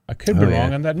 I could be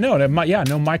wrong on that.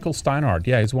 No, Michael Steinhardt.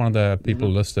 Yeah, he's one of the people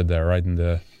listed there, right in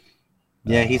the.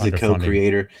 Yeah, he's a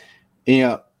co-creator.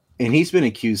 And he's been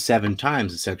accused 7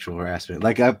 times of sexual harassment.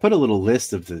 Like, I put a little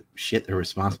list of the shit they're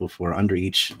responsible for under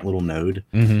each little node,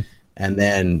 and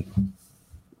then.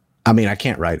 I mean, I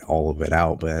can't write all of it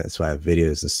out, but that's why I have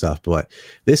videos and stuff. But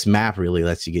this map really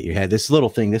lets you get your head. This little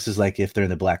thing, this is like if they're in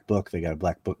the black book, they got a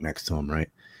black book next to them, right?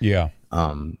 Yeah.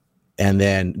 And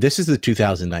then this is the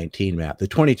 2019 map. The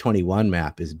 2021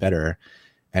 map is better,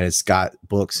 and it's got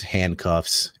books,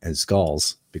 handcuffs, and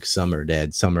skulls because some are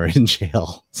dead, some are in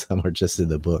jail, some are just in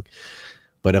the book.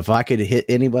 But if I could hit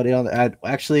anybody on that,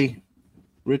 actually,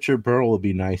 Richard Burl would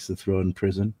be nice to throw in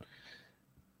prison.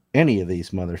 Any of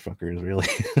these motherfuckers, really.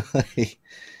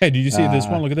 Hey, did you see this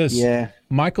one? Look at this. Yeah.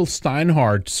 Michael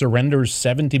Steinhardt surrenders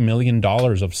 $70 million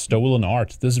of stolen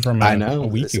art. This is from a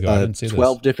week ago. I didn't see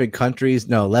 12 different countries.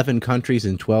 No, 11 countries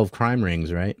and 12 crime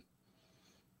rings, right?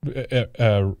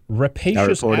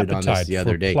 Rapacious appetite the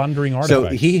other day. Plundering artifacts.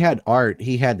 So he had art.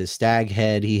 He had the stag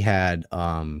head. He had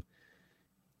 $70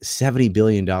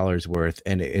 billion worth,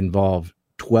 and it involved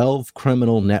 12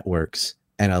 criminal networks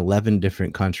and 11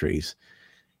 different countries.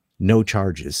 No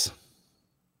charges.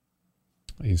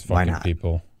 He's fucking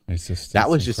people. It's just that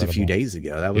was just a few days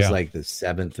ago. That was like the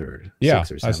 7th or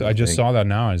 6th or something. I just saw that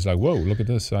now. It's like, whoa, look at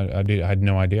this. I had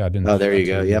no idea. I didn't. Oh, there you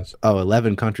go. Yep. Oh,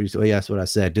 11 countries. Oh, yeah, that's what I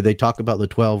said. Did they talk about the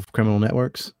 12 criminal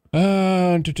networks?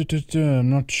 I'm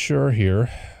not sure here.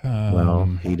 Well,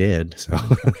 he did. So.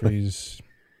 Countries,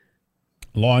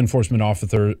 law enforcement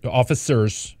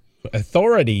officers,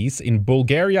 authorities in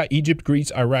Bulgaria, Egypt,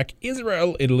 Greece, Iraq,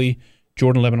 Israel, Italy,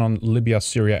 Jordan, Lebanon, Libya,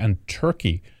 Syria, and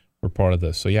Turkey were part of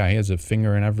this. So yeah, he has a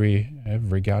finger in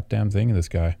every goddamn thing. This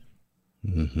guy.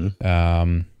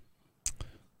 Mm-hmm.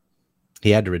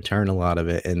 He had to return a lot of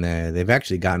it, and they've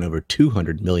actually gotten over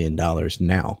 $200 million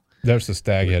now. There's the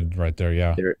stag head right there.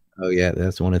 Yeah. Oh yeah,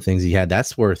 that's one of the things he had.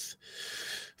 That's worth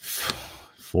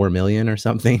 $4 million or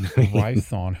something.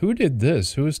 Python. Who did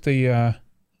this? Who's the?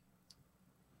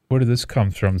 Where did this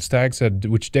come from? Stag's head,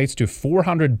 which dates to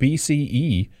 400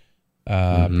 BCE.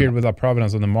 Appeared without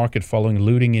provenance on the market following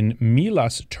looting in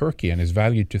Milas, Turkey, and is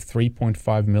valued to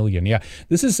 $3.5 million. Yeah,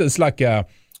 this is it's like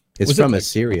it's from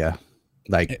Assyria.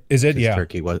 Like, is it? Yeah,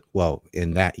 Turkey was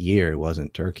in that year. It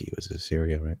wasn't Turkey. It was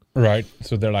Assyria, right? Right.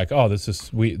 So they're like, oh, this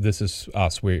is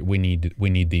us. We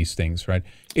need these things, right?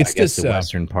 It's I guess the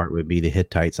western part would be the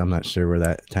Hittites. I'm not sure where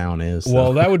that town is. So.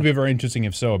 Well, that would be very interesting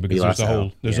if so, because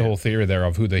there's a whole theory there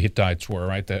of who the Hittites were,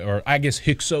 right? Or I guess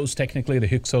Hyksos, technically the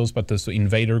Hyksos, but this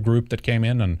invader group that came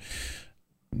in and.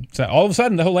 So all of a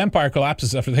sudden, the whole empire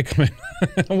collapses after they come in.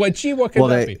 What can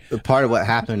that be? Part of what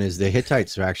happened is the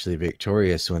Hittites were actually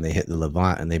victorious when they hit the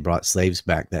Levant, and they brought slaves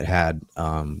back that had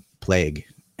plague,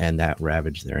 and that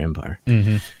ravaged their empire.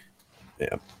 Mm-hmm.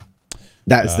 Yeah.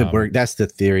 That's the work. That's the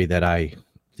theory that I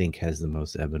think has the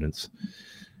most evidence.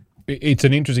 It's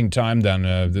an interesting time. Then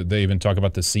they even talk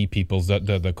about the Sea Peoples,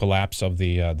 the collapse of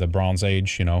the Bronze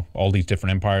Age. You know, all these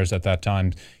different empires at that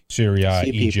time: Syria,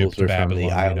 Egypt, Babylon. From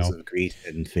the Isles of Greece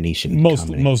and Phoenician.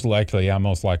 Most likely, yeah,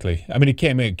 most likely. I mean, it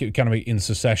came kind of in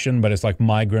succession, but it's like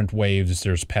migrant waves.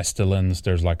 There's pestilence.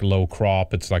 There's like low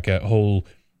crop. It's like a whole.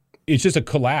 It's just a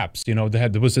collapse, you know.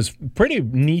 There was this pretty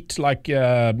neat, like,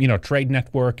 trade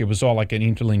network. It was all like an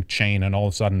interlinked chain, and all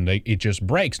of a sudden it just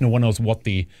breaks. No one knows what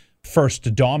the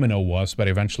first domino was, but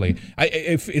eventually,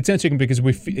 it's interesting because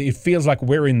it feels like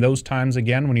we're in those times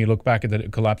again. When you look back at the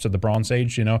collapse of the Bronze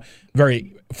Age, you know,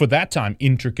 very for that time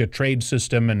intricate trade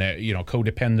system and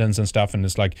codependence and stuff, and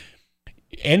it's like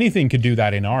anything could do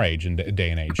that in our age and day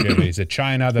and age. Is it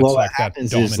China that's like that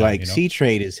dominant? Is like sea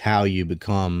trade is how you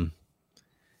become.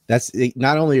 That's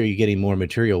not only are you getting more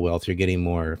material wealth, you're getting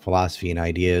more philosophy and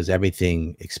ideas.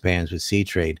 Everything expands with sea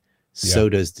trade. So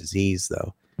does disease,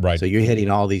 though. Right. So you're hitting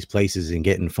all these places and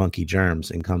getting funky germs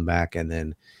and come back, and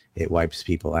then it wipes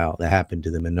people out. That happened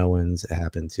to the Minoans. It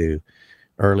happened to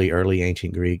early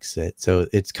ancient Greeks. So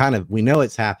it's kind of, we know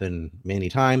it's happened many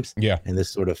times. Yeah. And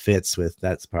this sort of fits with,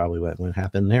 that's probably what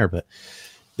happened there. But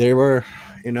there were,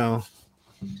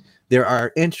 there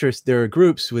are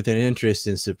groups with an interest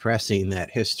in suppressing that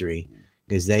history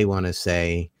because they want to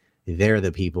say they're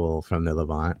the people from the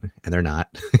Levant, and they're not.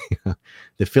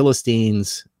 The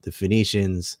Philistines, the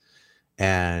Phoenicians,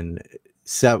 and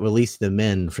at least the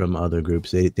men from other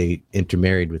groups, they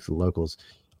intermarried with the locals,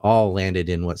 all landed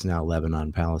in what's now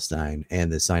Lebanon, Palestine,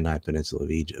 and the Sinai Peninsula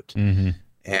of Egypt. Mm-hmm.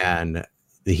 And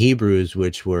the Hebrews,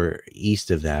 which were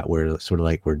east of that, were sort of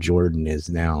like where Jordan is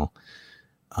now,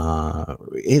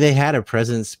 they had a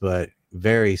presence, but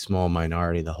very small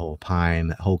minority the whole time.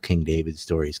 That whole King David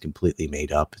story is completely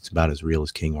made up. It's about as real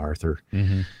as King Arthur.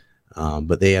 Mm-hmm.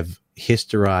 But they have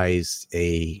historized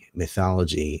a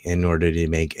mythology in order to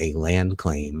make a land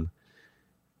claim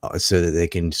so that they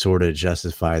can sort of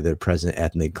justify their present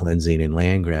ethnic cleansing and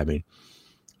land grabbing.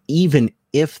 Even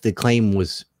if the claim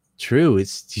was true, you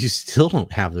still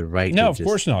don't have the right. No, of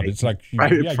course not. It's like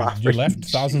you left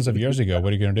thousands of years ago. What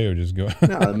are you going to do? Just go.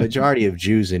 No, the majority of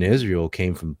Jews in Israel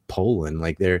came from Poland.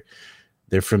 Like they're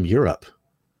from Europe.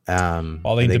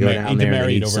 Well, they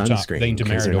intermarried over time. They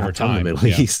intermarried over time. The Middle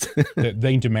East.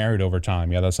 They intermarried over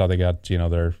time. Yeah, that's how they got.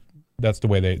 That's the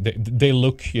way they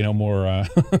look. More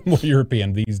more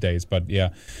European these days. But yeah.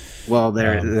 Well,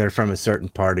 they're from a certain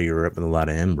part of Europe with a lot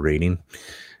of inbreeding.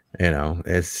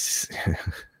 It's.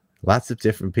 Lots of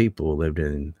different people lived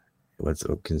in what's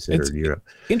considered Europe.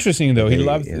 Interesting, though. He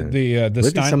loved the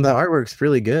some of the artwork's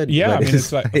really good. Yeah, I mean,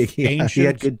 it's like ancient. He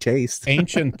had good taste.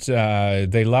 Ancient.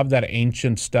 They love that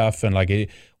ancient stuff, and like,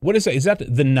 what is that? Is that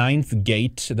The Ninth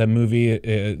Gate? The movie.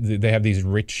 They have these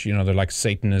rich, they're like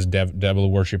Satanist devil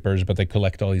worshippers, but they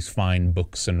collect all these fine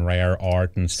books and rare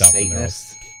art and stuff.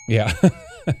 Satanists. Yeah.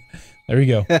 There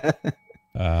you go.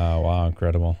 Wow,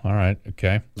 incredible. All right,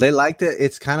 okay. They liked it.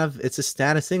 It's a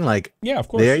status thing. Like, yeah, of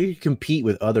course. There you compete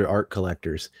with other art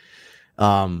collectors.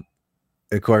 Of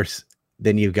course,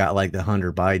 then you've got like the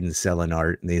Hunter Biden selling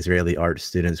art and the Israeli art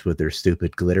students with their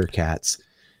stupid glitter cats.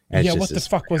 Yeah, what the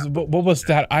fuck was what was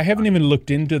that? I haven't even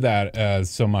looked into that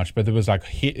so much, but there was like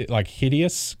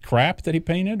hideous crap that he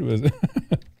painted. Was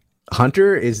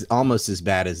Hunter is almost as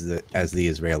bad as the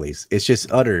Israelis. It's just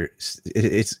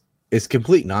it's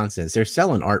complete nonsense. They're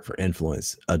selling art for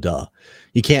influence. Duh.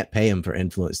 You can't pay him for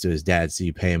influence to his dad, so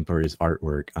you pay him for his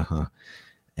artwork.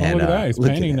 And look at that. He's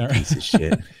painting there. Piece of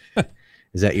shit.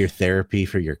 Is that your therapy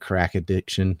for your crack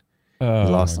addiction? He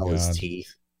lost all his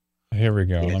teeth. Here we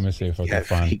go. Let me see if I can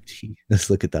find. Let's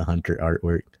look at the Hunter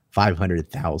artwork.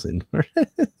 500,000.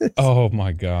 Oh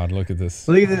my God! Look at this.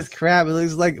 Look at this crap. It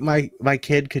looks like my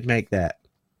kid could make that.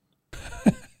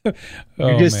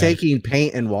 You're just taking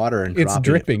paint and water and it's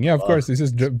dripping. Yeah, of course. This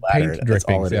is paint dripping. That's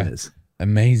all it is.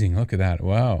 Amazing. Look at that.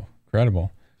 Wow.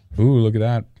 Incredible. Ooh, look at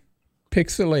that.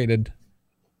 Pixelated.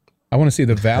 I want to see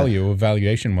the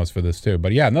valuation was for this too.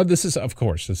 But yeah, no, this is, of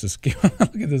course, look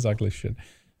at this ugly shit.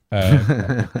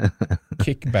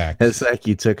 Kickback. It's like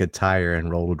you took a tire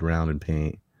and rolled around in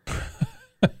paint.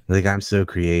 Like, I'm so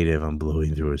creative. I'm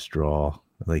blowing through a straw.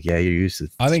 Like, yeah, you're used to.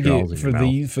 I think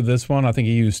for this one, I think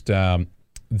he used the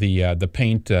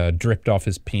paint dripped off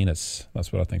his penis.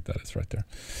 That's what I think that is right there.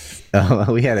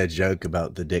 We had a joke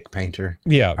about the dick painter.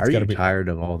 Yeah, are you tired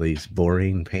of all these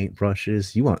boring paint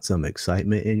brushes? You want some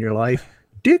excitement in your life?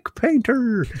 Dick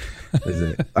painter.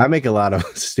 I make a lot of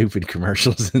stupid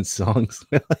commercials and songs.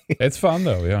 It's fun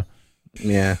though. Yeah.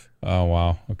 Yeah. Oh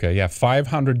wow. Okay. Yeah.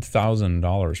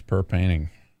 $500,000 per painting.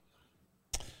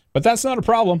 But that's not a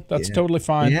problem. That's totally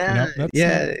fine. Yeah,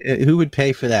 who would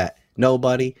pay for that?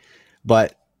 Nobody.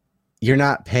 But you're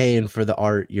not paying for the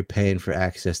art. You're paying for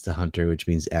access to Hunter, which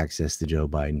means access to Joe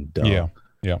Biden. Duh.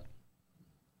 Yeah.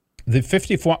 The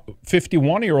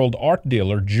 51-year-old art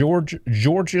dealer,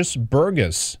 Georgios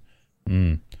Burgess.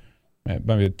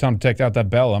 Maybe time to take out that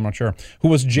bell. I'm not sure. Who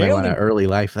was jailed? In early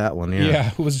life, that one.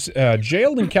 Yeah. Who was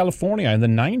jailed in California in the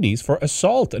 90s for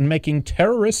assault and making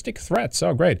terroristic threats.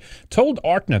 Oh, great. Told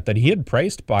ArtNet that he had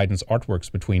praised Biden's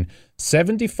artworks between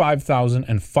 $75,000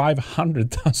 and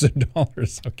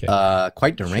 $500,000. Okay.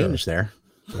 Quite deranged there.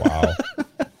 Wow.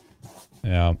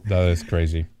 Yeah, that is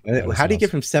crazy. How do you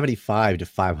get from 75 to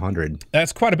 500?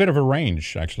 That's quite a bit of a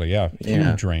range, actually. Yeah,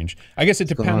 huge range. I guess it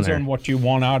depends on what you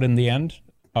want out in the end.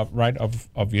 Right, of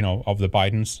the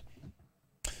Bidens,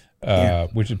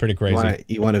 which is pretty crazy.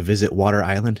 You want to visit Water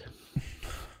Island?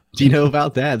 Do you know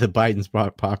about that? The Bidens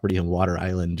bought property on Water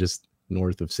Island, just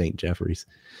north of St. Jeffries.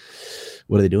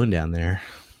 What are they doing down there?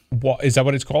 What is that?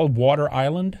 What it's called? Water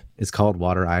Island? It's called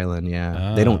Water Island.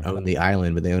 Yeah, they don't own the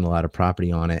island, but they own a lot of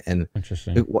property on it. And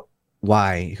interesting.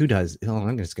 Why? Who does? Oh,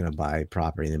 I'm just going to buy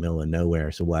property in the middle of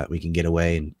nowhere. So what? We can get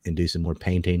away and do some more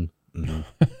painting. Mm-hmm.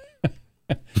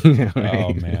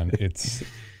 Oh man, it's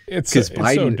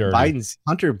so dirty.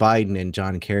 Hunter Biden and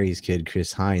John Kerry's kid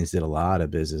Chris Hines did a lot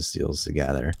of business deals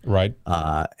together, right?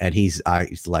 And he's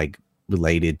like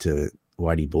related to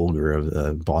Whitey Bulger of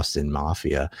the Boston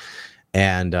Mafia,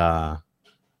 and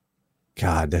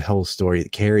God, the whole story.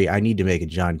 Kerry, I need to make a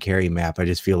John Kerry map. I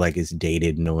just feel like it's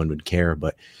dated. No one would care,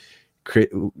 but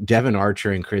Devin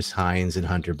Archer and Chris Hines and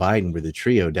Hunter Biden were the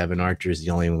trio. Devin Archer is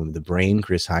the only one with the brain.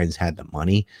 Chris Hines had the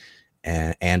money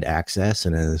and access,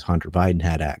 and then Hunter Biden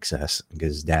had access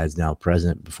because his dad's now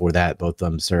president. Before that, both of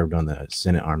them served on the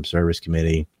Senate Armed Service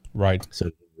Committee. Right.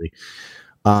 So,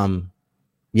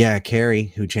 Kerry,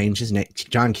 who changed his name,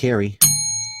 John Kerry.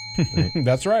 Right?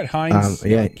 That's right, Hines.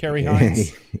 Kerry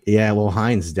Hines. Yeah, well,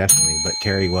 Hines definitely, but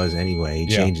Kerry was anyway. He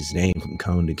changed his name from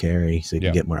Cone to Kerry so he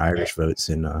could get more Irish votes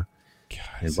in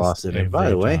Boston. And by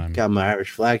the way, got my Irish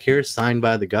flag here, signed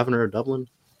by the governor of Dublin,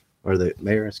 or the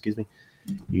mayor, excuse me.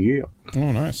 Yeah.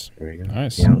 Oh, nice. There you go.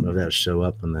 Nice. Yeah, I don't know if that'll show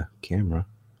up on the camera.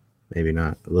 Maybe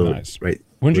not. A little nice. Right.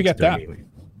 When did you get that?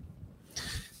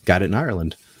 Got it in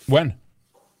Ireland. When?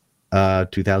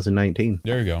 2019.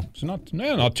 There you go. So not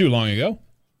too long ago.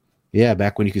 Yeah,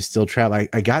 back when you could still travel.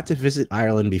 I got to visit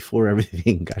Ireland before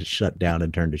everything got shut down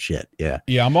and turned to shit. Yeah.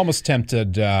 Yeah, I'm almost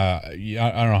tempted. I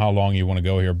don't know how long you want to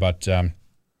go here, but I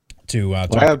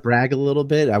brag a little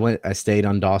bit. I stayed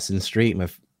on Dawson Street. My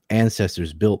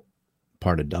ancestors built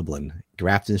part of Dublin,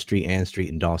 Grafton Street, Ann Street,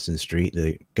 and Dawson Street.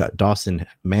 The Dawson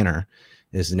Manor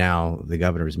is now the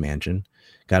governor's mansion.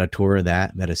 Got a tour of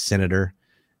that. Met a senator.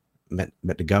 Met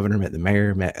the governor. Met the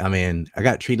mayor. I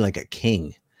got treated like a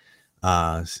king.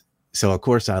 So of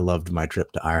course I loved my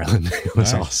trip to Ireland. It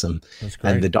was awesome. That's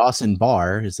great. And the Dawson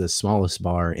Bar is the smallest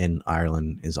bar in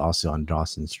Ireland. Is also on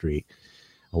Dawson Street.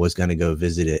 I was going to go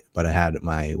visit it, but I had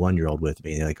my 1-year-old with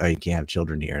me. They're like, "Oh, you can't have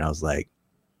children here," and I was like,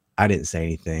 I didn't say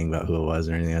anything about who it was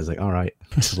or anything. I was like, all right,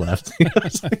 just left.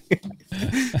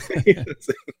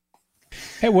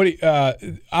 Hey, what?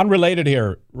 Unrelated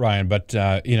here, Ryan, but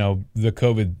the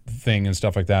COVID thing and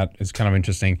stuff like that is kind of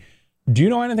interesting. Do you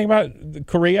know anything about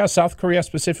Korea, South Korea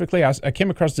specifically? I came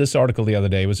across this article the other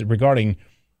day. It was regarding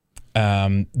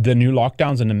the new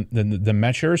lockdowns and the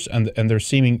measures, and they're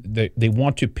seeming they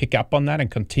want to pick up on that and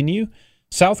continue.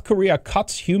 South Korea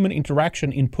cuts human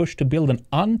interaction in push to build an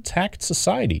untaxed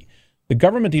society. The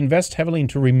government invests heavily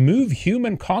into remove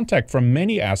human contact from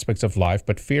many aspects of life,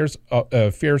 but fears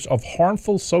of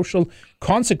harmful social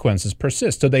consequences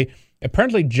persist. So they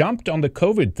apparently jumped on the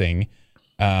COVID thing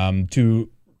to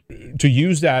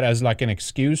use that as like an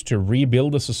excuse to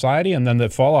rebuild the society. And then the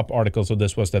follow-up articles of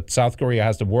this was that South Korea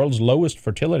has the world's lowest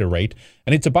fertility rate,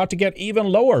 and it's about to get even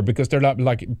lower because they're not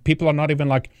people are not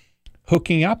even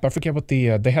hooking up. I forget what they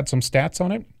had some stats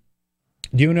on it.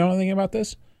 Do you know anything about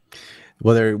this?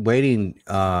 Well, they're waiting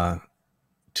to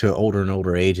older and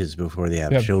older ages before they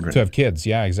have children. To have kids,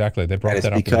 yeah, exactly. They brought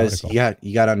that up because in the article.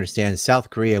 you got to understand, South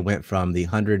Korea went from the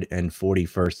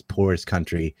 141st poorest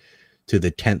country to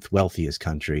the 10th wealthiest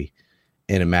country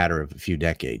in a matter of a few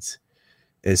decades.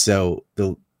 And so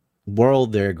the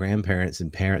world their grandparents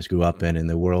and parents grew up in, and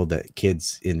the world that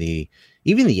kids even the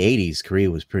 80s,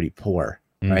 Korea was pretty poor,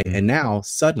 right? And now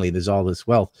suddenly there's all this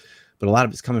wealth, but a lot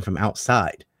of it's coming from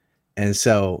outside. And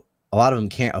so a lot of them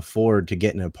can't afford to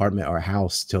get an apartment or a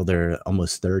house till they're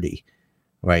almost 30,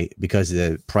 right? Because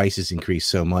the prices increase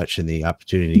so much and the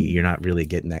opportunity, you're not really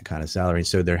getting that kind of salary. And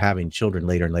so they're having children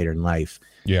later and later in life.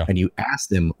 Yeah. And you ask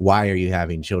them, why are you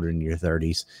having children in your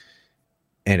 30s?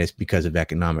 and it's because of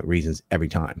economic reasons every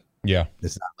time. Yeah.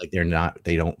 It's not like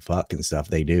they don't fuck and stuff.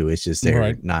 They do. It's just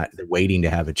they're waiting to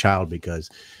have a child because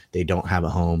they don't have a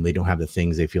home. They don't have the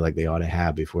things they feel like they ought to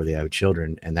have before they have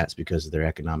children. And that's because of their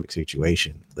economic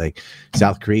situation. Like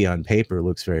South Korea on paper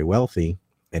looks very wealthy,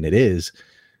 and it is,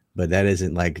 but that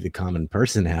isn't like the common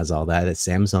person has all that. It's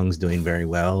Samsung's doing very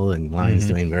well, and Line's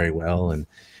doing very well. And,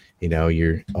 you know,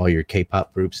 all your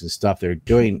K-pop groups and stuff, they're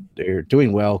doing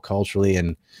well culturally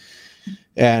and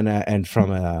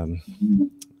from a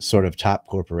sort of top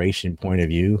corporation point of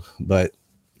view, but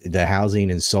the housing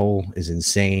in Seoul is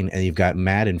insane, and you've got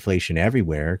mad inflation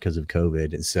everywhere because of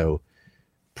COVID, and so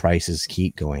prices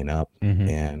keep going up,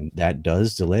 and that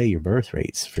does delay your birth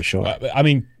rates for sure. I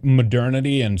mean,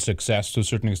 modernity and success to a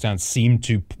certain extent seem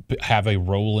to have a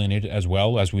role in it as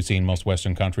well, as we see in most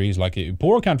Western countries. Like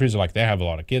poor countries, like they have a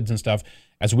lot of kids and stuff.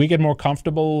 As we get more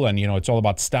comfortable, and you know, it's all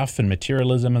about stuff and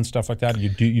materialism and stuff like that.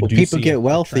 People get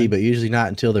wealthy, but usually not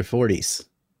until their 40s.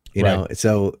 You know,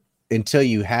 so until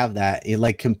you have that,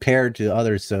 like compared to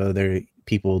others, so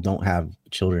people don't have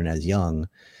children as young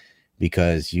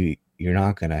because you're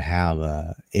not going to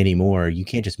have anymore. You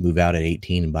can't just move out at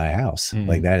 18 and buy a house.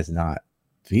 Like that is not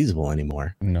feasible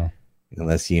anymore. No,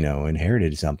 unless, you know,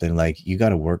 inherited something. Like you got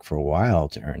to work for a while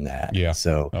to earn that. Yeah.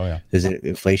 So there's an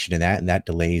inflation in that, and that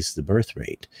delays the birth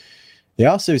rate. They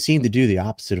also seem to do the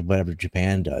opposite of whatever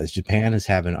Japan does. Japan is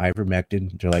having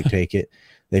ivermectin. They're like, take it.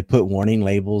 They put warning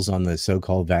labels on the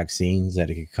so-called vaccines that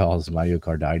it could cause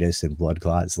myocarditis and blood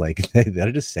clots. Like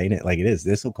they're just saying it like it is.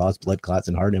 This will cause blood clots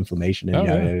and heart inflammation and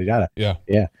yada yada yada.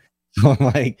 Yeah. So I'm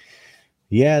like,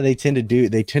 yeah, they tend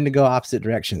to go opposite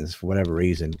directions for whatever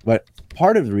reason. But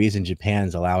part of the reason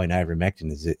Japan's allowing ivermectin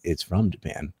is it's from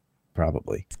Japan,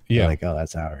 probably. Yeah. They're like, oh,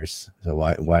 that's ours. So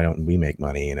why don't we make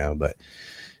money? You know, but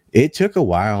it took a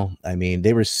while. I mean,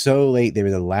 they were so late. They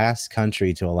were the last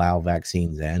country to allow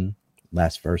vaccines in.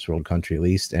 Last first world country at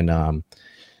least, and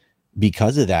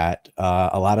because of that,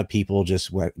 a lot of people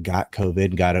just got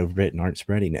COVID, got over it, and aren't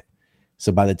spreading it.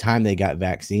 So by the time they got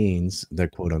vaccines, their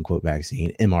quote unquote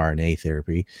vaccine, mRNA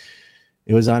therapy,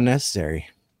 it was unnecessary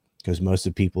because most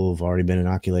of the people have already been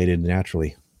inoculated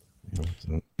naturally. You know,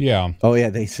 so. Yeah. Oh yeah,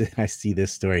 I see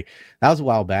this story. That was a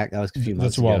while back. That was a few months ago.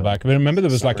 That's a while back. But remember, there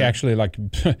was actually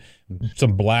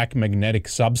some black magnetic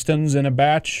substance in a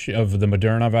batch of the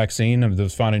Moderna vaccine that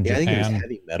was found in Japan. I think it was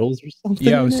heavy metals or something.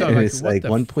 Yeah, it was like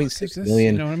 1.6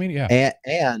 million. You know what I mean? Yeah.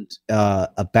 And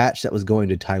a batch that was going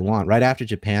to Taiwan right after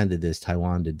Japan did this.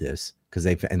 Taiwan did this because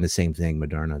and the same thing.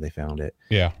 Moderna, they found it.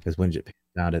 Yeah. Because when Japan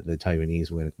found it, the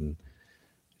Taiwanese went and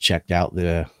checked out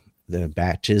the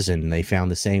batches, and they found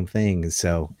the same thing.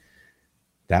 So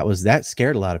that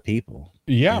scared a lot of people.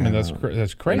 Yeah, I mean that's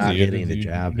crazy. Not getting the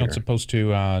jab. You're not supposed to.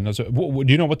 Do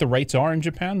you know what the rates are in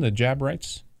Japan? The jab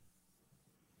rates?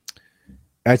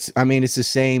 It's the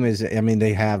same as. I mean,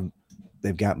 they've got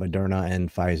Moderna and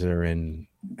Pfizer and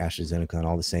AstraZeneca and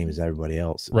all the same as everybody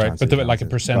else. Right, Johnson but like a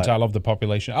percentile of the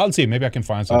population. I'll see. Maybe I can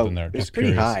find something there. It's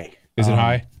pretty high. Is it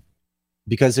high?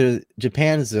 Because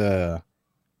Japan's a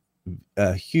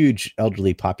huge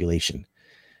elderly population,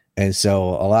 and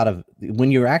so when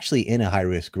you're actually in a high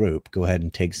risk group, go ahead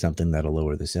and take something that'll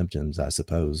lower the symptoms, I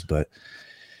suppose. But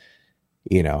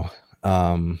you know,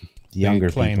 younger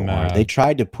people they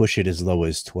tried to push it as low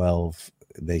as 12.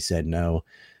 They said no.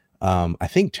 I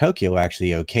think Tokyo actually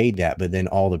okayed that, but then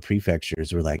all the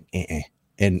prefectures were like,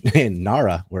 And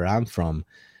Nara, where I'm from,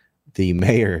 the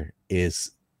mayor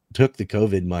took the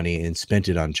COVID money and spent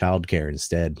it on childcare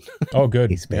instead. Oh,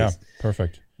 good. Yeah,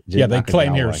 perfect. Yeah, they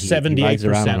claim here 78%. He rides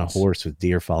around on a horse with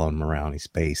deer following him around. He's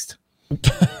spaced.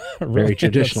 Really? Very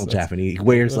traditional Japanese. He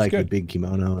wears like the big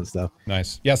kimono and stuff.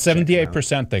 Nice. Yeah,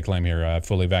 78% they claim here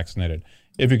fully vaccinated.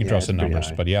 If you can trust the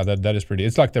numbers. But yeah, that is pretty.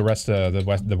 It's like the rest of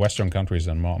the Western countries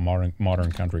and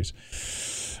modern countries.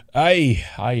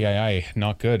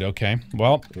 Not good. Okay.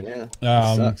 Well, yeah,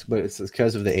 it sucks, but it's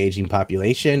because of the aging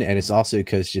population, and it's also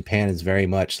because Japan is very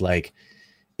much like,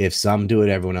 if some do it,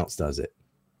 everyone else does it.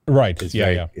 Right. It's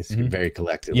It's very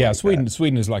collective. Yeah, like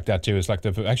Sweden is like that too. It's like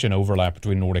actually an overlap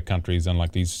between Nordic countries and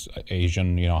like these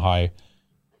Asian, high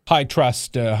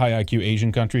trust, high IQ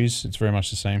Asian countries. It's very much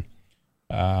the same.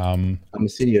 I'm gonna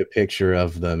send you a picture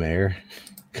of the mayor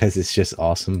because it's just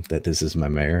awesome that this is my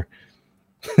mayor.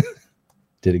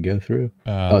 Did it go through?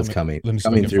 It's coming.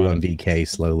 Coming through on VK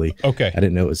slowly. Okay. I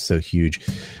didn't know it was so huge.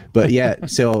 But yeah,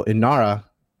 so in Nara,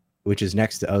 which is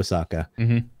next to Osaka,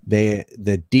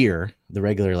 the deer, the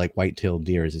regular like white-tailed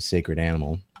deer, is a sacred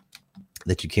animal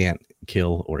that you can't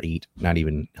kill or eat, not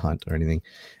even hunt or anything.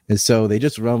 And so they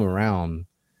just roam around,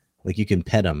 like you can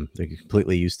pet them. They're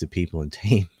completely used to people and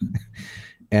tame.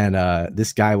 And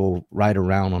this guy will ride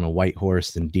around on a white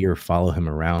horse, and deer follow him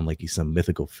around like he's some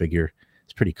mythical figure.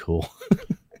 It's pretty cool.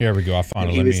 Here we go. I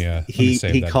found it. Let me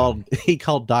save that. He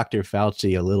called Dr.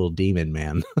 Fauci a little demon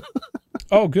man.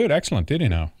 Oh, good. Excellent. Did he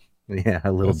now? Yeah,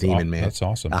 a little demon man. That's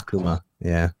awesome. Akuma.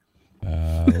 Yeah.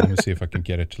 Let me see if I can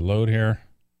get it to load here.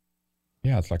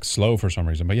 Yeah, it's like slow for some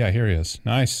reason. But yeah, here he is.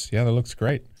 Nice. Yeah, that looks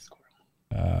great.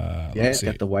 Yeah, it's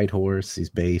got the white horse. He's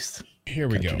based. Here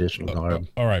we go. Traditional garb.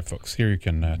 All right, folks. Here you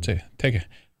can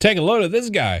take a load of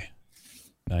this guy.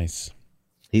 Nice.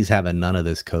 He's having none of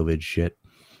this COVID shit.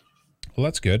 Well,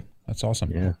 that's good. That's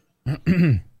awesome. Yeah.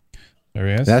 There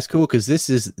he is. That's cool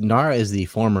because Nara is the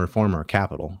former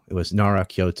capital. It was Nara,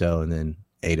 Kyoto, and then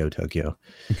Edo, Tokyo.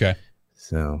 Okay.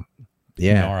 So,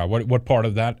 yeah. Nara. What part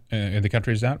of that in the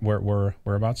country is that?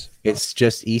 Whereabouts? It's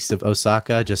just east of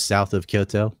Osaka, just south of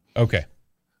Kyoto. Okay.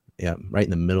 Yeah, right in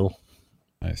the middle.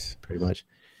 Nice. Pretty much.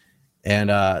 And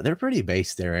they're pretty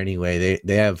based there anyway.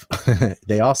 They have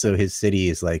they also, his city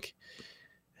is like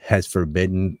has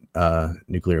forbidden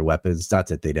nuclear weapons. Not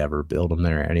that they'd ever build them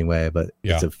there anyway, but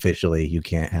it's officially you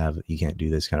can't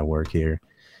do this kind of work here.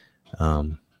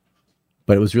 But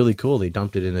it was really cool. They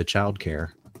dumped it into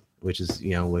childcare, which is,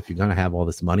 if you're gonna have all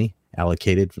this money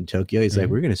allocated from Tokyo, he's like,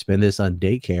 we're gonna spend this on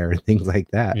daycare and things like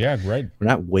that. Yeah, great. We're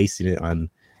not wasting it on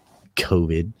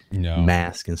COVID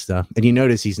mask and stuff. And you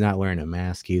notice he's not wearing a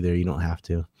mask either. You don't have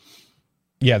to.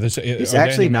 Yeah, it's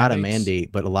actually not a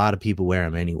mandate, but a lot of people wear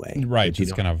them anyway. Right.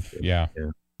 It's kind of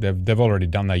They've already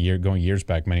done that going years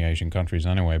back, many Asian countries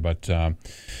anyway. But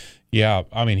yeah,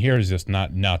 I mean, here is just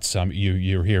not nuts.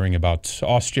 You're hearing about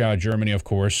Austria, Germany, of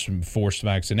course, forced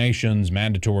vaccinations,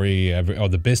 mandatory.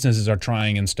 The businesses are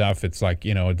trying and stuff. It's like,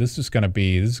 this is going to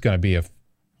be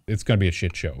a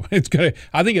shit show.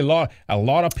 I think a lot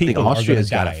of people are going to die. Austria's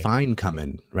got a fine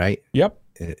coming, right? Yep.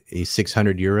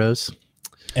 600 euros.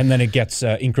 And then it gets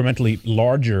incrementally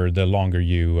larger the longer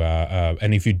you,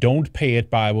 and if you don't pay it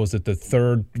by, was it the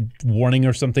third warning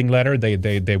or something letter,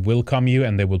 they will come you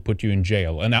and they will put you in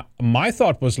jail. And my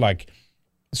thought was like,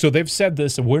 so they've said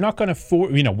this, we're not going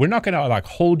to, we're not going to like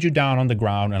hold you down on the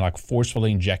ground and like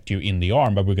forcefully inject you in the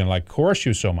arm, but we're going to like coerce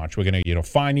you so much. We're going to,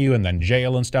 fine you and then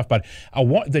jail and stuff. But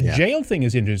jail thing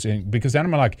is interesting because then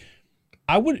I'm like,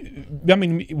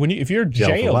 if you're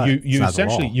jailed, you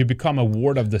essentially you become a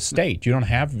ward of the state. You don't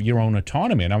have your own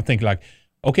autonomy. And I'm thinking like,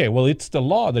 okay, well, it's the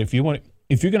law that if you're going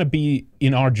to be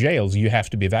in our jails, you have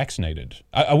to be vaccinated.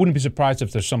 I wouldn't be surprised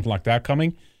if there's something like that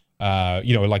coming.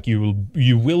 Like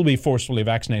you will be forcefully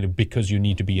vaccinated because you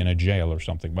need to be in a jail or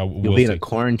something. But you'll be in a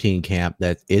quarantine camp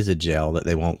that is a jail that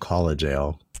they won't call a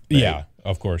jail. Right? Yeah,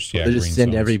 of course. Yeah, they just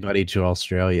send everybody to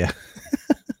Australia.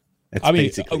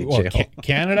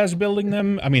 Canada's building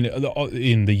them. I mean,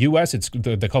 in the U.S.,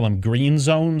 they call them green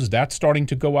zones. That's starting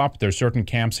to go up. There's certain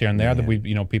camps here and there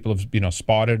that people have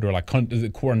spotted, or like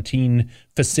quarantine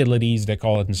facilities they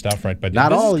call it and stuff, right? But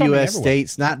not all U.S.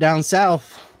 states, not down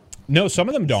south. No, some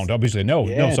of them don't. Obviously, no.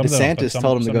 Yeah, no, some DeSantis of them,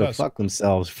 told them to go fuck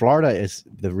themselves. Florida is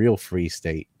the real free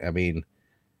state. I mean,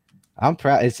 I'm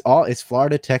proud. It's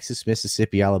Florida, Texas,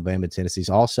 Mississippi, Alabama, Tennessee. It's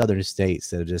all southern states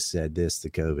that have just said this to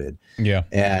COVID. Yeah.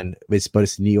 But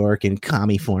it's New York and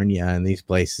California and these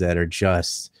places that are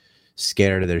just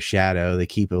scared of their shadow. They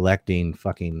keep electing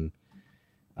fucking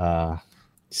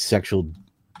sexual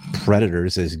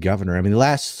predators as governor. I mean, the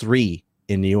last 3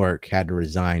 in New York had to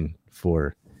resign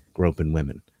for groping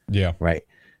women. Yeah. Right.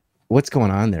 What's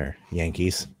going on there,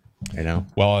 Yankees?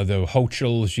 Well, the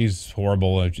Hochul, she's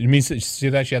horrible. You mean, see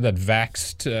that she had that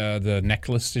vaxxed the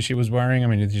necklace that she was wearing? I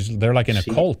mean, they're like in a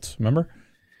cult. Remember?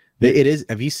 It is.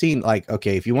 Have you seen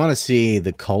if you want to see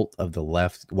the cult of the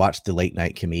left, watch the late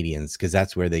night comedians because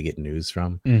that's where they get news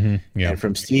from. Mm-hmm. Yeah. And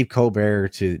from Steve Colbert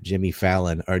to Jimmy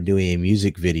Fallon are doing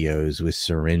music videos with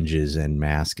syringes and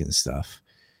masks and stuff.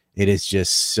 It is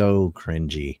just so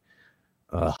cringy.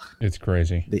 Ugh. It's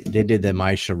crazy. They did the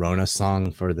My Sharona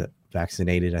song for the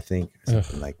vaccinated, I think,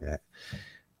 something like that.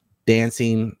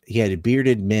 Dancing. He had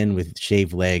bearded men with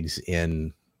shaved legs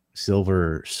in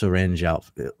silver syringe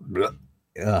outfit.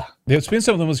 Ugh. There's been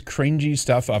some of the most cringy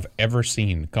stuff I've ever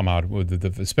seen come out with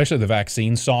especially the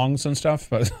vaccine songs and stuff.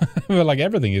 But like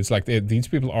everything, it's like these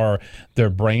people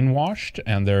they're brainwashed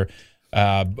and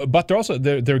but they're also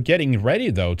they're getting ready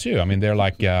though too. I mean, they're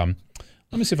like.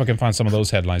 Let me see if I can find some of those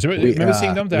headlines. Remember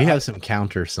seeing them? We have some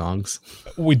counter songs.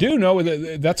 We do know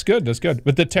that's good. That's good.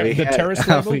 But the terrorist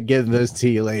label? I'll give those to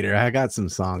you later. I got some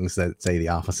songs that say the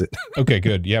opposite. Okay,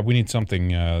 good. Yeah, we need something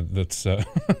that's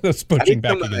pushing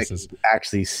back against this.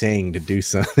 Actually sing to do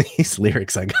some of these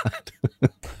lyrics I got.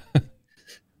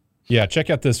 Yeah, check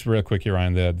out this real quick,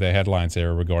 Ryan. The headlines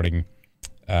here regarding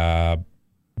the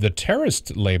the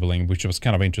terrorist labeling, which was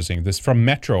kind of interesting. This from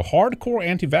Metro: hardcore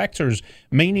anti-vaxxers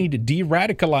may need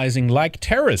de-radicalizing like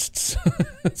terrorists.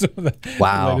 So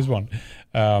wow, the latest one.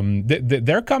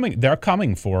 They're coming. They're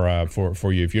coming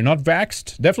for you if you're not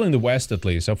vaxxed. Definitely in the West, at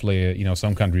least. Hopefully,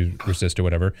 some countries resist or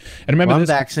whatever. And remember, I'm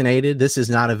vaccinated. This is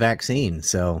not a vaccine,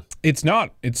 so it's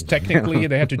not. It's technically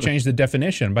they have to change the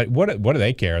definition. But what do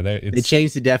they care? They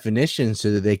change the definition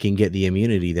so that they can get the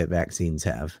immunity that vaccines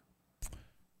have.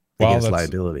 Against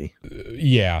liability.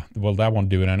 Yeah, well, that won't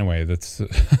do it anyway. That's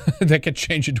they can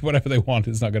change it to whatever they want.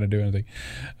 It's not going to do anything.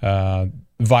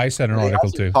 Vice had an article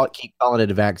too. Keep calling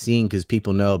it a vaccine because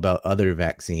people know about other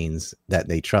vaccines that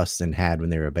they trust and had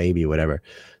when they were a baby or whatever.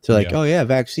 So oh yeah,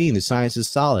 vaccine. The science is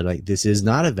solid. Like this is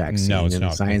not a vaccine. No, it's and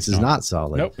not. The science is not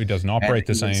solid. Nope, it doesn't operate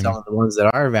the same. Some of the ones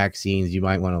that are vaccines, you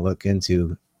might want to look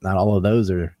into. Not all of those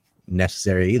are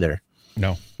necessary either.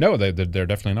 No, they're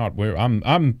definitely not.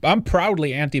 I'm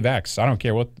proudly anti-vax. I don't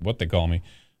care what they call me.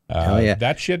 Yeah,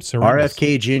 that shit's horrendous.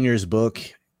 RFK Jr.'s book.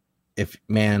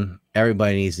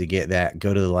 Everybody needs to get that.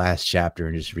 Go to the last chapter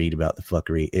and just read about the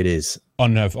fuckery. It is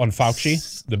on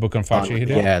Fauci, the book on Fauci. He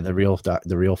did? Yeah, the real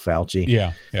Fauci.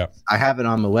 Yeah. I have it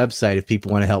on my website if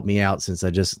people want to help me out since I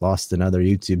just lost another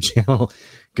YouTube channel.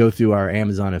 Go through our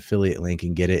Amazon affiliate link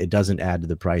and get it. It doesn't add to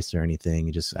the price or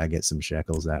anything. I get some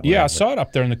shekels that way. Yeah, I saw it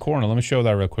up there in the corner. Let me show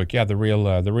that real quick. Yeah, the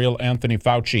real Anthony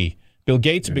Fauci. Bill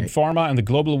Gates, Big Pharma, and the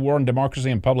Global War on Democracy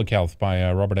and Public Health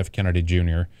by Robert F. Kennedy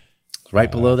Jr.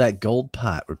 Right below that gold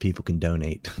pot where people can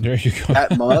donate. There you go.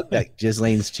 That mug, that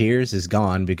Ghislaine's Tears, is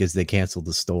gone because they canceled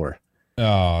the store.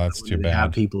 Oh, that's too bad. They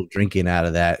have people drinking out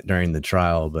of that during the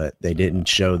trial, but they didn't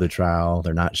show the trial.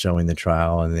 They're not showing the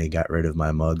trial, and they got rid of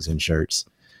my mugs and shirts.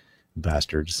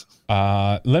 Bastards.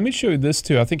 Let me show you this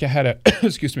too. I think I had a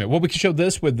excuse me. Well, we can show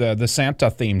this with the Santa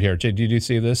themed here. Did you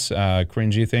see this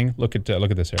cringy thing? Look at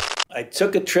this here. I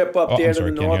took a trip up there to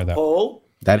the North Pole.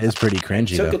 That is pretty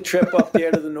cringy. I took a trip up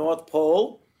there to the North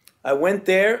Pole. I went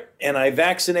there and I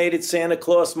vaccinated Santa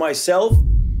Claus myself.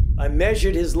 I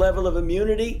measured his level of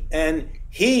immunity, and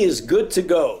he is good to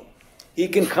go. He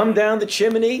can come down the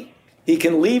chimney. He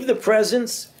can leave the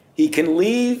presents. He can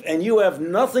leave, and you have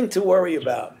nothing to worry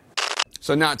about.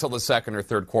 So not until the second or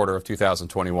third quarter of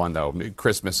 2021, though.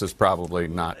 Christmas is probably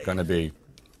not going to be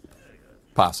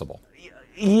possible.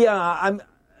 Yeah,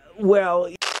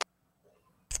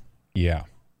 Yeah.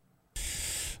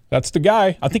 That's the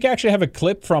guy. I think I actually have a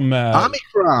clip from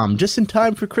Omicron, just in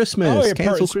time for Christmas. Oh, yeah,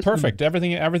 Christmas. Perfect.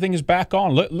 Everything is back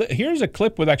on. Here's a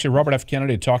clip with actually Robert F.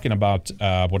 Kennedy talking about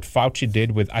what Fauci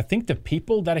did with, I think, the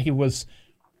people that he was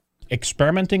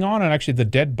experimenting on, and actually the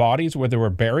dead bodies where they were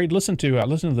buried. Listen to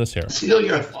this here.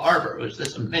 Celia Farber was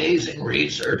this amazing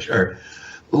researcher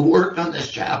who worked on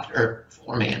this chapter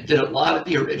for me and did a lot of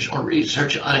the original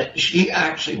research on it. She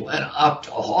actually went up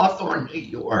to Hawthorne, New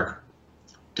York,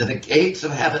 to the Gates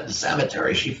of Heaven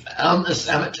Cemetery. She found the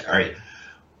cemetery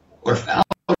where Fauci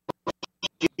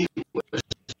was.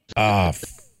 Ah,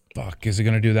 fuck! Is it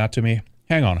going to do that to me?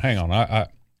 Hang on.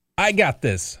 I got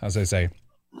this, as I say.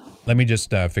 Let me just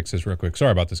fix this real quick.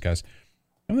 Sorry about this, guys.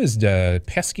 This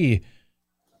pesky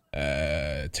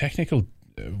technical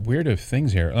weirdo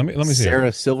things here. Let me see.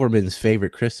 Sarah Silverman's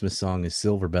favorite Christmas song is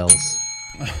Silver Bells.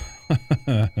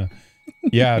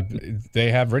 Yeah,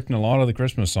 they have written a lot of the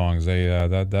Christmas songs. They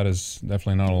that is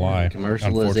definitely not a lie.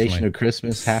 Commercialization of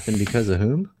Christmas happened because of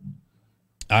whom?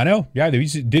 I know. Yeah, they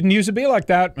didn't used to be like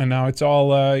that, and now it's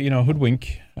all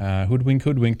hoodwink.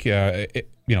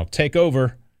 Take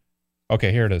over.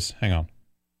 Okay, here it is. Hang on.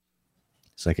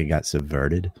 It's like it got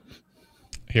subverted.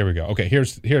 Here we go. Okay,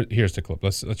 here's the clip.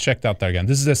 Let's check that again.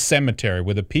 This is a cemetery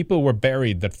where the people were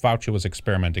buried that Fauci was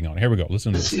experimenting on. Here we go.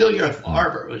 Listen to this. Celia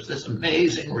Farber was this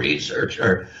amazing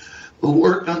researcher who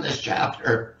worked on this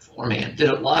chapter for me and did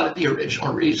a lot of the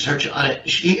original research on it.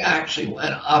 She actually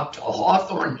went up to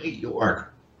Hawthorne, New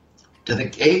York, to the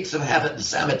Gates of Heaven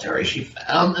Cemetery. She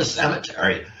found the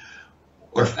cemetery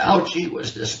where Fauci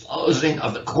was disposing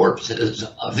of the corpses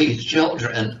of these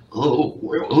children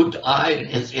who died in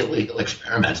his illegal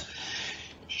experiments.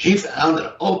 She found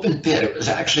an open pit. It was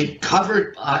actually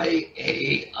covered by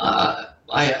an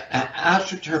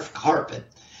astroturf carpet.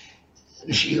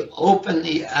 And she opened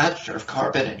the astroturf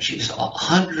carpet and she saw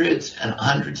hundreds and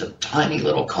hundreds of tiny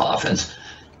little coffins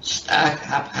stacked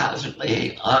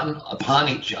haphazardly upon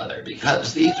each other,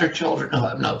 because these are children who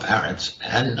have no parents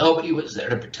and nobody was there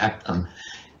to protect them.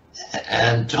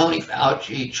 And Tony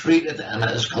Fauci treated them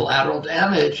as collateral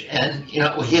damage, and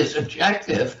his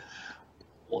objective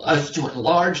was to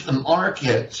enlarge the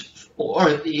markets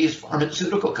for these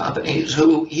pharmaceutical companies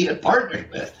who he had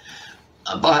partnered with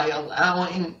by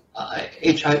allowing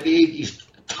HIV, these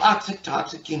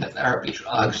toxic chemotherapy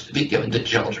drugs to be given to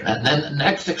children. And then the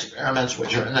next experiments,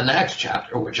 which are in the next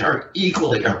chapter, which are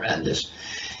equally horrendous,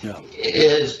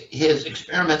 is his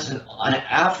experiments on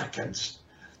Africans.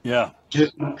 Yeah. To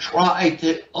try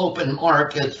to open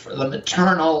markets for the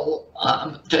maternal,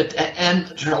 to end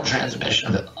maternal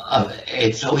transmission of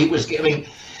AIDS. So he was giving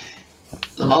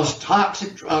the most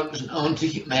toxic drugs known to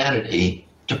humanity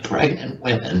to pregnant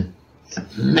women,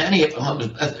 many of whom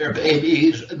with their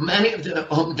babies, many of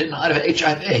whom did not have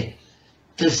HIV,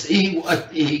 to see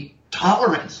what the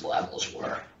tolerance levels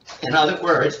were. In other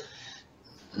words,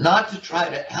 not to try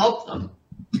to help them,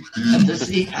 and to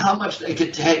see how much they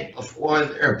could take before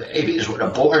their babies would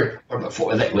abort or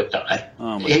before they would die.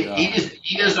 Oh my God.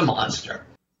 He is a monster.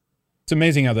 It's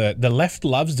amazing how the left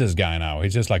loves this guy now.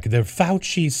 He's just like, they're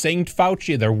Fauci, Saint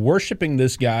Fauci. They're worshiping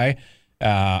this guy.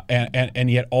 And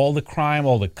yet all the crime,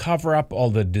 all the cover-up, all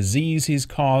the disease he's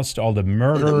caused, all the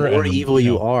murder. The more evil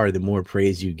you are, the more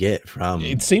praise you get from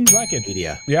it seems like it.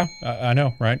 Media. Yeah, I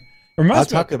know, right? I'll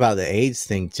talk about the AIDS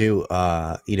thing too.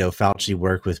 Fauci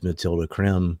worked with Matilda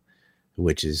Krim,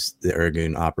 which is the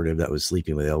Irgun operative that was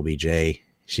sleeping with LBJ.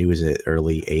 She was an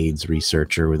early AIDS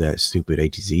researcher with that stupid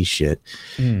ATZ shit.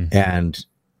 And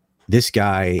this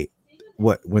guy,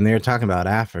 when they were talking about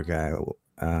Africa,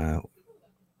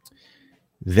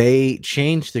 they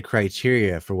changed the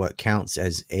criteria for what counts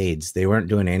as AIDS. They weren't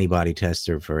doing antibody tests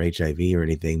or for HIV or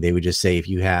anything. They would just say, if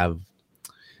you have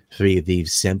 3 of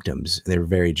these symptoms, they're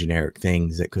very generic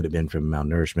things that could have been from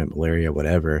malnourishment, malaria,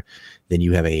 whatever, then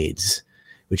you have AIDS,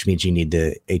 which means you need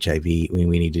the HIV. We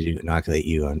need to inoculate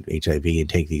you on HIV and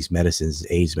take these medicines,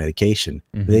 AIDS medication.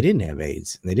 But they didn't have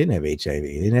AIDS. They didn't have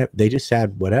HIV. They just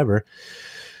had whatever.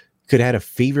 Could have had a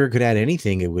fever, could have had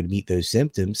anything. It would meet those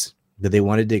symptoms. But they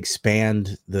wanted to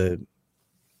expand the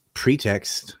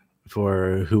pretext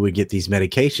for who would get these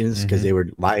medications because they were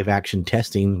live action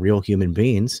testing real human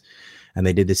beings. And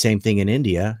they did the same thing in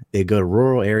India. They'd go to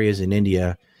rural areas in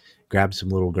India, grab some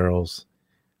little girls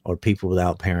or people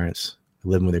without parents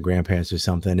living with their grandparents or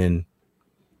something and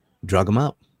drug them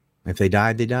up. If they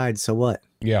died, they died. So what?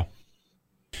 Yeah.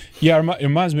 Yeah, it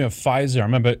reminds me of Pfizer.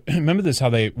 Remember this, how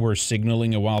they were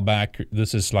signaling a while back?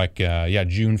 This is like,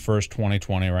 June 1st,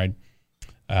 2020, right?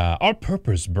 Our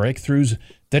purpose, breakthroughs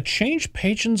that change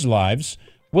patients' lives,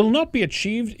 will not be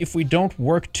achieved if we don't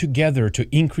work together to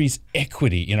increase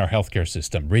equity in our healthcare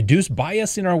system, reduce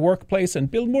bias in our workplace,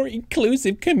 and build more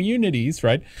inclusive communities,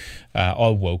 right?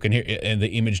 All woke. And here in the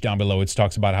image down below, it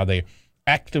talks about how they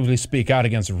actively speak out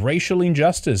against racial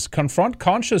injustice, confront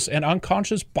conscious and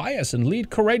unconscious bias, and lead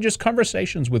courageous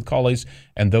conversations with colleagues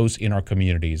and those in our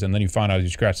communities. And then you find out, you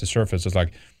scratch the surface, it's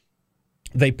like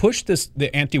they push the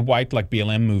anti-white like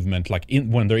BLM movement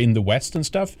when they're in the West and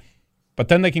stuff. But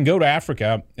then they can go to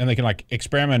Africa and they can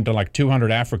experiment on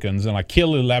 200 Africans and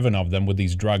kill 11 of them with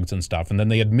these drugs and stuff. And then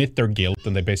they admit their guilt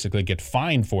and they basically get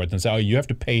fined for it and say, oh, you have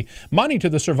to pay money to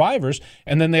the survivors.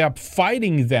 And then they are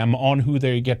fighting them on who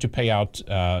they get to pay out,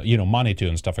 money to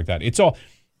and stuff like that. It's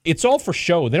all for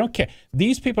show. They don't care.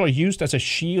 These people are used as a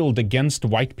shield against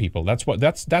white people.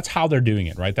 That's how they're doing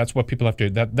it, right? That's what people have to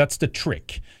do. That's the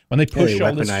trick. When they push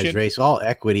all this shit. Race. All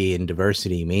equity and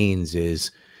diversity means is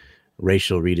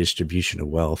racial redistribution of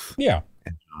wealth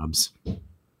and jobs,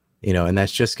 and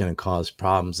that's just going to cause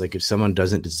problems. Like if someone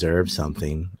doesn't deserve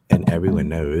something and everyone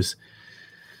knows,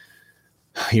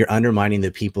 you're undermining the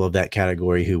people of that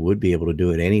category who would be able to do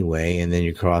it anyway. And then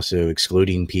you're also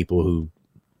excluding people who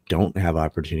don't have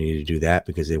opportunity to do that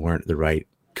because they weren't the right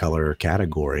color or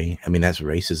category. I mean, that's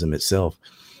racism itself.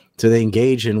 So they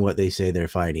engage in what they say they're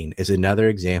fighting. It's another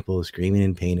example of screaming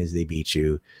in pain as they beat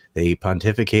you. They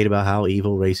pontificate about how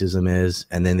evil racism is,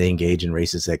 and then they engage in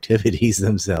racist activities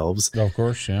themselves. Of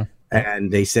course, yeah.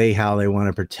 And they say how they want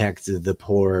to protect the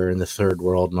poor and the third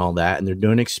world and all that, and they're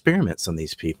doing experiments on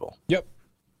these people. Yep.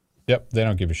 They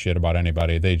don't give a shit about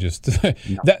anybody. They just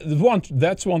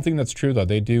that's one thing that's true though.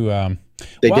 They do.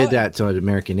 They did that to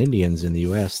American Indians in the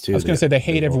U.S. too. I was going to say they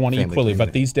hate everyone equally,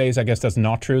 but these days I guess that's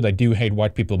not true. They do hate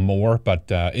white people more,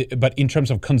 but in terms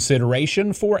of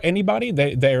consideration for anybody,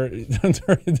 they're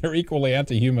equally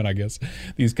anti-human, I guess.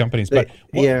 These companies,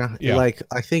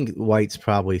 I think whites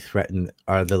probably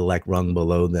are the rung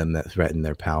below them that threaten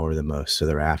their power the most, so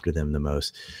they're after them the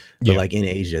most. But in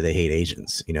Asia, they hate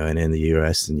Asians, and in the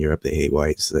U.S. and Europe, they hate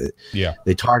whites.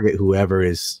 They target whoever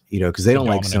is, because they don't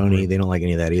like Sony, group. They don't like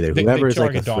any of that either. Whoever is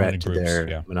like a threat to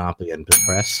their monopoly and the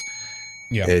press,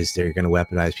 is they're going to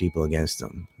weaponize people against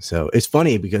them. So it's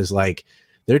funny because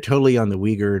they're totally on the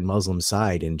Uyghur and Muslim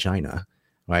side in China,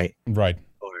 right? Right.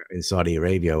 Or in Saudi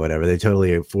Arabia or whatever. They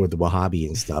totally are for the Wahhabi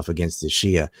and stuff against the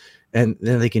Shia. and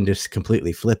then they can just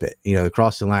completely flip it,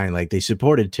 across the line. Like, they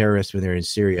supported terrorists when they're in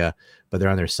Syria, but they're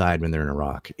on their side when they're in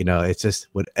Iraq. It's just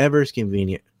whatever's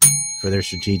convenient for their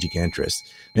strategic interests.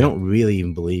 They don't really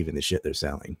even believe in the shit they're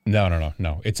selling.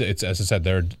 No. It's as I said,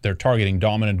 they're targeting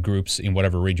dominant groups in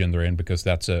whatever region they're in, because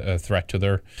that's a threat to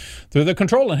their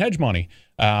control and hegemony.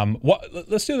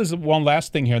 Let's do this one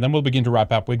last thing here, then we'll begin to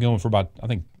wrap up. We're going for about, I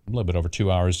think, a little bit over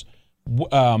 2 hours.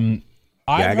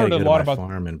 I've heard a lot about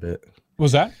farm in a bit.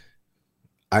 Was that?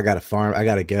 I got a farm. I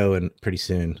got to go and pretty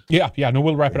soon. Yeah. No,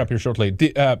 we'll wrap it up here shortly.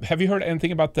 Have you heard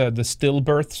anything about the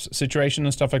stillbirths situation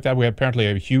and stuff like that? We have apparently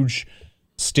a huge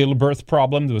stillbirth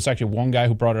problem. There was actually one guy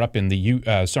who brought it up in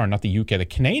the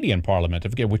Canadian Parliament. I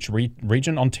forget which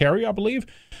region, Ontario, I believe.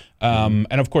 And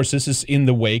of course, this is in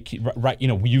the wake, right?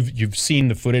 You've seen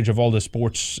the footage of all the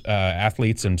sports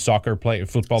athletes and football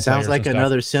players. Sounds like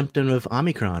another symptom of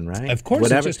Omicron, right? Of course,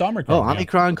 it's just Omicron. Oh,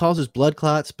 Omicron causes blood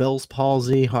clots, Bell's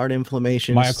palsy, heart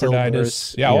inflammation,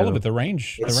 myocarditis. Yeah, all of it. The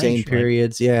range. Insane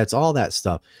periods. Right? Yeah, it's all that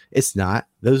stuff. It's not.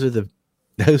 Those are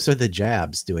the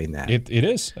jabs doing that. It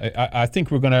is. I think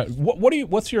we're gonna.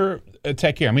 What's your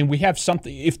take here? I mean, we have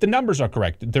something. If the numbers are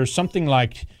correct, there's something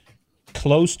like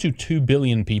close to 2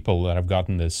 billion people that have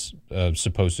gotten this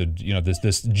supposed,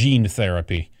 this gene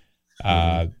therapy,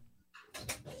 and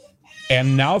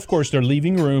now, of course, they're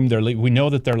leaving room. We know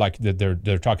that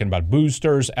they're talking about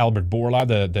boosters. Albert Bourla,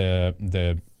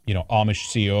 the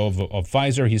Amish CEO of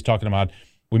Pfizer, he's talking about,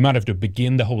 we might have to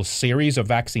begin the whole series of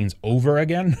vaccines over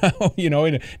again. Now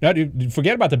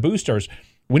forget about the boosters.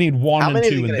 We need 1 and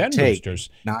 2 and then boosters.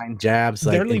 9 jabs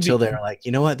until they're like,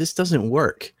 you know what, this doesn't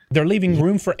work. They're leaving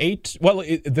room for 8. Well,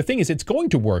 the thing is, it's going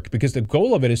to work because the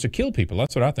goal of it is to kill people.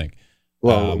 That's what I think.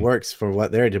 Well, it works for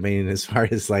what they're doing, as far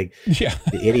as the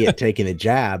idiot taking a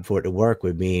jab. For it to work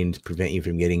would mean to prevent you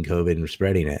from getting COVID and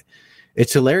spreading it.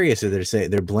 It's hilarious that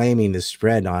they're blaming the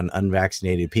spread on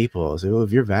unvaccinated people. So,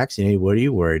 if you're vaccinated, what are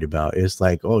you worried about? It's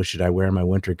like, oh, should I wear my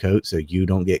winter coat so you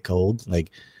don't get cold? That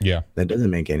doesn't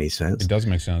make any sense. It doesn't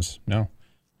make sense. No.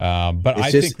 But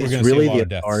I think we're going to see a lot of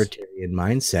deaths. It's really the authoritarian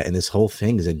mindset, and this whole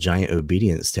thing is a giant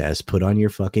obedience test. Put on your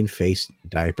fucking face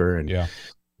diaper and,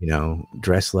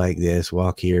 dress like this,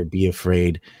 walk here, be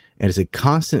afraid. And it's a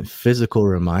constant physical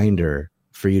reminder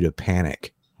for you to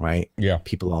panic. Right? Yeah.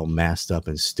 People all masked up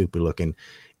and stupid looking.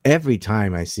 Every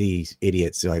time I see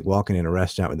idiots walking in a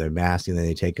restaurant with their mask and then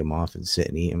they take them off and sit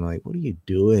and eat, I'm like, what are you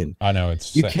doing? I know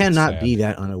you cannot be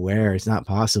that unaware. It's not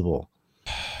possible.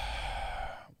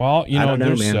 Well, I don't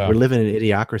know, man. We're living in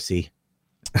idiocracy.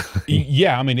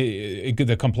 Yeah, I mean,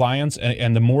 the compliance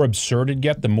and the more absurd it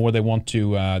gets, the more they want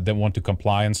to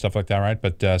comply and stuff like that, right?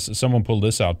 But someone pulled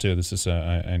this out too. This is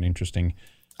an interesting.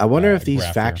 I wonder if these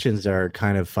factions are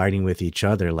kind of fighting with each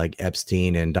other, like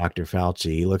Epstein and Dr.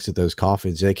 Fauci. He looks at those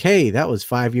coffins like, hey, that was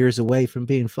 5 years away from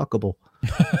being fuckable.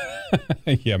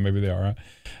 Yeah, maybe they are.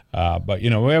 But, we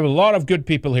have a lot of good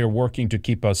people here working to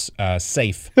keep us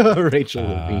safe. Rachel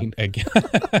Levine.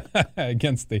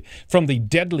 From the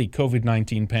deadly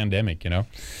COVID-19 pandemic,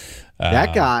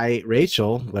 That guy,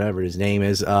 Rachel, whatever his name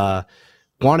is,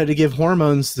 wanted to give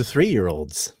hormones to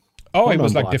 3-year-olds. Oh, he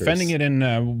was defending it in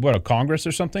a Congress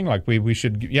or something. Like we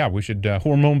should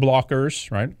hormone blockers,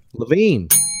 right? Levine.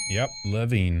 Yep,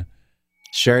 Levine.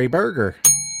 Sherry Berger.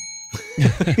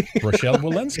 Rochelle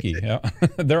Walensky. Yeah,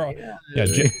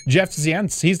 Jeff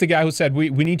Zients. He's the guy who said we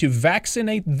need to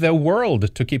vaccinate the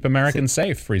world to keep Americans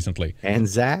safe. Recently. And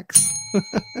Zax.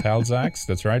 Pal Zax.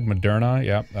 That's right. Moderna.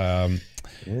 Yeah.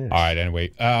 All right. Anyway,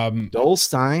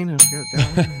 Dolstein.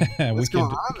 What's going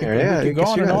on there? Yeah, we can go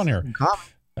on and on here.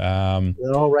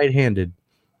 They're all right-handed.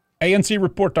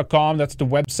 ANCreport.com, that's the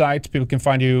website. People can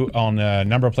find you on a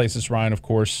number of places, Ryan, of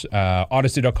course.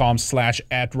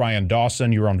 Odyssey.com/@Ryan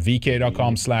Dawson. You're on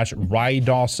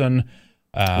VK.com/RyDawson.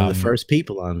 One of the first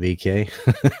people on VK.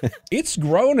 It's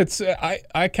grown. It's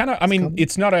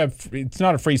it's not a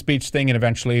free speech thing, and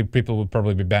eventually people will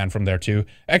probably be banned from there too.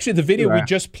 Actually, the video we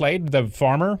just played, the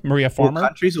farmer, Maria Farmer.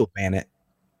 Countries will ban it.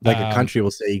 Like a country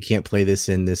will say you can't play this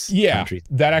in this country.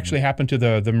 That actually happened to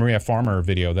the Maria Farmer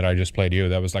video that I just played you.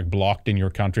 That was blocked in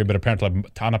your country, but apparently a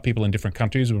ton of people in different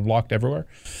countries were blocked everywhere.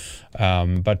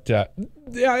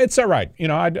 It's all right.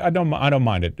 I don't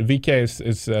mind it. VK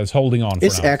is holding on.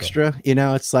 It's extra.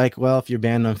 So. It's like, well, if you're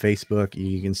banned on Facebook,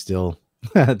 you can still.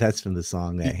 That's from the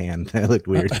song That Hand. That looked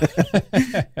weird.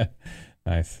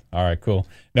 Nice. All right, cool.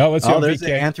 No, let's there's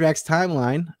the Anthrax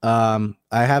timeline.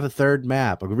 I have a third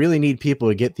map. I really need people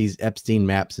to get these Epstein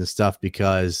maps and stuff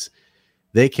because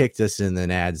they kicked us in the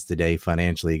nads today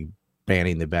financially,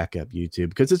 banning the backup YouTube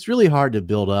because it's really hard to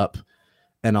build up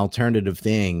an alternative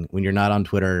thing when you're not on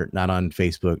Twitter, not on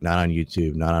Facebook, not on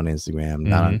YouTube, not on Instagram,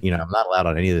 not on, I'm not allowed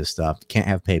on any of this stuff. Can't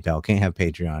have PayPal, can't have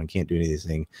Patreon, can't do any of these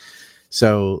things.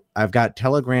 So I've got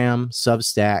Telegram,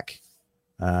 Substack,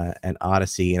 and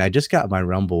Odyssey, and I just got my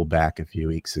Rumble back a few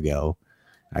weeks ago.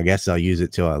 I guess I'll use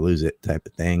it till I lose it, type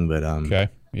of thing. But okay,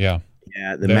 yeah.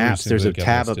 The maps. There's a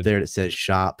tab up there that says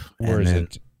shop. Where is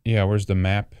it? Yeah, where's the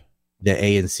map? The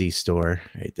ANC store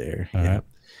right there. All right.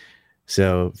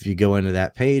 So if you go into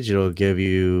that page, it'll give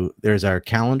you. There's our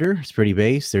calendar. It's pretty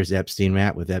base. There's Epstein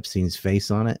map with Epstein's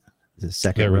face on it. The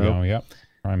second there we row. go. Yep.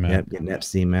 Crime map. Yep. Get an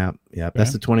Epstein map. Yep.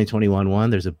 That's the 2021 one.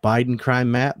 There's a Biden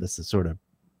crime map. That's the sort of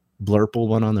blurple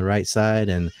one on the right side,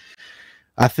 and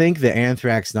I think the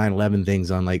Anthrax 9/11 thing's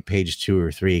on like page 2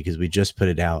 or 3 because we just put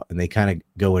it out, and they kind of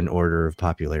go in order of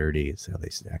popularity. Is how they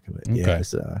stack them. Okay.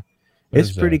 Yeah,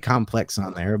 it's pretty complex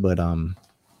on there, but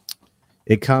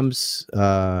it comes.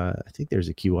 I think there's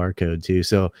a QR code too.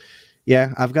 So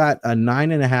yeah, I've got a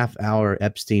 9.5-hour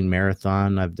Epstein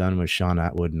marathon I've done with Sean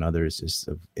Atwood and others, just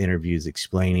of interviews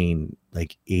explaining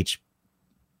like each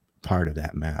part of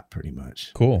that map, pretty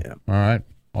much. Cool. Yeah. All right.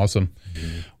 Awesome.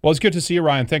 Well, it's good to see you,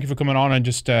 Ryan. Thank you for coming on and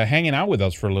just hanging out with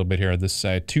us for a little bit here this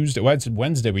Tuesday. Well, it's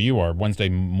Wednesday where you are. Wednesday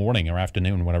morning or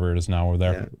afternoon, whatever it is now over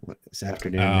there. Yeah, it's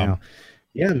afternoon now.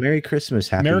 Yeah, Merry Christmas.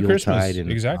 Happy Merry Yuletide. Christmas.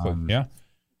 And, exactly. Yeah.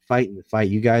 Fighting the fight.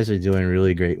 You guys are doing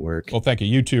really great work. Well, thank you.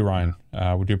 You too, Ryan.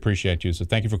 We do appreciate you. So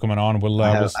thank you for coming on.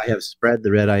 I have spread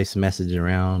the Red Ice message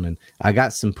around, and I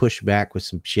got some pushback with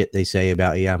some shit they say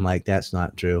about you. I'm like, that's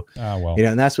not true. Well,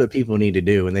 and that's what people need to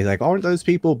do. And they're like, aren't those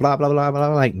people blah, blah, blah, blah.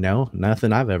 I'm like, no,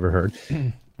 nothing I've ever heard.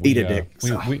 Eat a dick.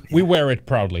 We wear it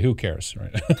proudly. Who cares,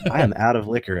 right? I am out of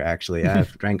liquor, actually.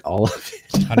 I've drank all of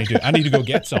it. I need to go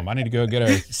get some. I need to go get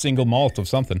a single malt of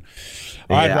something.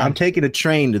 All right, I'm taking a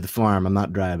train to the farm. I'm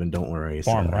not driving. Don't worry.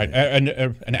 Farm, right?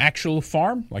 An actual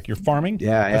farm, like you're farming.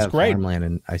 Yeah, that's great. Farmland,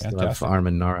 and I still have a farm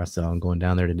in Nara, so I'm going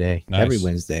down there today. Nice. Every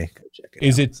Wednesday. Go check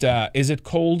it out. Is it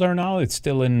cold there now? It's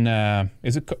still in.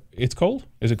 It's cold.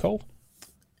 Is it cold?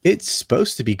 It's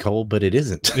supposed to be cold, but it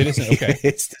isn't. It isn't. Okay.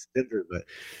 It's December, but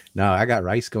no, I got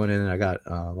rice going in, and I got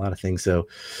a lot of things. So,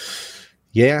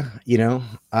 yeah,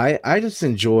 I just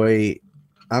enjoy.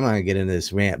 I'm not gonna get into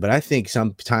this rant, but I think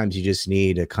sometimes you just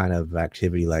need a kind of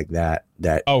activity like that.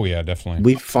 Oh yeah, definitely.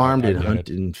 We've farmed and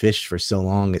hunted and fished for so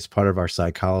long; it's part of our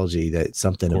psychology that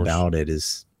something about it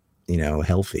is,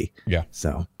 healthy. Yeah.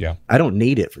 So yeah, I don't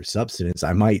need it for subsistence.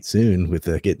 I might soon with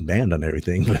getting banned on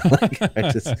everything. But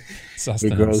I just we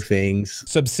grow things.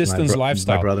 Subsistence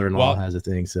lifestyle. My brother-in-law has a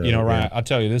thing. So Ryan, I'll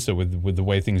tell you this: with the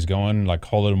way things going, like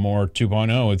Holodomor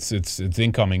 2.0, it's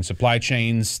incoming supply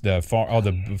chains, all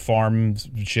the farm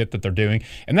shit that they're doing,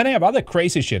 and then they have other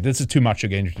crazy shit. This is too much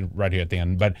again right here at the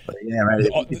end, but yeah,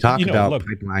 right. We talk about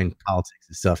pipeline politics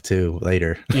and stuff too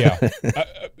later. Yeah.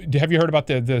 Have you heard about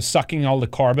the sucking all the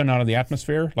carbon out of the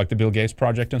atmosphere, like the Bill Gates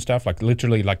project and stuff, like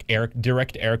literally like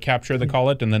direct air capture they call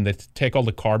it, and then they take all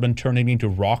the carbon, turn it into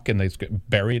rock, and they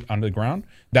bury it under the ground.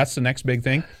 That's the next big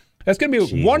thing. That's going to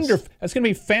be wonderful. That's going to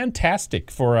be fantastic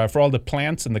for all the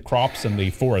plants and the crops and the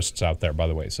forests out there, by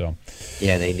the way. So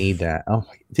yeah, they need that. Oh,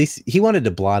 he wanted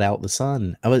to blot out the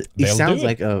sun. He sounds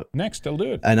like they'll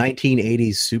do it. A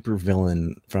 1980s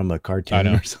supervillain from a cartoon. I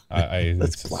know. Or something.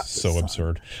 It's so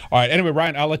absurd. All right. Anyway,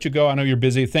 Ryan, I'll let you go. I know you're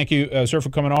busy. Thank you, sir,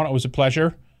 for coming on. It was a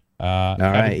pleasure. All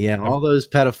right. Yeah. All those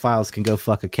pedophiles can go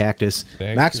fuck a cactus.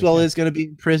 Maxwell is going to be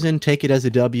in prison. Take it as a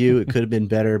W. It could have been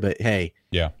better, but hey,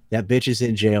 yeah, that bitch is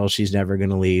in jail. She's never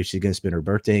going to leave. She's going to spend her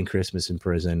birthday and Christmas in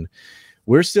prison.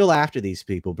 We're still after these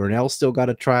people. Burnell's still got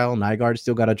a trial. Nygaard's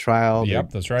still got a trial. Yep,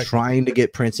 that's right. Trying to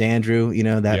get Prince Andrew.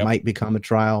 That might become a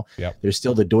trial. Yep. There's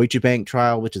still the Deutsche Bank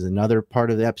trial, which is another part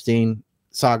of the Epstein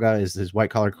saga, is his white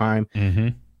collar crime. Mm-hmm.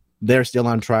 They're still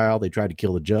on trial. They tried to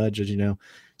kill the judge, as you know.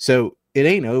 So it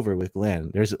ain't over with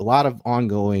Glenn. There's a lot of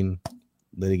ongoing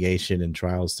litigation and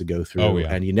trials to go through. Oh,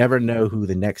 yeah. And you never know who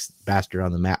the next bastard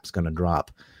on the map's going to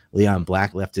drop. Leon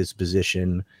Black left his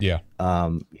position. Yeah.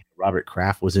 Robert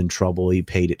Kraft was in trouble. He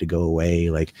paid it to go away.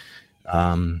 Like,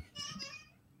 it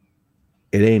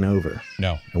ain't over.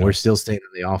 No. And we're still staying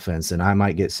on the offense. And I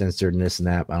might get censored and this and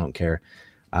that. But I don't care.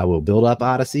 I will build up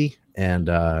Odyssey, and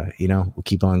we'll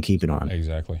keep on keeping on.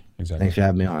 Exactly. Thanks for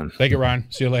having me on. Thank you, Ryan.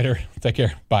 See you later. Take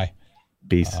care. Bye.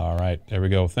 Peace. All right, there we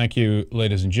go. Thank you,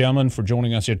 ladies and gentlemen, for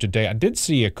joining us here today. I did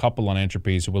see a couple on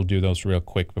Entropy, so we'll do those real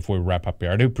quick before we wrap up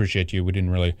here. I do appreciate you. We didn't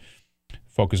really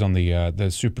focus on the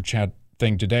super chat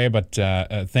thing today, but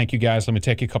thank you guys. Let me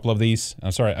take a couple of these.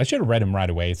 I'm sorry, I should have read them right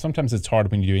away. Sometimes it's hard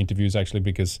when you do interviews, actually,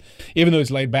 because even though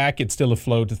it's laid back, it's still a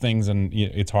flow to things, and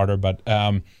it's harder. But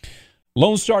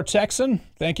Lone Star Texan,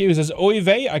 thank you. He says, Oy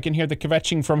vey, I can hear the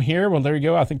kvetching from here. Well, there you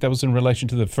go. I think that was in relation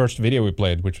to the first video we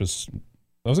played, that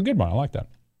was a good one. I like that.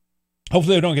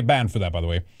 Hopefully they don't get banned for that, by the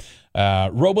way.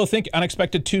 RoboThink,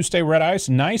 unexpected Tuesday red ice.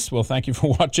 Nice. Well, thank you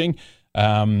for watching.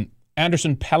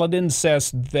 Anderson Paladin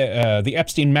says the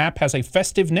Epstein map has a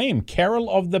festive name, Carol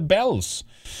of the Bells.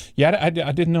 Yeah, I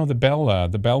didn't know the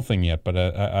bell thing yet, but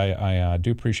I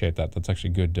do appreciate that. That's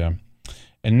actually good.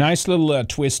 A nice little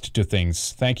twist to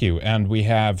things. Thank you. And we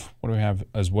have, what do we have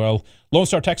as well? Lone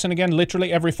Star Texan again,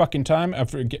 literally every fucking time. I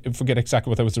forget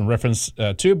exactly what that was in reference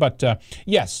to, but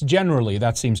yes, generally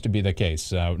that seems to be the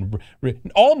case.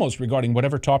 Almost regarding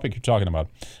whatever topic you're talking about.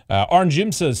 Orange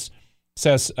Jim says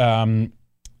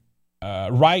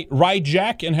Rye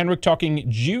Jack and Henrik talking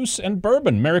juice and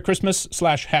bourbon. Merry Christmas /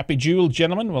 Happy Jule,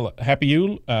 gentlemen. Well, Happy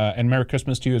Yule and Merry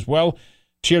Christmas to you as well.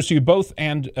 Cheers to you both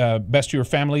and best to your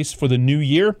families for the new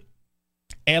year.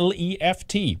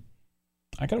 LEFT.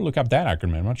 I got to look up that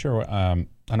acronym. I'm not sure I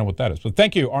know what that is. But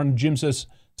thank you. Arn Jim says,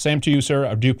 same to you, sir.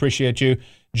 I do appreciate you.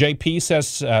 JP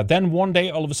says, then one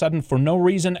day, all of a sudden, for no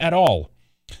reason at all.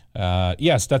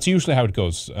 Yes, that's usually how it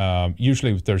goes.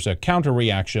 Usually if there's a counter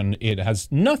reaction, it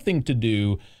has nothing to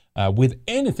do with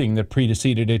anything that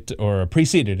preceded it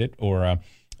or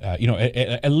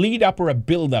a lead up or a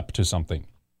build up to something.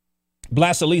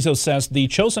 Blasalizo says the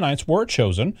Chosenites were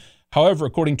chosen. However,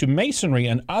 according to Masonry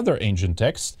and other ancient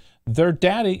texts, their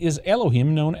daddy is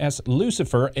Elohim, known as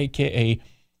Lucifer, a.k.a.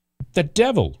 the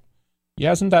devil.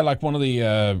 Yeah, isn't that like one of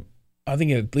the, I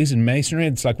think at least in Masonry,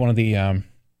 it's like one of the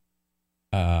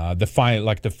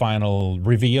final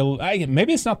reveal.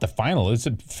 Maybe it's not the final. It's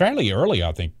fairly early,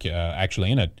 I think,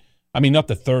 actually, in it. I mean, not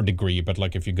the third degree, but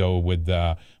like if you go with,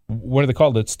 what are they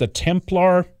called? It's the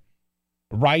Templar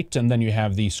Rite, and then you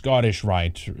have the Scottish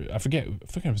Rite. I forget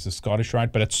if it was the Scottish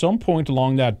Rite, but at some point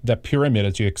along that pyramid,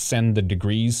 as you ascend the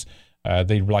degrees,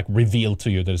 they like reveal to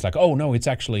you that it's like, oh no, it's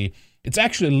actually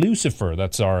Lucifer.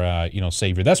 That's our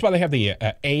savior. That's why they have the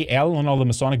AL on all the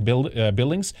Masonic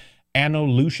buildings. Anno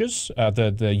Lucius,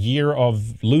 the year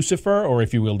of Lucifer, or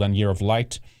if you will, then year of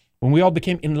light, when we all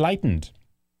became enlightened.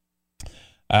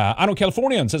 Anno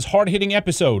Californian says, hard-hitting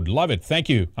episode. Love it. Thank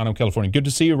you, Anno Californian. Good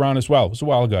to see you around as well. It was a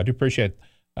while ago. I do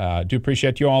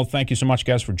appreciate you all. Thank you so much,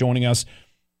 guys, for joining us.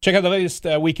 Check out the latest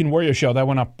Weekend Warrior show. That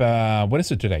went up, what is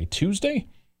it today? Tuesday?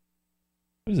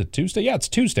 What is it, Tuesday? Yeah, it's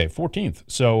Tuesday, 14th.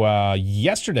 So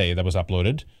yesterday that was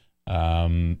uploaded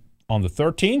on the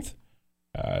 13th.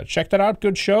 Check that out.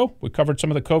 Good show. We covered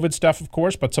some of the COVID stuff, of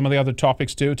course, but some of the other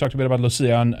topics, too. Talked a bit about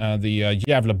Lucian, the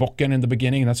Jävla Bocken in the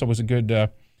beginning. That's always a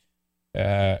good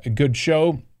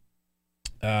show.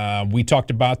 We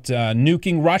talked about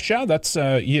nuking Russia. That's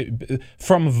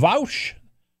from Vaush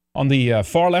on the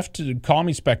far left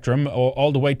commie spectrum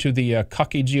all the way to the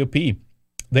cocky GOP.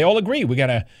 They all agree we got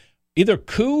to either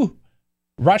coup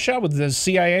Russia with the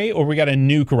CIA or we got to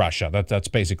nuke Russia. That's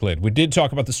basically it. We did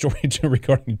talk about the story too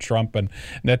regarding Trump and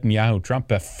Netanyahu. Trump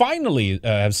finally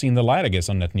have seen the light, I guess,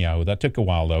 on Netanyahu. That took a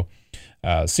while, though.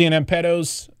 CNN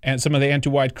pedos and some of the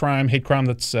anti-white crime, hate crime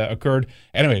that's occurred.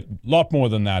 Anyway, a lot more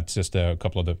than that. Just a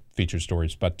couple of the featured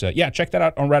stories. But yeah, check that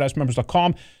out on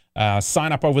redicemembers.com.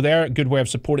 Sign up over there. Good way of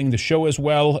supporting the show as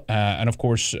well. And of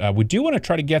course, we do want to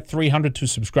try to get 300 to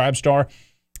Subscribe Star.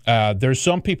 There's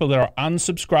some people that are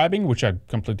unsubscribing, which I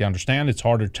completely understand. It's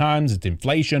harder times. It's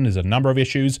inflation. There's a number of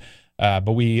issues.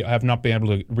 But we have not been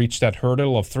able to reach that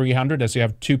hurdle of 300 as you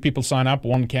have 2 people sign up,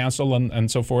 1 cancel, and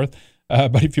so forth.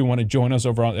 But if you want to join us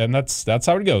over on, and that's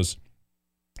how it goes.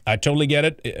 I totally get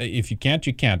it. If you can't,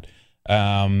 you can't.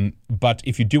 But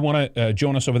if you do want to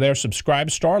join us over there, Subscribe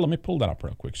Star. Let me pull that up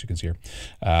real quick so you can see here.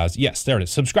 Yes, there it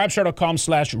is.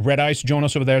 Subscribestar.com/redice. Join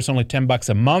us over there. It's only $10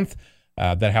 a month.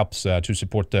 That helps to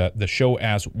support the show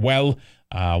as well.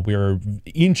 We're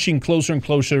inching closer and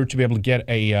closer to be able to get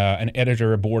an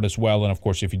editor aboard as well. And of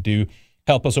course, if you do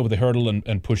help us over the hurdle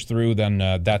and push through, then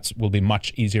that will be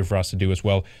much easier for us to do as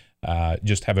well.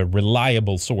 Just have a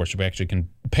reliable source. We actually can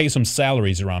pay some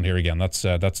salaries around here again. That's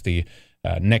the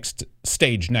next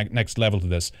stage, next level to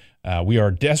this. We are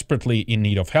desperately in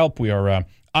need of help. We are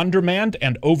undermanned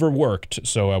and overworked,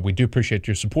 so we do appreciate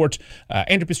your support.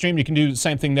 Entropy Stream, you can do the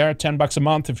same thing there, $10 a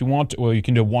month if you want, or you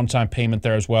can do a one-time payment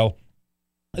there as well.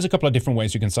 There's a couple of different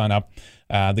ways you can sign up.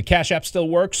 The Cash App still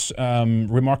works,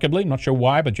 remarkably. Not sure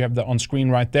why, but you have that on screen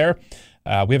right there.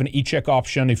 We have an e-check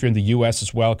option if you're in the U.S.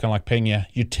 as well, kind of like paying a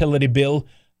utility bill.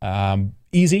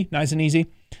 Easy, nice and easy.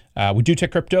 We do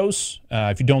take cryptos.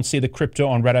 If you don't see the crypto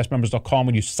on redicemembers.com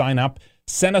when you sign up,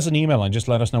 send us an email and just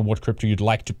let us know what crypto you'd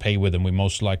like to pay with, and we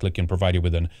most likely can provide you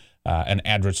with an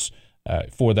address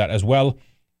for that as well.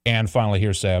 And finally,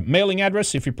 here's a mailing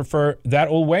address if you prefer that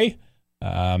old way.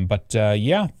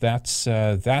 Yeah, that's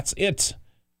it,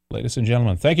 ladies and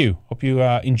gentlemen. Thank you. Hope you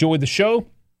enjoyed the show.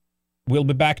 We'll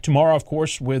be back tomorrow, of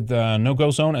course, with No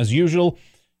Go Zone as usual.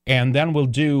 And then we'll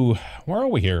do, where are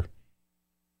we here?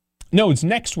 No, it's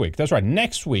next week. That's right.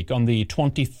 Next week on the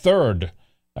 23rd.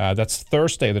 That's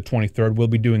Thursday, the 23rd. We'll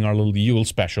be doing our little Yule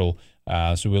special.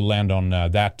 So we'll land on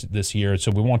that this year.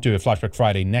 So we won't do a Flashback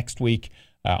Friday next week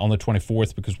on the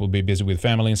 24th because we'll be busy with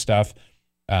family and stuff.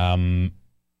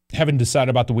 Haven't decided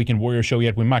about the Weekend Warrior show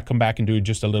yet. We might come back and do it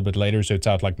just a little bit later. So it's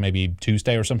out like maybe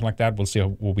Tuesday or something like that. We'll see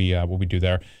what we do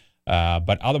there.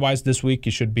 But otherwise, this week,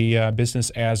 it should be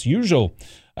business as usual.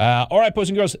 All right, boys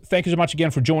and girls, thank you so much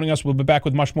again for joining us. We'll be back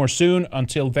with much more soon.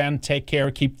 Until then, take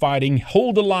care, keep fighting,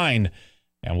 hold the line,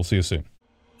 and we'll see you soon.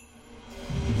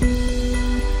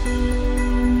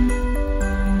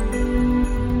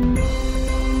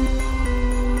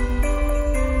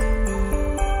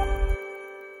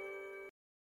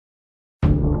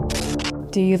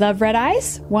 Do you love Red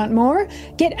Ice? Want more?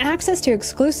 Get access to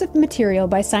exclusive material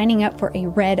by signing up for a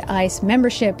Red Ice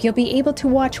membership. You'll be able to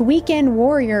watch Weekend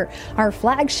Warrior, our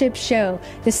flagship show,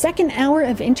 the second hour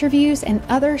of interviews, and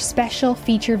other special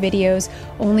feature videos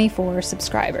only for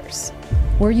subscribers.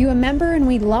 Were you a member and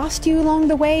we lost you along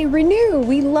the way? Renew!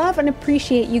 We love and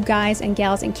appreciate you guys and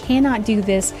gals and cannot do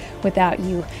this without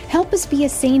you. Help us be a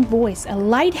sane voice, a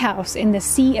lighthouse in the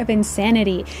sea of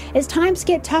insanity. As times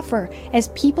get tougher, as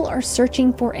people are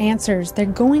searching for answers, they're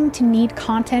going to need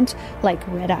content like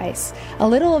Red Ice. A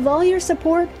little of all your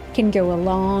support can go a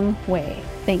long way.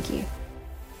 Thank you.